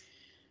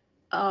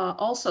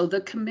 Also,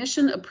 the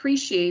Commission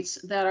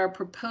appreciates that our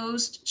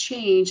proposed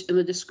change in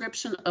the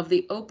description of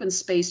the open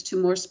space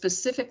to more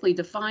specifically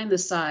define the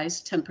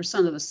size,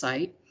 10% of the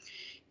site,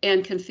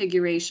 and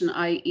configuration,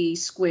 i.e.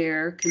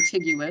 square,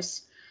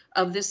 contiguous,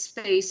 of this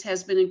space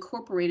has been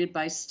incorporated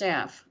by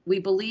staff. We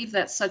believe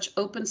that such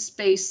open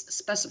space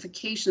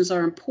specifications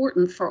are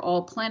important for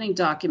all planning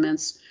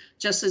documents,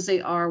 just as they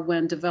are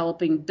when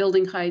developing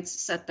building heights,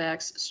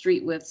 setbacks,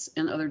 street widths,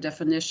 and other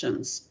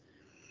definitions.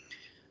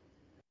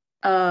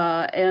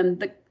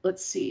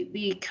 Let's see,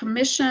 the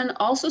Commission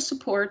also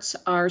supports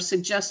our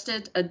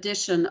suggested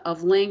addition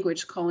of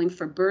language calling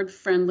for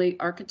bird-friendly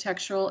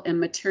architectural and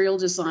material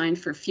design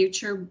for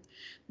future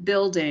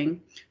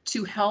building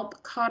to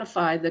help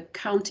codify the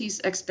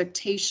county's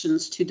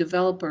expectations to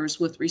developers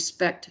with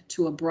respect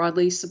to a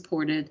broadly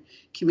supported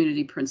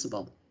community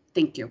principle.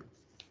 Thank you.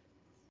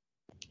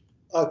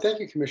 Thank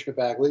you, Commissioner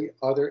Bagley.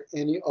 Are there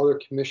any other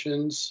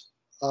commissions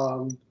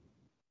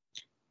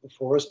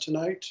before us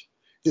tonight?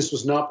 This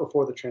was not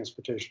before the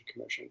Transportation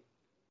Commission.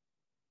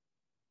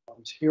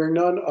 Hearing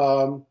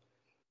none.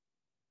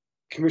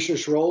 Commissioner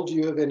Schroll, do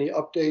you have any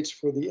updates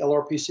for the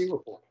LRPC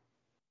report?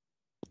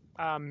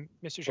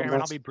 Mr.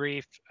 Chairman, I'll be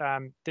brief.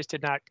 This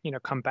did not,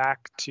 come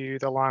back to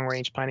the Long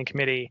Range Planning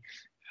Committee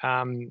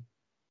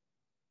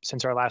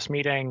since our last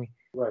meeting.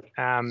 Right.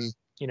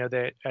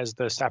 That as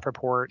the staff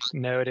report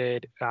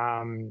noted,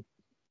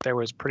 there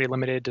was pretty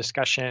limited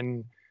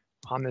discussion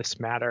on this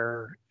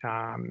matter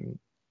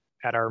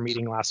at our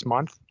meeting last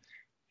month.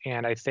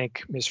 And I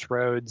think Ms.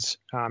 Rhodes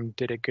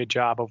did a good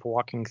job of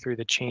walking through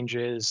the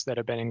changes that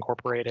have been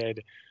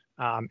incorporated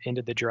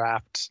into the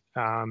draft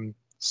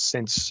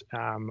since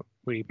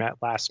we met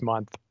last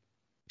month.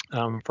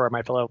 For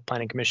my fellow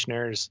planning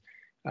commissioners,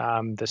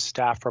 the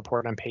staff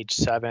report on page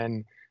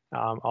 7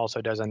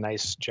 also does a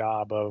nice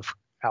job of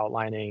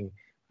outlining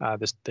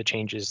the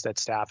changes that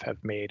staff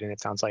have made. And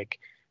it sounds like,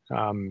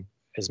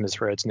 as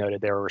Ms. Rhodes noted,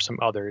 there were some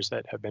others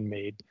that have been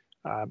made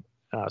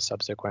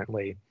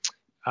subsequently.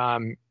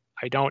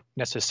 I don't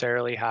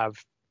necessarily have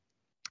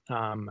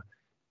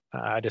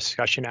a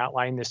discussion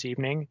outline this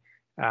evening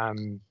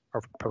or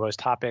proposed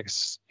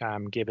topics,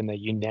 given the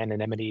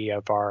unanimity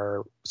of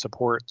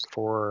support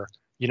for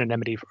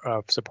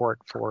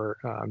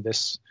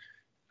this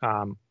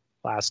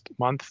last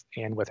month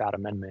and without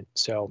amendment.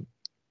 So,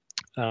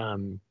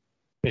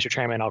 Mr.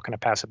 Chairman, I'll kind of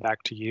pass it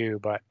back to you,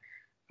 but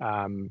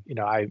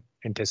I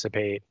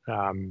anticipate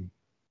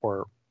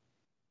or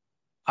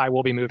I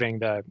will be moving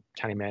the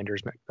county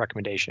manager's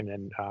recommendation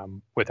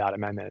and without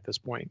amendment at this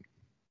point.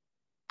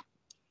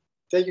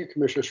 Thank you,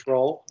 Commissioner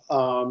Schroll.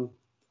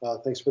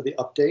 Thanks for the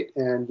update.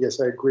 And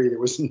yes, I agree. There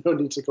was no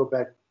need to go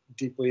back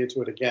deeply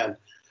into it again.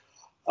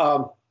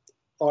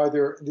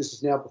 This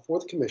is now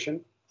before the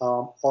commission.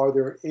 Are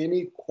there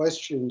any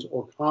questions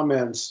or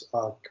comments?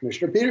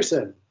 Commissioner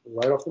Peterson,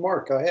 right off the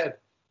mark, go ahead.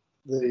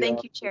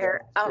 Thank you,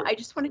 Chair. I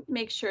just wanted to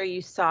make sure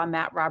you saw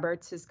Matt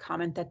Roberts'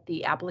 comment that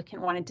the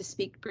applicant wanted to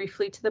speak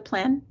briefly to the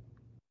plan.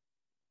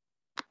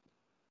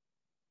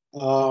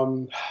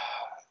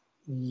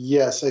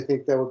 Yes, I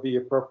think that would be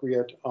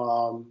appropriate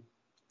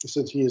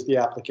since he is the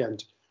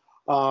applicant.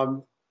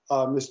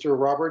 Mr.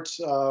 Roberts,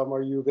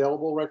 are you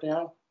available right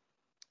now?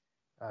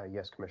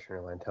 Yes,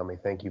 Commissioner Lantelmi,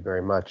 thank you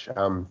very much.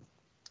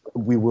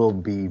 We will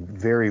be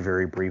very,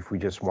 very brief. We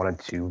just wanted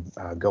to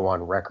go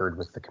on record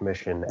with the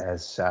Commission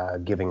as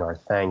giving our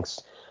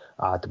thanks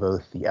to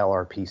both the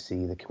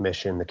LRPC, the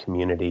Commission, the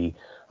community,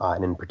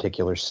 and in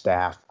particular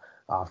staff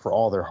for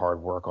all their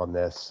hard work on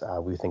this.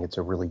 We think it's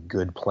a really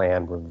good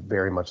plan. We're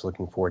very much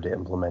looking forward to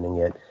implementing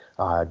it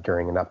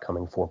during an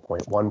upcoming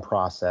 4.1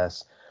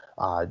 process.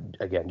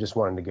 Again, just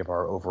wanted to give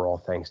our overall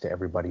thanks to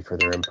everybody for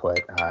their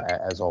input.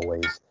 As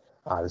always,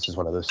 this is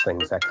one of those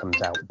things that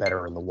comes out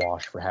better in the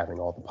wash for having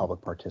all the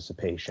public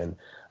participation.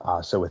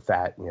 So with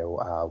that,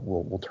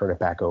 we'll turn it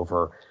back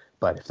over.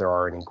 But if there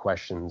are any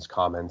questions,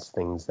 comments,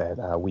 things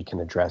that we can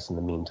address in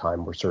the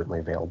meantime, we're certainly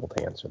available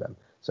to answer them.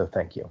 So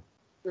thank you.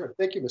 Sure.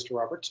 Thank you, Mr.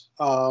 Roberts.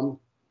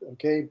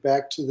 Okay,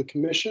 back to the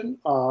Commission.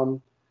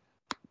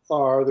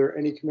 Are there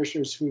any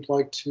commissioners who'd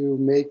like to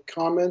make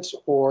comments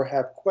or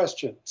have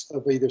questions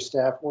of either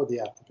staff or the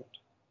applicant?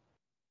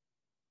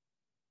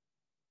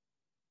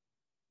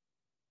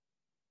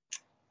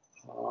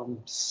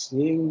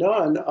 Seeing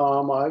none,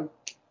 I'd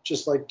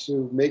just like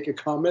to make a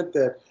comment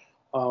that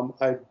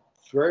I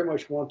very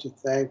much want to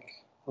thank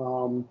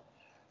the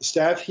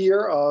staff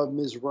here,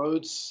 Ms.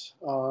 Rhodes,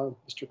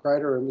 Mr.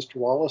 Kreider, and Mr.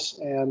 Wallace,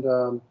 and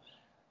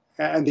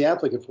the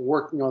applicant for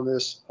working on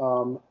this,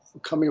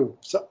 coming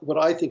with what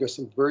I think are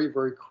some very,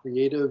 very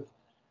creative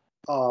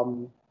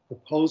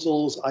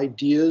proposals,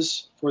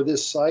 ideas for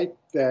this site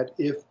that,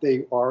 if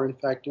they are in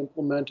fact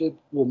implemented,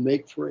 will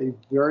make for a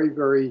very,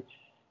 very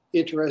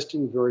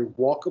interesting, very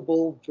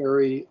walkable,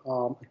 very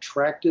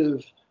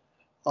attractive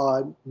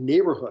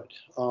neighborhood.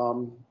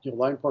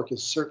 Lyon Park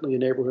is certainly a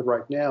neighborhood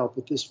right now,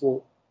 but this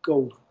will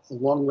go a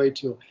long way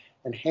to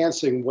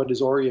enhancing what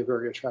is already a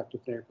very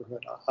attractive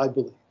neighborhood, I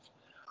believe.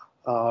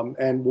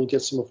 And we'll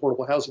get some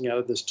affordable housing out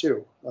of this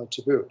too,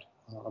 to boot,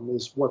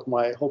 is what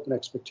my hope and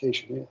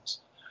expectation is.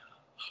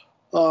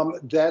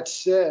 That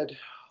said,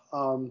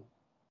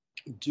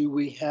 do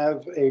we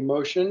have a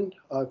motion?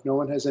 If no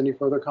one has any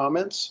further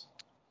comments?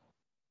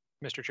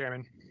 Mr.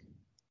 Chairman.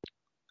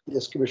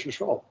 Yes, Commissioner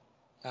Schroll.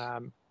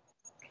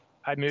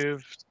 I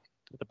move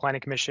that the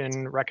Planning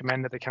Commission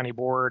recommend that the County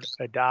Board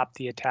adopt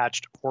the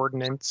attached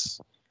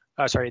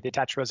the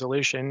attached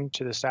resolution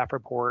to the staff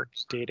report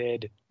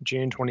dated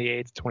June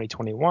 28th,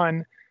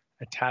 2021,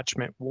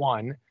 attachment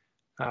 1,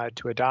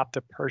 to adopt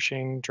the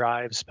Pershing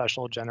Drive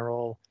Special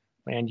General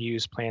Land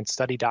Use Plan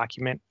Study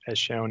document as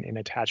shown in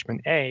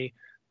attachment A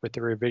with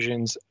the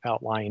revisions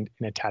outlined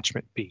in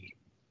attachment B.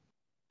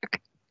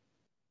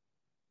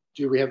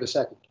 Do we have a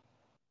second?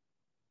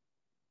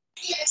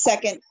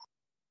 Second.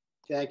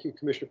 Thank you,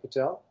 Commissioner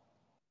Patel.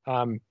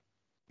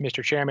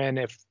 Mr. Chairman,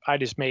 if I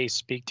just may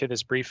speak to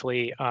this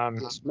briefly.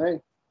 Yes, may.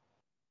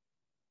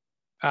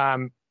 I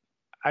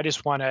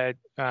just want to,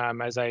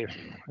 as I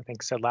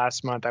think said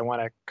last month, I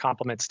want to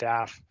compliment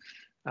staff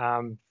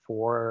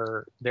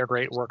for their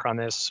great work on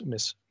this.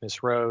 Ms.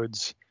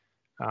 Rhodes,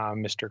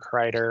 Mr.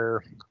 Kreider,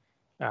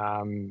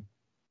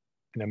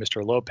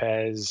 Mr.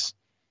 Lopez,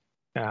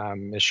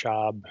 Ms.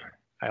 Schaub.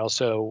 I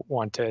also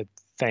want to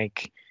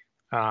thank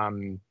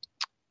Commissioner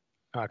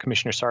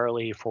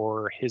Sarli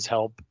for his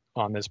help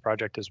on this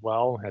project as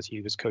well, as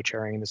he was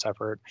co-chairing this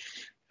effort,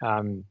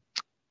 and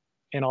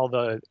all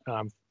the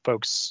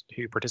folks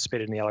who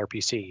participated in the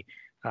LRPC.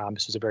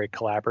 This was a very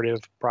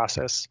collaborative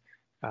process,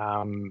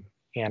 and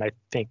I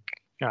think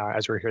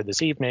as we're here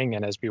this evening,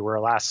 and as we were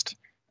last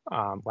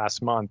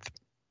month,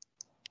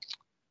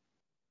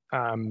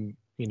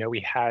 we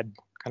had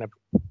kind of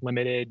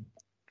limited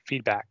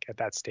feedback at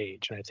that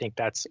stage, and I think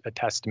that's a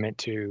testament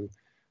to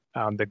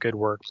the good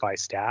work by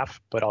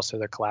staff, but also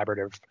the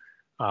collaborative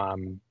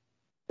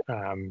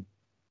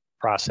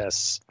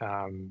process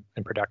and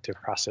productive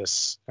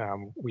process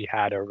we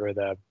had over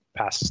the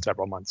past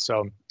several months.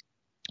 So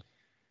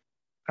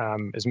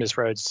as Ms.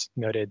 Rhodes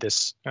noted,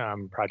 this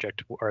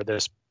project or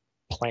this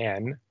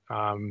plan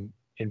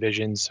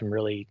envisions some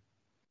really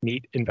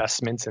neat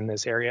investments in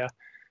this area,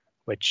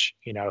 which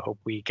I hope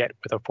we get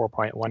with a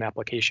 4.1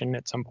 application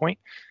at some point.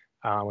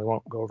 We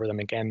won't go over them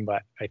again,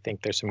 but I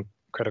think there's some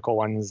critical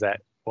ones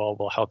that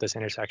will help this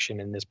intersection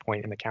in this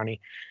point in the county.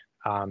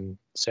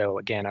 So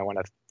again, I want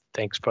to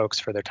thank folks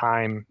for their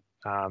time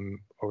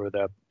over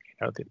the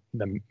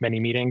many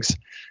meetings,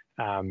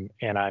 and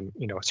I'm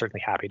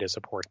certainly happy to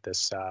support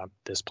this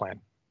plan.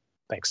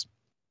 Thanks.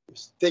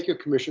 Thank you,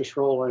 Commissioner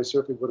Schroll. I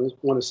certainly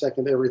want to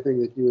second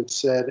everything that you had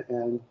said,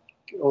 and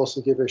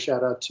also give a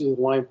shout out to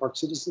the Lyon Park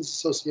Citizens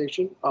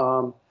Association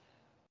and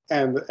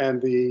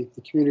the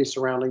community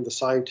surrounding the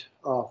site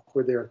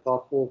for their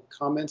thoughtful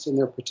comments and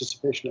their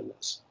participation in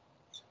this.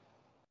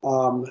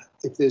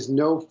 If there's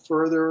no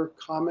further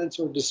comments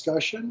or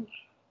discussion,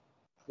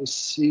 I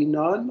see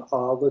none.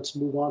 Let's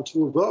move on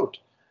to a vote.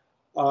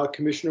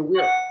 Commissioner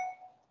Weir.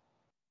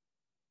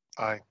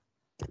 Aye.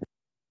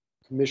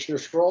 Commissioner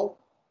Schroll.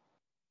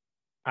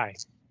 Aye.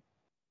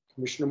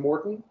 Commissioner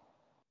Morton.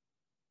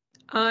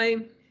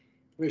 Aye.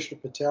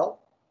 Commissioner Patel.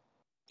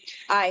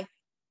 Aye.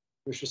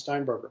 Commissioner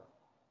Steinberger.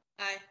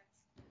 Aye.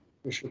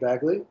 Commissioner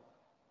Bagley.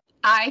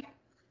 Aye.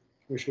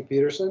 Commissioner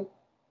Peterson.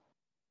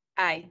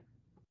 Aye.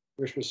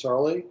 Commissioner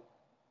Sarli.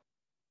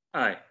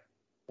 Aye.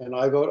 And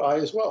I vote aye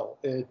as well.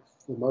 The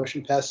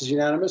motion passes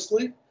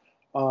unanimously.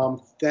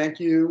 Thank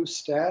you,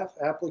 staff,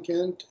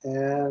 applicant,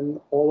 and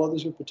all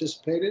others who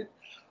participated.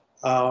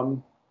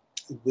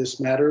 This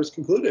matter is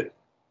concluded.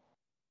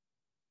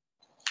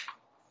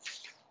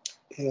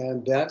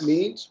 And that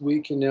means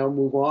we can now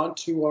move on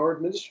to our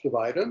administrative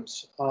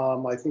items.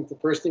 I think the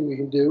first thing we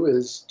can do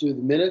is do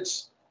the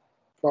minutes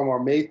from our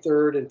May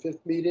 3rd and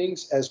 5th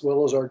meetings, as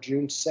well as our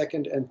June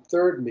 2nd and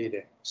 3rd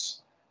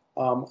meetings.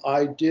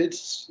 I did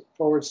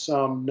forward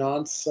some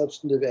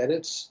non-substantive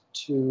edits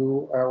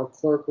to our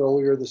clerk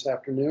earlier this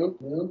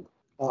afternoon.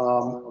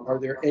 Are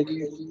there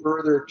any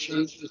further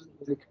changes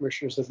that the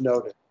commissioners have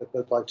noted that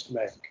they'd like to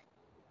make?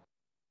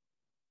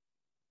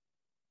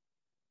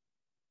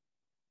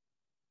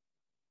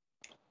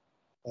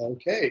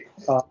 Okay,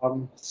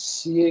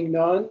 seeing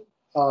none,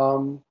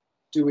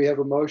 do we have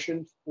a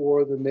motion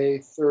for the May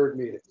 3rd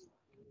meeting?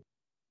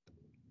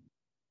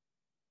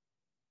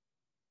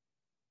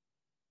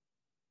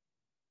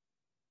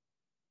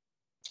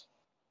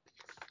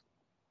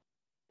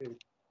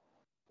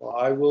 Well,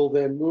 I will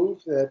then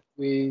move that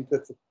the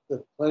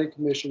Planning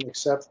Commission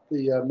accept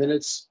the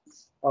minutes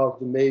of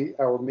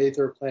our May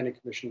 3rd Planning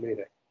Commission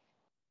meeting.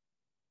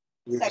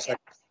 Second.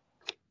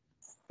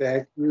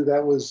 Thank you.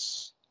 That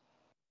was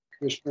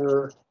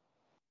Commissioner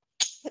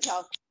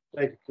Patel.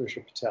 Thank you,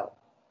 Commissioner Patel.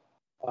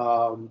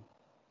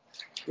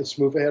 Let's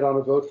move ahead on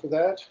a vote for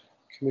that.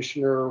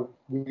 Commissioner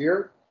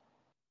Weir.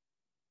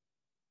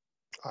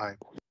 Aye.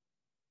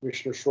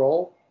 Commissioner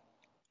Schroll.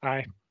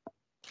 Aye.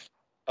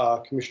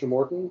 Commissioner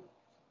Morton.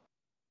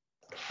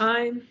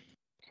 Aye.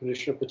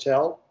 Commissioner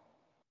Patel.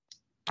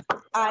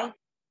 Aye.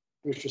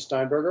 Commissioner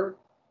Steinberger.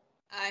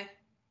 Aye.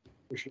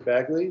 Commissioner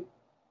Bagley.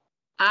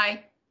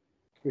 Aye.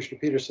 Commissioner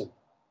Peterson.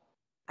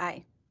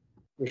 Aye.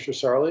 Commissioner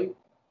Sarli.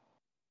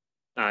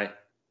 Aye.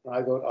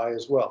 I vote aye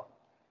as well.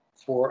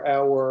 For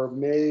our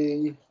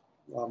May,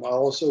 I'll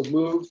also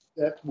move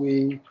that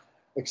we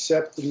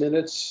accept the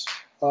minutes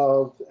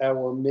of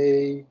our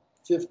May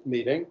 5th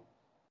meeting.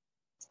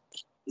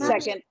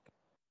 Second.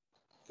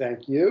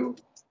 Thank you.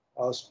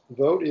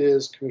 Vote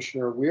is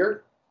Commissioner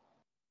Weir.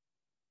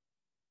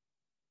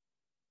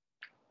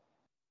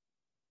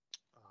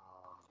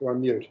 You're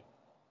on mute.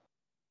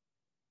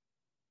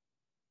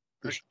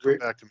 Come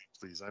back to me,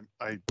 please.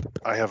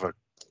 I have a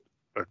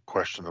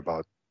question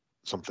about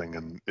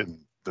something in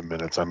the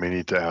minutes. I may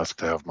need to ask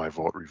to have my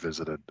vote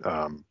revisited.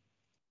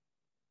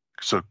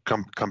 So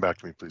come back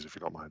to me, please, if you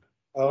don't mind.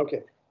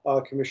 Okay.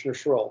 Commissioner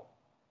Schroll.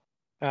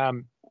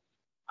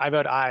 I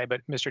vote aye,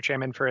 but Mr.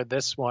 Chairman, for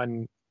this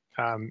one,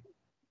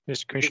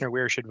 Mr. Commissioner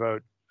Weir should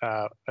vote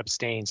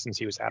abstain since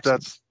he was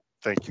absent.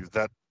 Thank you.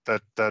 That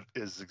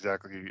is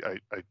exactly. I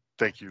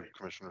thank you,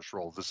 Commissioner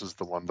Schroll. This is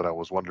the one that I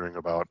was wondering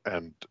about,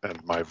 and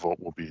my vote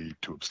will be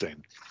to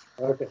abstain.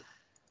 Okay.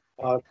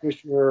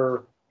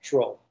 Commissioner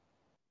Schroll.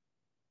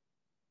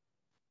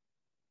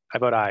 I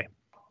vote aye.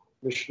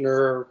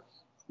 Commissioner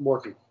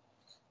Morton.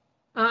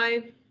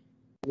 Aye.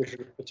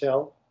 Commissioner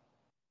Patel.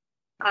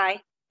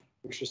 Aye.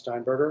 Commissioner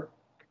Steinberger.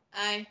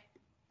 Aye.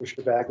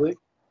 Commissioner Bagley.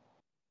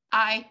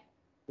 Aye.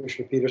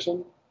 Commissioner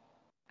Peterson.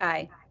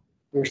 Aye.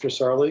 Commissioner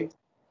Sarli.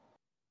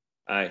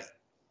 Aye.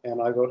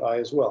 And I vote aye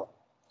as well.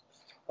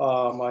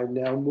 I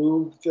now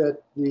move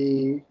that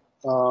the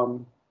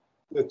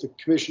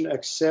commission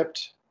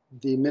accept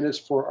the minutes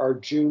for our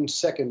June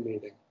 2nd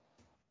meeting.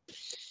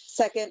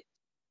 Second.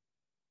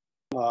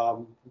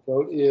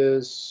 Vote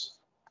is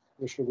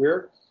Commissioner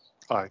Weir.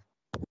 Aye.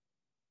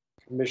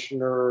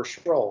 Commissioner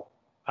Schroll.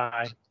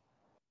 Aye.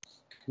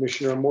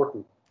 Commissioner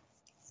Morton.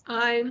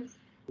 Aye.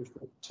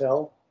 Commissioner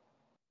Patel.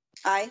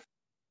 Aye.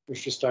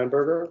 Commissioner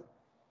Steinberger.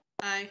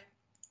 Aye.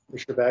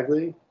 Commissioner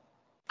Bagley.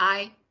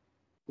 Aye.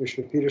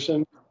 Commissioner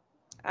Peterson.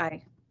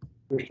 Aye.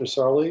 Commissioner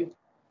Sarli.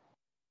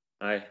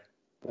 Aye.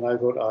 And I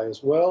vote aye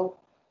as well.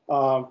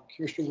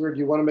 Commissioner Weir, do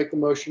you want to make the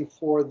motion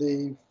for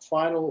the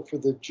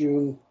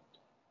June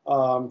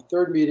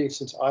 3rd meeting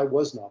since I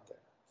was not there?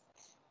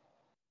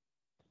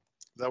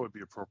 That would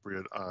be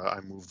appropriate. I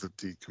move that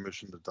the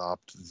commission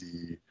adopt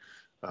the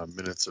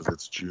minutes of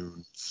its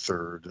June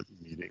 3rd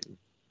meeting.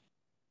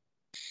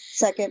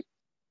 Second.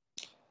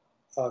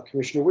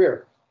 Commissioner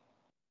Weir.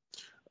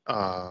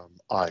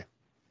 Aye.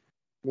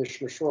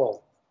 Commissioner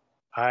Schroll.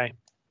 Aye.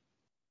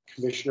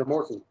 Commissioner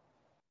Morton.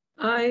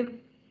 Aye.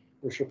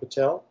 Commissioner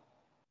Patel.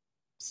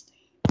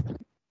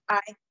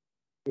 Aye.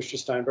 Commissioner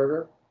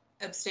Steinberger.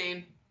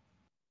 Abstain.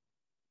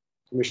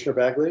 Commissioner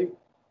Bagley.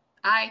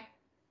 Aye.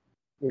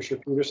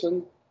 Commissioner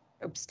Peterson.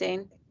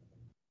 Abstain.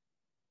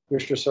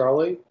 Commissioner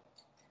Sarli?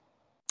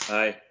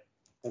 Aye.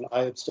 And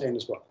I abstain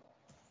as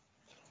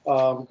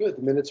well. Good,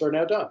 the minutes are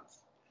now done.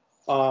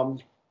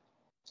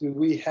 Do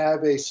we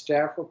have a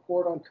staff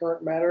report on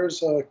current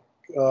matters?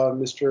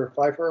 Mr.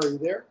 Pfeiffer, are you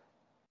there?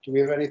 Do we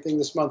have anything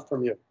this month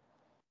from you?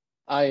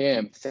 I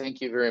am.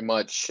 Thank you very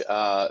much,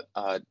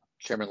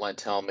 Chairman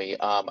Lantelmi.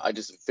 I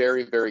just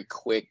very, very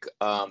quick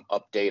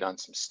update on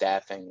some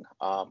staffing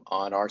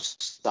on our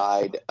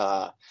side.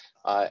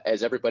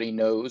 As everybody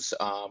knows,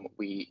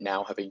 we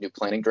now have a new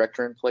planning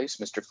director in place,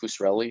 Mr.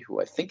 Fusarelli, who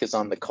I think is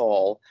on the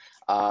call,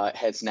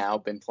 has now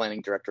been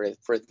planning director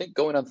for, I think,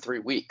 going on 3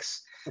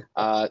 weeks.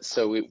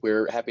 So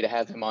we're happy to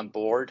have him on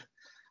board.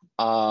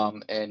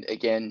 And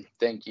again,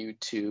 thank you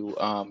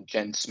to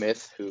Jen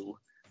Smith, who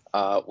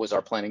was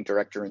our planning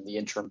director in the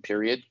interim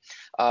period.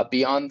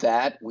 Beyond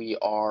that, we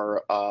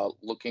are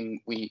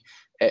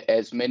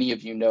as many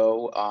of you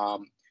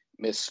know,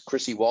 Miss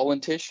Chrissy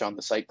Wallentish on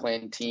the site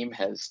plan team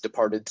has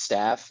departed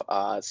staff.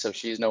 So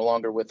she is no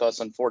longer with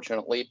us,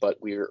 unfortunately, but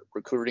we're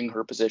recruiting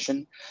her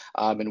position.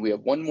 And we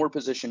have one more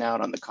position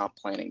out on the comp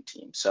planning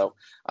team. So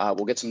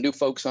we'll get some new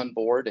folks on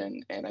board,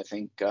 and I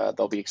think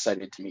they'll be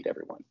excited to meet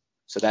everyone.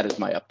 So that is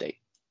my update.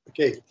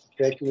 Okay,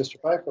 thank you, Mr.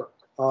 Pfeiffer.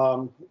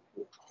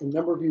 A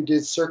number of you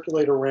did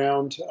circulate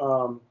around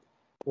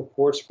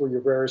reports for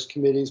your various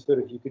committees, but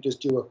if you could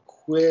just do a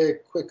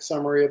quick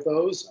summary of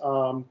those.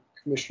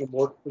 Commissioner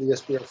Morton for the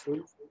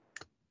SBRC.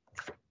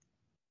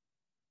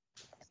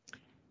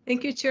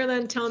 Thank you, Chair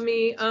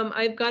Lantelmi.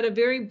 I've got a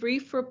very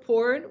brief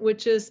report,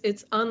 which is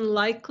it's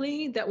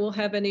unlikely that we'll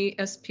have any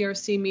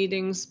SPRC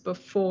meetings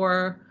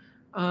before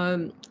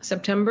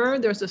September.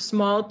 There's a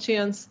small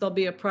chance there'll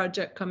be a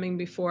project coming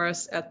before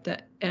us at the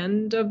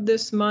end of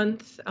this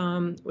month,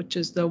 which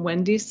is the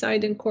Wendy's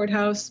site in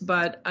Courthouse,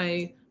 but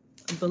I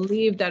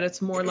believe that it's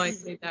more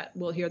likely that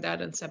we'll hear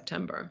that in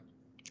September.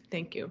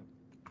 Thank you.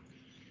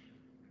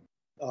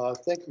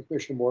 Thank you,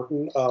 Commissioner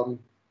Morton.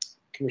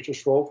 Commissioner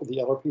Schroll for the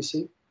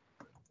LRPC.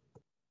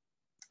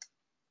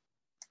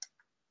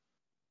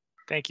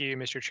 Thank you,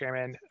 Mr.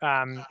 Chairman.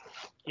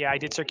 Yeah, I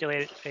did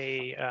circulate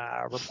a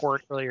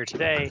report earlier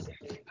today.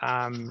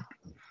 A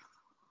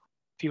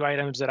few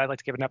items that I'd like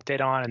to give an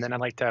update on, and then I'd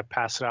like to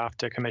pass it off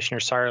to Commissioner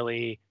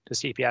Sarli to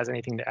see if he has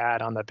anything to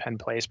add on the Penn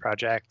Place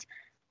project,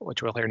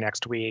 which we'll hear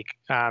next week.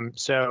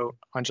 So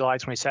on July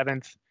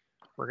 27th,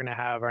 we're going to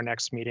have our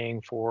next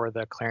meeting for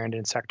the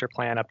Clarendon Sector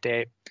Plan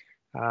update.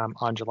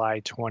 On July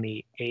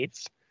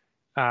 28th,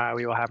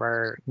 we will have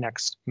our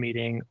next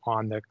meeting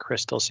on the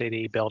Crystal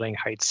City Building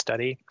Heights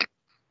study.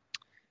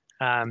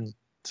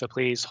 So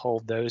please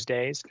hold those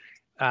days.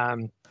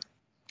 I'm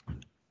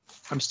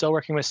still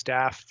working with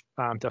staff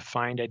to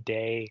find a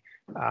day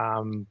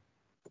the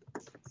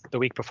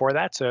week before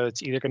that. So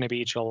it's either going to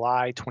be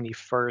July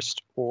 21st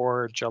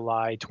or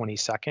July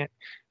 22nd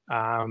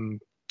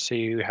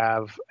to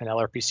have an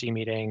LRPC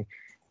meeting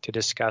to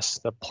discuss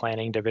the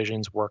planning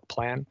division's work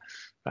plan.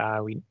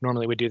 We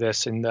normally would do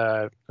this in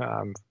the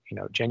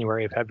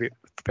January,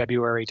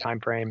 February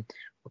timeframe.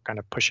 We're kind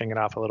of pushing it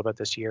off a little bit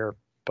this year,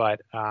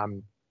 but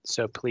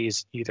so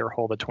please either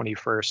hold the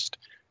 21st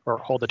or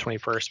hold the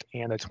 21st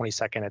and the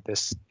 22nd at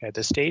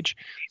this stage,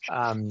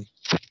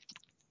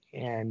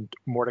 and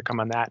more to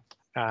come on that.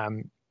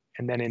 And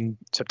then in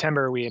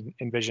September, we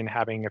envision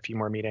having a few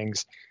more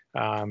meetings,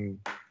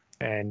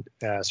 and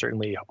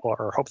certainly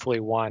or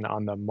hopefully one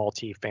on the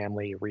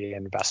multifamily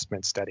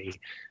reinvestment study,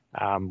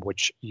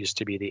 which used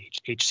to be the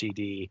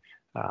HCD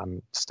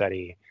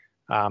study.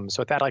 So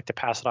with that, I'd like to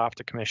pass it off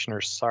to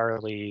Commissioner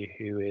Sarli,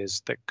 who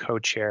is the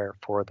co-chair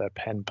for the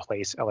Penn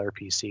Place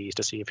LRPCs,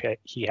 to see if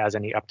he has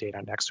any update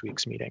on next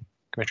week's meeting.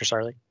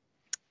 Commissioner Sarli.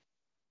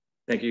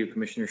 Thank you,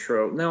 Commissioner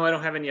Schroe. No, I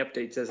don't have any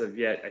updates as of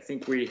yet. I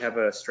think we have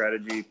a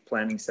strategy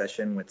planning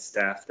session with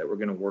staff that we're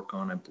going to work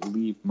on, I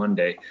believe,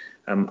 Monday.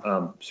 I'm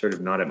sort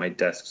of not at my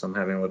desk, so I'm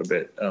having a little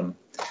bit,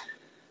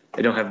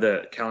 I don't have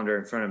the calendar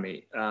in front of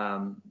me.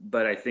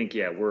 But I think,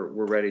 yeah, we're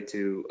ready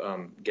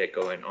to get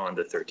going on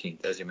the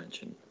 13th, as you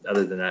mentioned.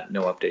 Other than that,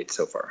 no updates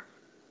so far.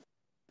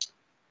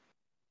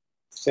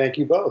 Thank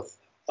you both.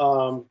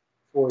 For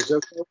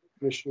Zoco,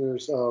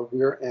 Commissioners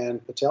Weir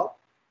and Patel.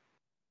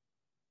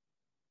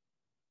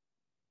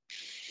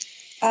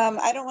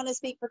 I don't want to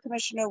speak for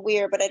Commissioner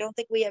Weir, but I don't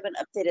think we have an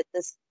update at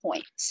this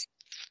point.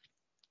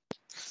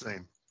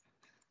 Same.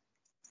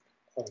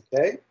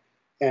 Okay.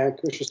 And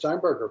Commissioner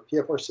Steinberger,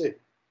 PFRC.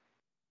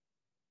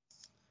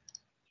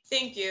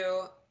 Thank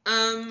you.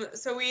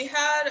 So we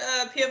had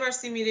a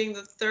PFRC meeting,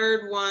 the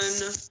third one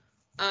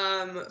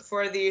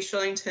for the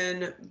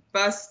Shillington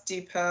bus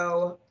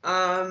depot.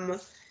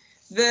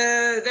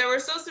 There were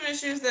still some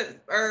issues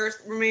that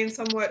remain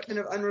somewhat kind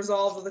of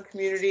unresolved with the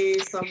community,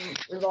 some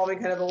involving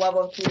kind of the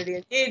level of community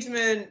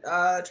engagement,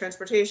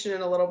 transportation,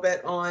 and a little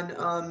bit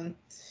on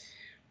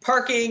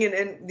parking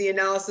and the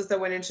analysis that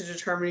went into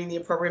determining the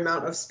appropriate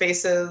amount of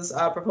spaces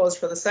proposed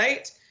for the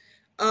site,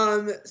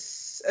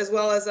 as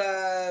well as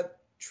a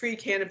tree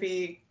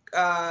canopy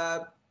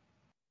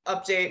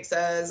update.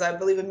 Says I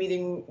believe a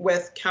meeting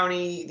with the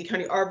county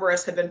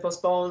arborist had been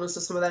postponed, so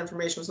some of that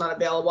information was not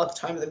available at the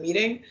time of the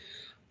meeting.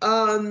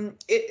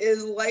 It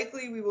is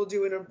likely we will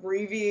do an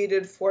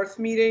abbreviated fourth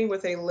meeting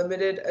with a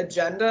limited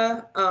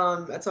agenda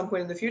at some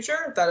point in the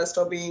future. That is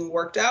still being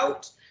worked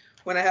out.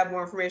 When I have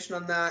more information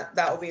on that,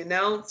 that will be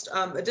announced.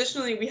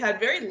 Additionally, we had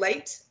very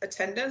light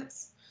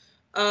attendance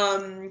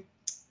from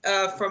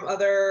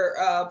other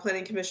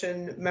Planning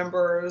Commission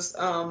members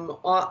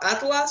at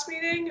the last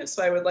meeting.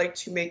 So I would like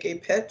to make a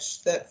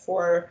pitch that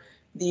for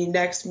the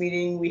next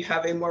meeting, we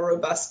have a more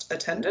robust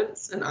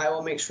attendance, and I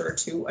will make sure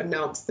to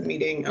announce the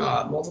meeting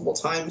multiple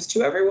times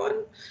to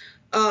everyone.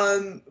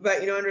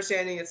 But,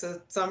 understanding it's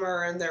a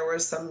summer and there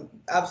was some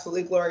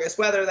absolutely glorious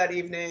weather that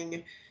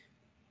evening,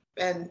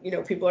 and,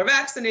 people are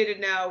vaccinated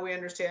now, we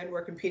understand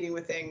we're competing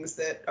with things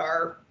that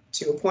are,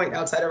 to a point,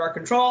 outside of our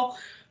control.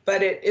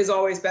 But it is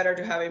always better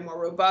to have a more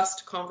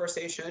robust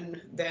conversation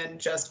than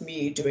just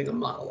me doing a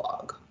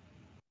monologue.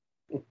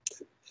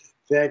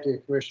 Thank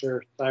you,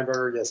 Commissioner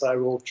Steinberger. Yes, I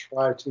will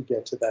try to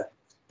get to that.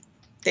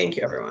 Thank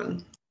you,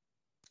 everyone.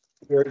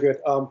 Very good.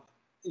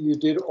 You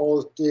did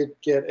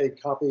get a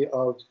copy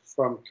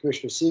from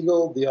Commissioner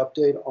Siegel, the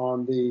update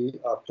on the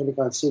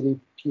Pentagon City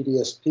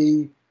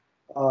PDSP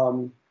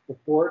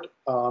report.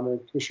 And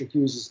Commissioner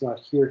Hughes is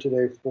not here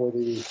today for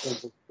the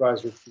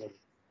Advisory Committee.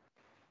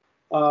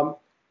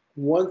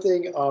 One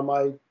thing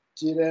I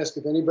did ask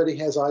if anybody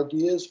has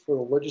ideas for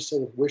the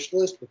legislative wish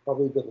list. We're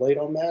probably a bit late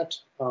on that.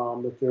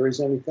 If there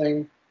is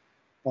anything,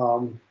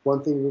 one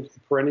thing with the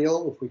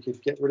perennial, if we could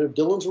get rid of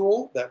Dillon's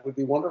rule, that would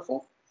be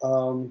wonderful.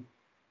 Can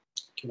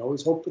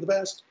always hope for the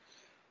best.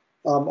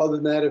 Other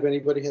than that, if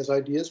anybody has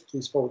ideas,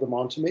 please forward them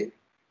on to me.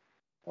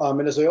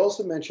 And as I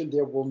also mentioned,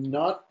 there will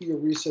not be a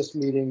recess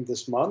meeting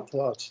this month.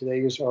 Today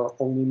is our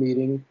only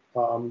meeting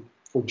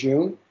for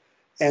June.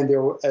 And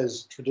there,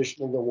 as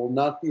traditional, there will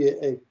not be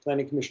a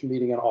Planning Commission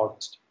meeting in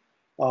August.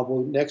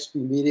 We'll next be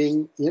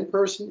meeting in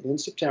person in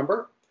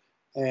September,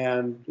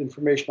 and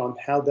information on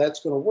how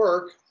that's going to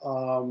work,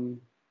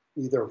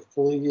 either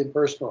fully in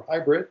person or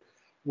hybrid,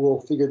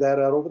 we'll figure that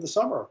out over the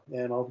summer,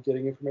 and I'll be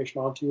getting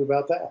information on to you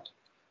about that.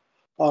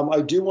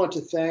 I do want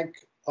to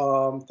thank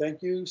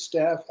you,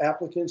 staff,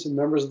 applicants, and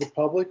members of the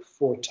public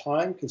for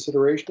time,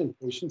 consideration, and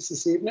patience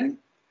this evening.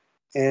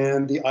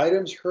 And the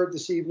items heard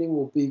this evening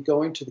will be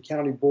going to the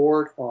county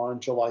board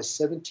on July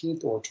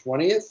 17th or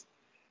 20th.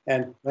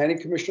 And Planning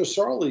Commissioner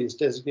Sarley is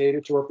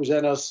designated to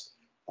represent us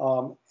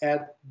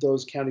at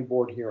those county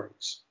board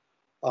hearings.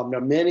 Now,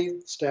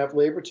 many staff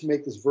labor to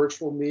make this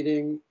virtual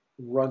meeting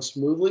run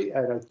smoothly,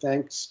 and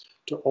thanks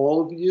to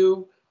all of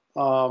you,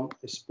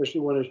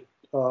 especially want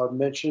to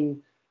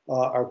mention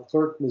our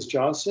clerk, Ms.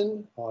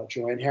 Johnson,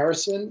 Joanne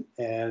Harrison,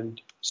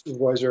 and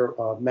Supervisor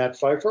Matt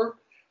Pfeiffer,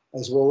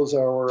 as well as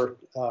our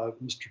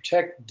Mr.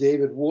 Tech,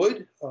 David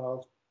Wood,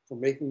 for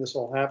making this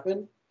all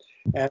happen.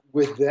 And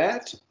with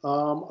that,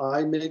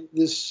 I make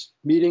this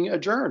meeting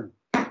adjourn.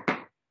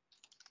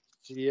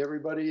 See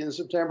everybody in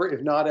September,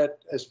 if not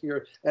at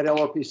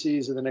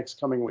LRPCs in the next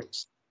coming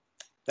weeks.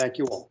 Thank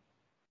you all.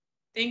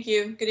 Thank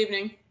you. Good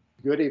evening.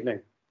 Good evening.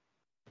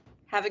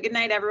 Have a good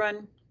night,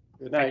 everyone.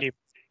 Good night. Thank you.